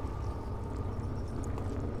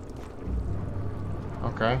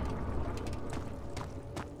 Okay.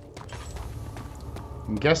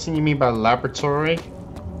 I'm guessing you mean by laboratory,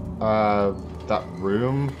 that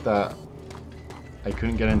room that I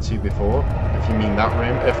couldn't get into before. If you mean that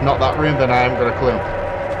room. If not that room, then I haven't got a clue.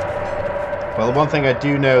 Well, the one thing I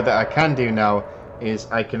do know that I can do now is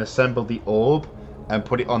I can assemble the orb and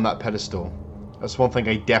put it on that pedestal. That's one thing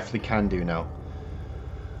I definitely can do now.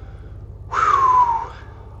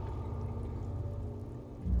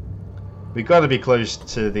 We've got to be close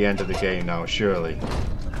to the end of the game now, surely.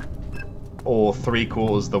 Or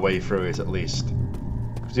 3/4 of the way through it, at least.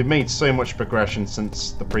 Because we've made so much progression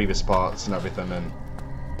since the previous parts and everything, and...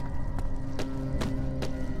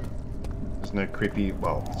 There's no creepy...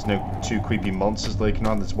 Well, there's no two creepy monsters lurking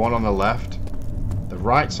on. There's one on the left. The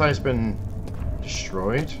right side's been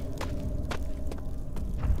destroyed.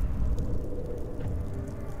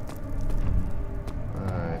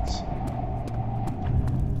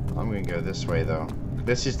 I'm going to go this way though.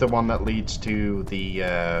 This is the one that leads to the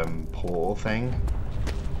portal thing.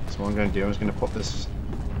 So what I'm going to do is going to put this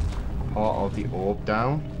part of the orb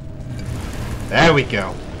down. There we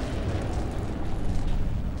go.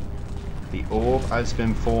 The orb has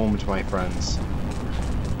been formed, my friends.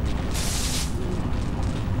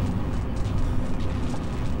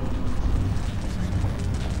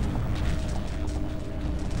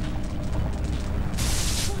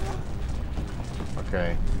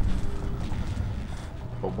 Okay.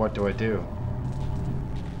 But what do I do?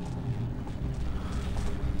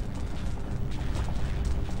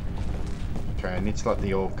 Okay, I need to let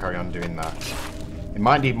the orb carry on doing that. It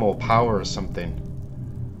might need more power or something.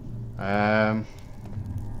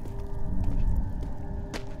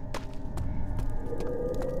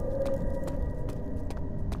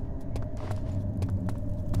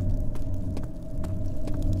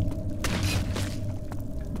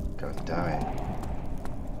 God damn it.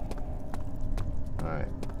 Alright.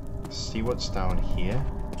 See what's down here.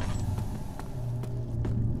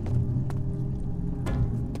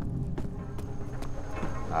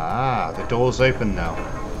 Ah, the door's open now.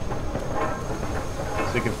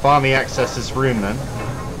 So we can finally access this room then,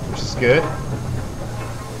 which is good.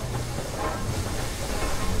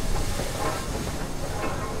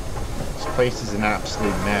 This place is an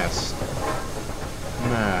absolute mess.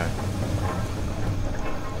 Man.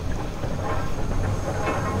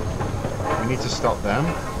 We need to stop them.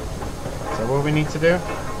 Is that what we need to do?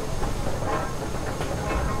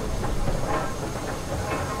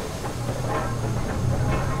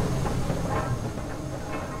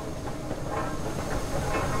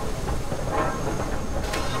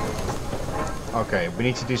 Okay, we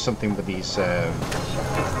need to do something with these, ooh, hang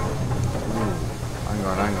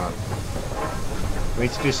on. We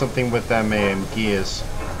need to do something with them gears.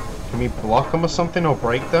 Can we block them or something, or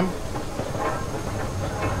break them?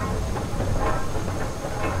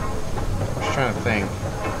 I'm just trying to think.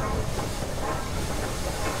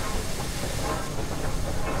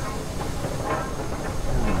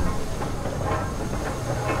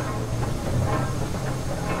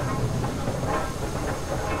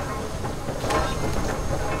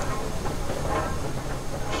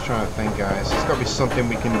 Trying to think, guys. There's got to be something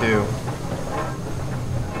we can do.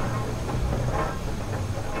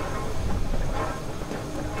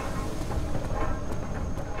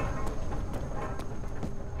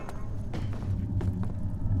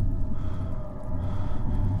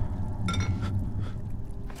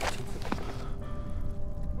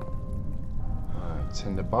 Alright, it's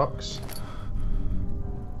in the box.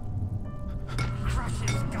 Crush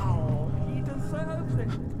his skull. He deserves it.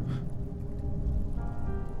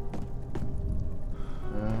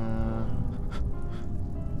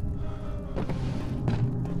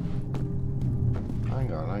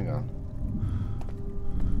 Hang on.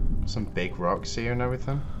 Some big rocks here and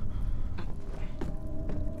everything.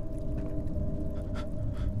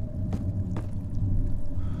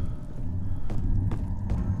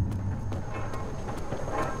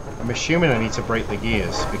 I'm assuming I need to break the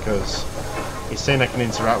gears because it's saying I can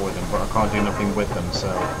interact with them, but I can't do nothing with them,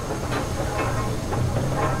 so...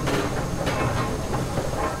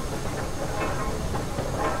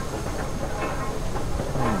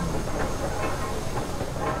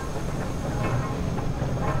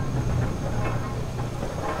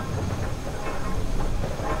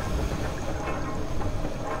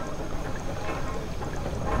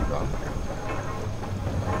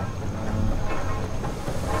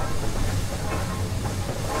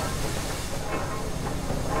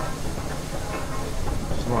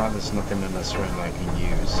 There's nothing in this room that I can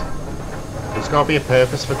use. There's got to be a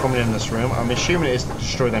purpose for coming in this room. I'm assuming it is to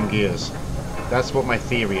destroy them gears. That's what my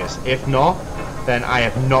theory is. If not, then I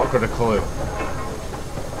have not got a clue.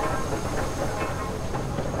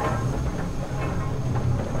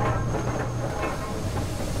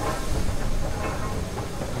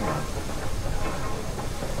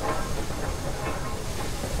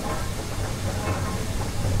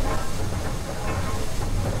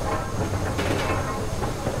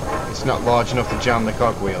 It's not large enough to jam the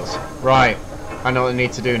cogwheels. Right, I know what I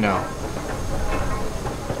need to do now.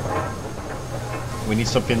 We need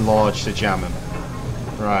something large to jam him.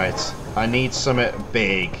 Right, I need something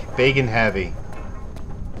big. Big and heavy.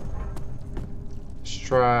 Let's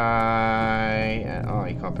try... Oh,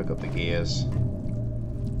 you can't pick up the gears.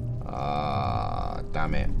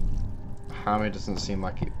 Damn it. Hammer doesn't seem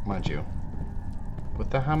like it... Mind you. Would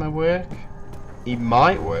the hammer work? It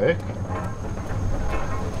might work.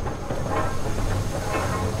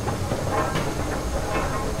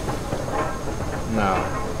 No.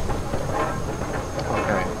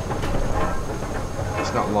 Okay.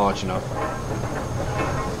 It's not large enough.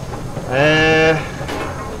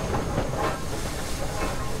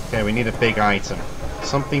 Okay, we need a big item.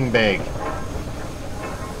 Something big.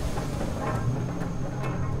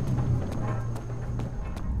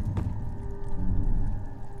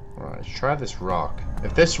 Alright, let's try this rock.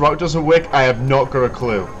 If this rock doesn't work, I have not got a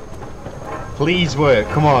clue. Please work,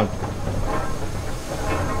 come on.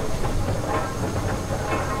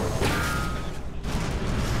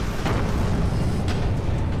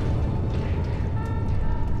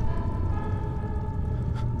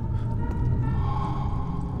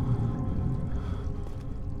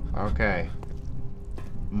 Okay.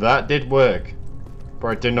 That did work. But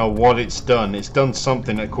I don't know what it's done. It's done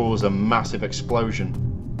something that caused a massive explosion.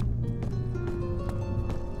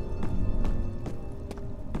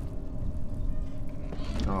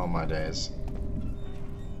 Oh my days.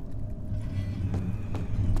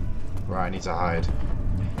 Right, I need to hide.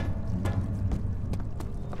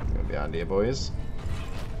 Go behind here, boys.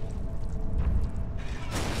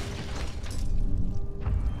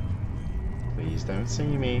 Please don't see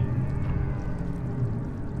me.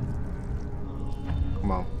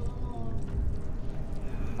 Come on.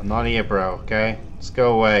 I'm not here, bro, okay? Let's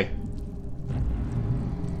go away.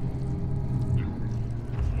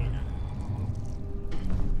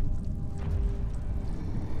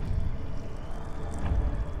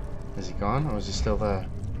 Is he gone, or is he still there?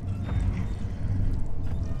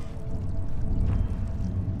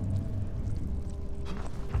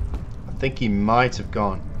 I think he might have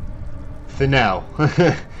gone. For now.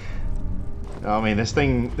 I mean,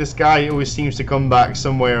 this guy always seems to come back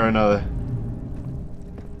some way or another.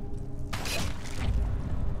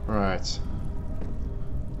 Right.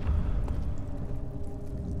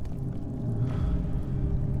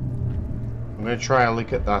 I'm going to try and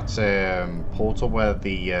look at that portal where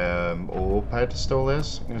the orb pedestal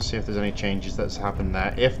is. I'm going to see if there's any changes that's happened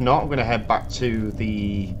there. If not, I'm going to head back to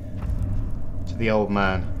the old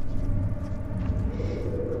man.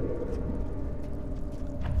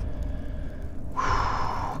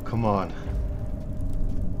 Come on.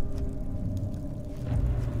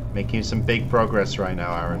 Making some big progress right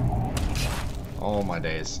now, Arron. Oh my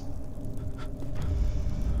days.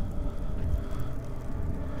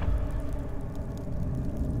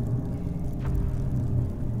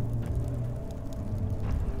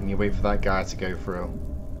 And you wait for that guy to go through.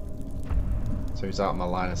 So he's out of my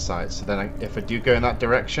line of sight. So then if I do go in that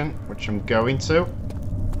direction, which I'm going to,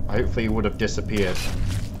 hopefully he would have disappeared.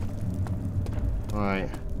 Right.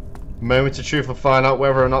 Moment of truth, will find out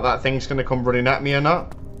whether or not that thing's going to come running at me or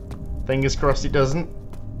not. Fingers crossed it doesn't.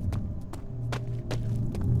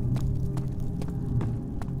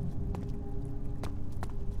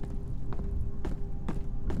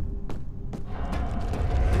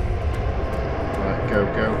 Right, go,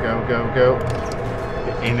 go, go, go, go.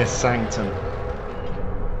 The inner sanctum.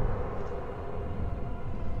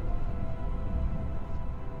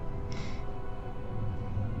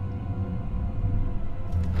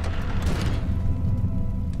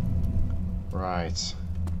 Right.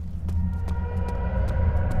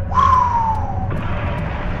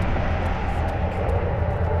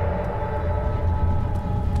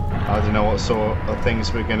 I don't know what sort of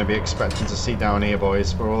things we're going to be expecting to see down here,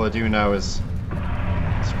 boys, but all I do know is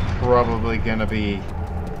it's probably going to be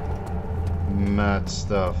mad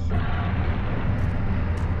stuff.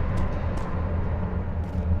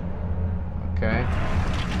 Okay.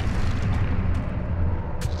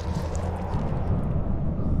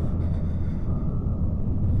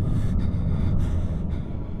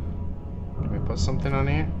 Put something on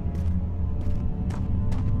here.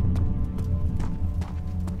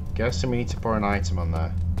 Guessing we need to put an item on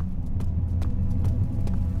there.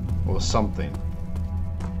 Or something.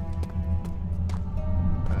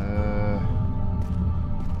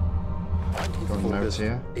 Got a note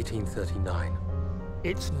here. 1839.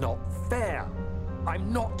 It's not fair.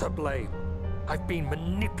 I'm not to blame. I've been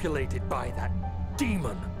manipulated by that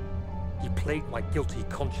demon. He played my guilty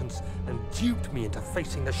conscience and duped me into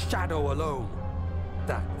facing the shadow alone.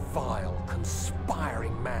 That vile,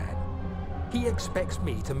 conspiring man. He expects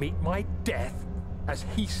me to meet my death as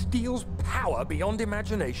he steals power beyond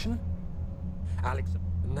imagination? Alex,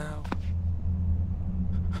 now...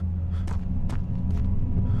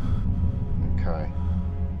 Okay.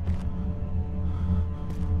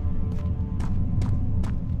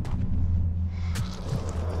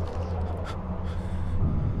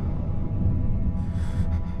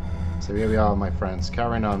 So here we are, my friends,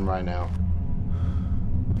 carrying on right now.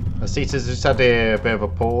 Asita's just had a bit of a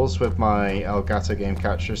pause with my Elgato game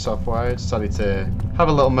capture software. I decided to have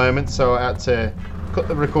a little moment, so I had to cut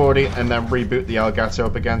the recording and then reboot the Elgato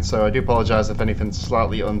up again. So I do apologise if anything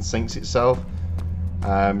slightly unsyncs itself.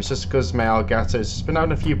 It's just because my Elgato's been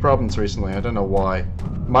having a few problems recently. I don't know why.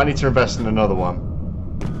 Might need to invest in another one.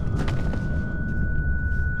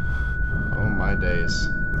 Oh my days.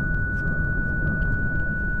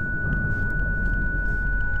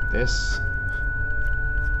 This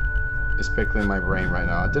is pickling my brain right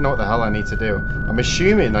now. I don't know what the hell I need to do. I'm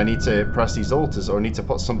assuming I need to press these altars, or I need to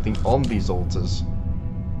put something on these altars.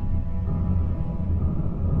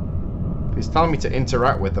 He's telling me to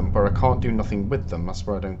interact with them, but I can't do nothing with them. That's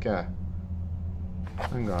where I don't care.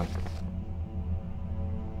 Hang on.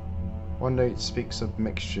 One note speaks of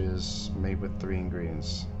mixtures made with 3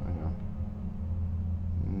 ingredients. Hang on.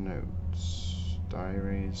 Notes.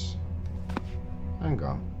 Diaries. Hang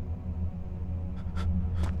on.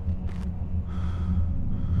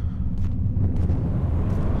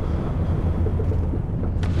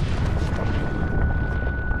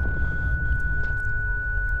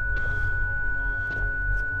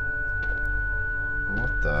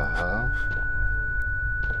 What the hell?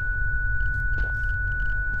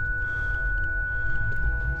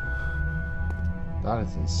 That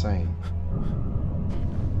is insane.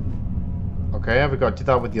 Okay, have we got to do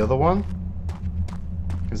that with the other one?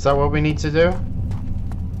 Is that what we need to do?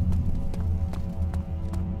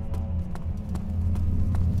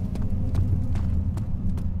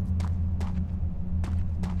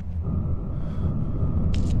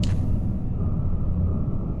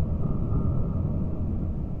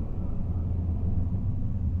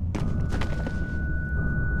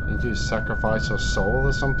 Can you do sacrifice or soul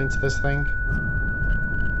or something to this thing?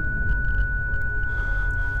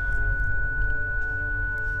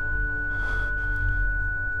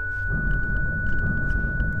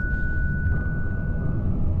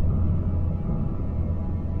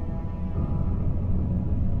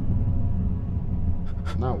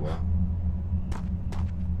 Now what?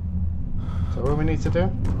 Is that what we need to do?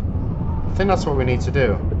 I think that's what we need to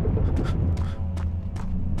do.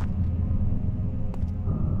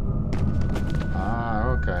 Ah,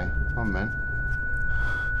 okay. One minute.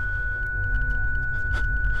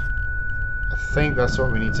 I think that's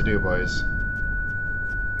what we need to do, boys.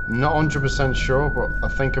 Not 100% sure, but I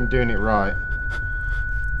think I'm doing it right.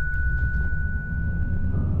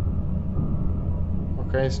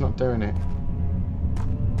 Okay, it's not doing it.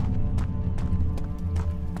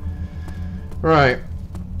 Right.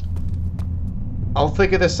 I'll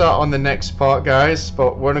figure this out on the next part, guys,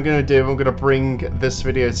 but what I'm going to do, I'm going to bring this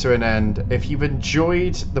video to an end. If you've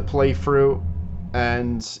enjoyed the playthrough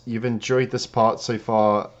and you've enjoyed this part so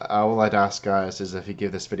far, all I'd ask, guys, is if you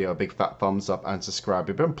give this video a big fat thumbs up and subscribe.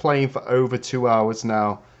 We've been playing for over 2 hours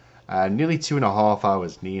now, nearly 2.5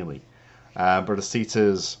 hours, nearly. Brother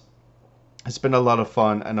Cetas, it's been a lot of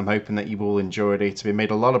fun, and I'm hoping that you all enjoyed it. We made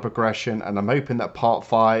a lot of progression, and I'm hoping that part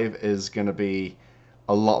 5 is going to be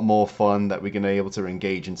a lot more fun, that we're going to be able to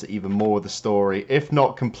engage into even more of the story. If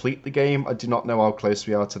not complete the game, I do not know how close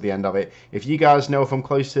we are to the end of it. If you guys know if I'm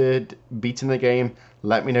close to beating the game,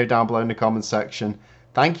 let me know down below in the comment section.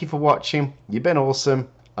 Thank you for watching. You've been awesome,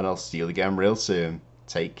 and I'll see you again real soon.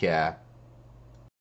 Take care.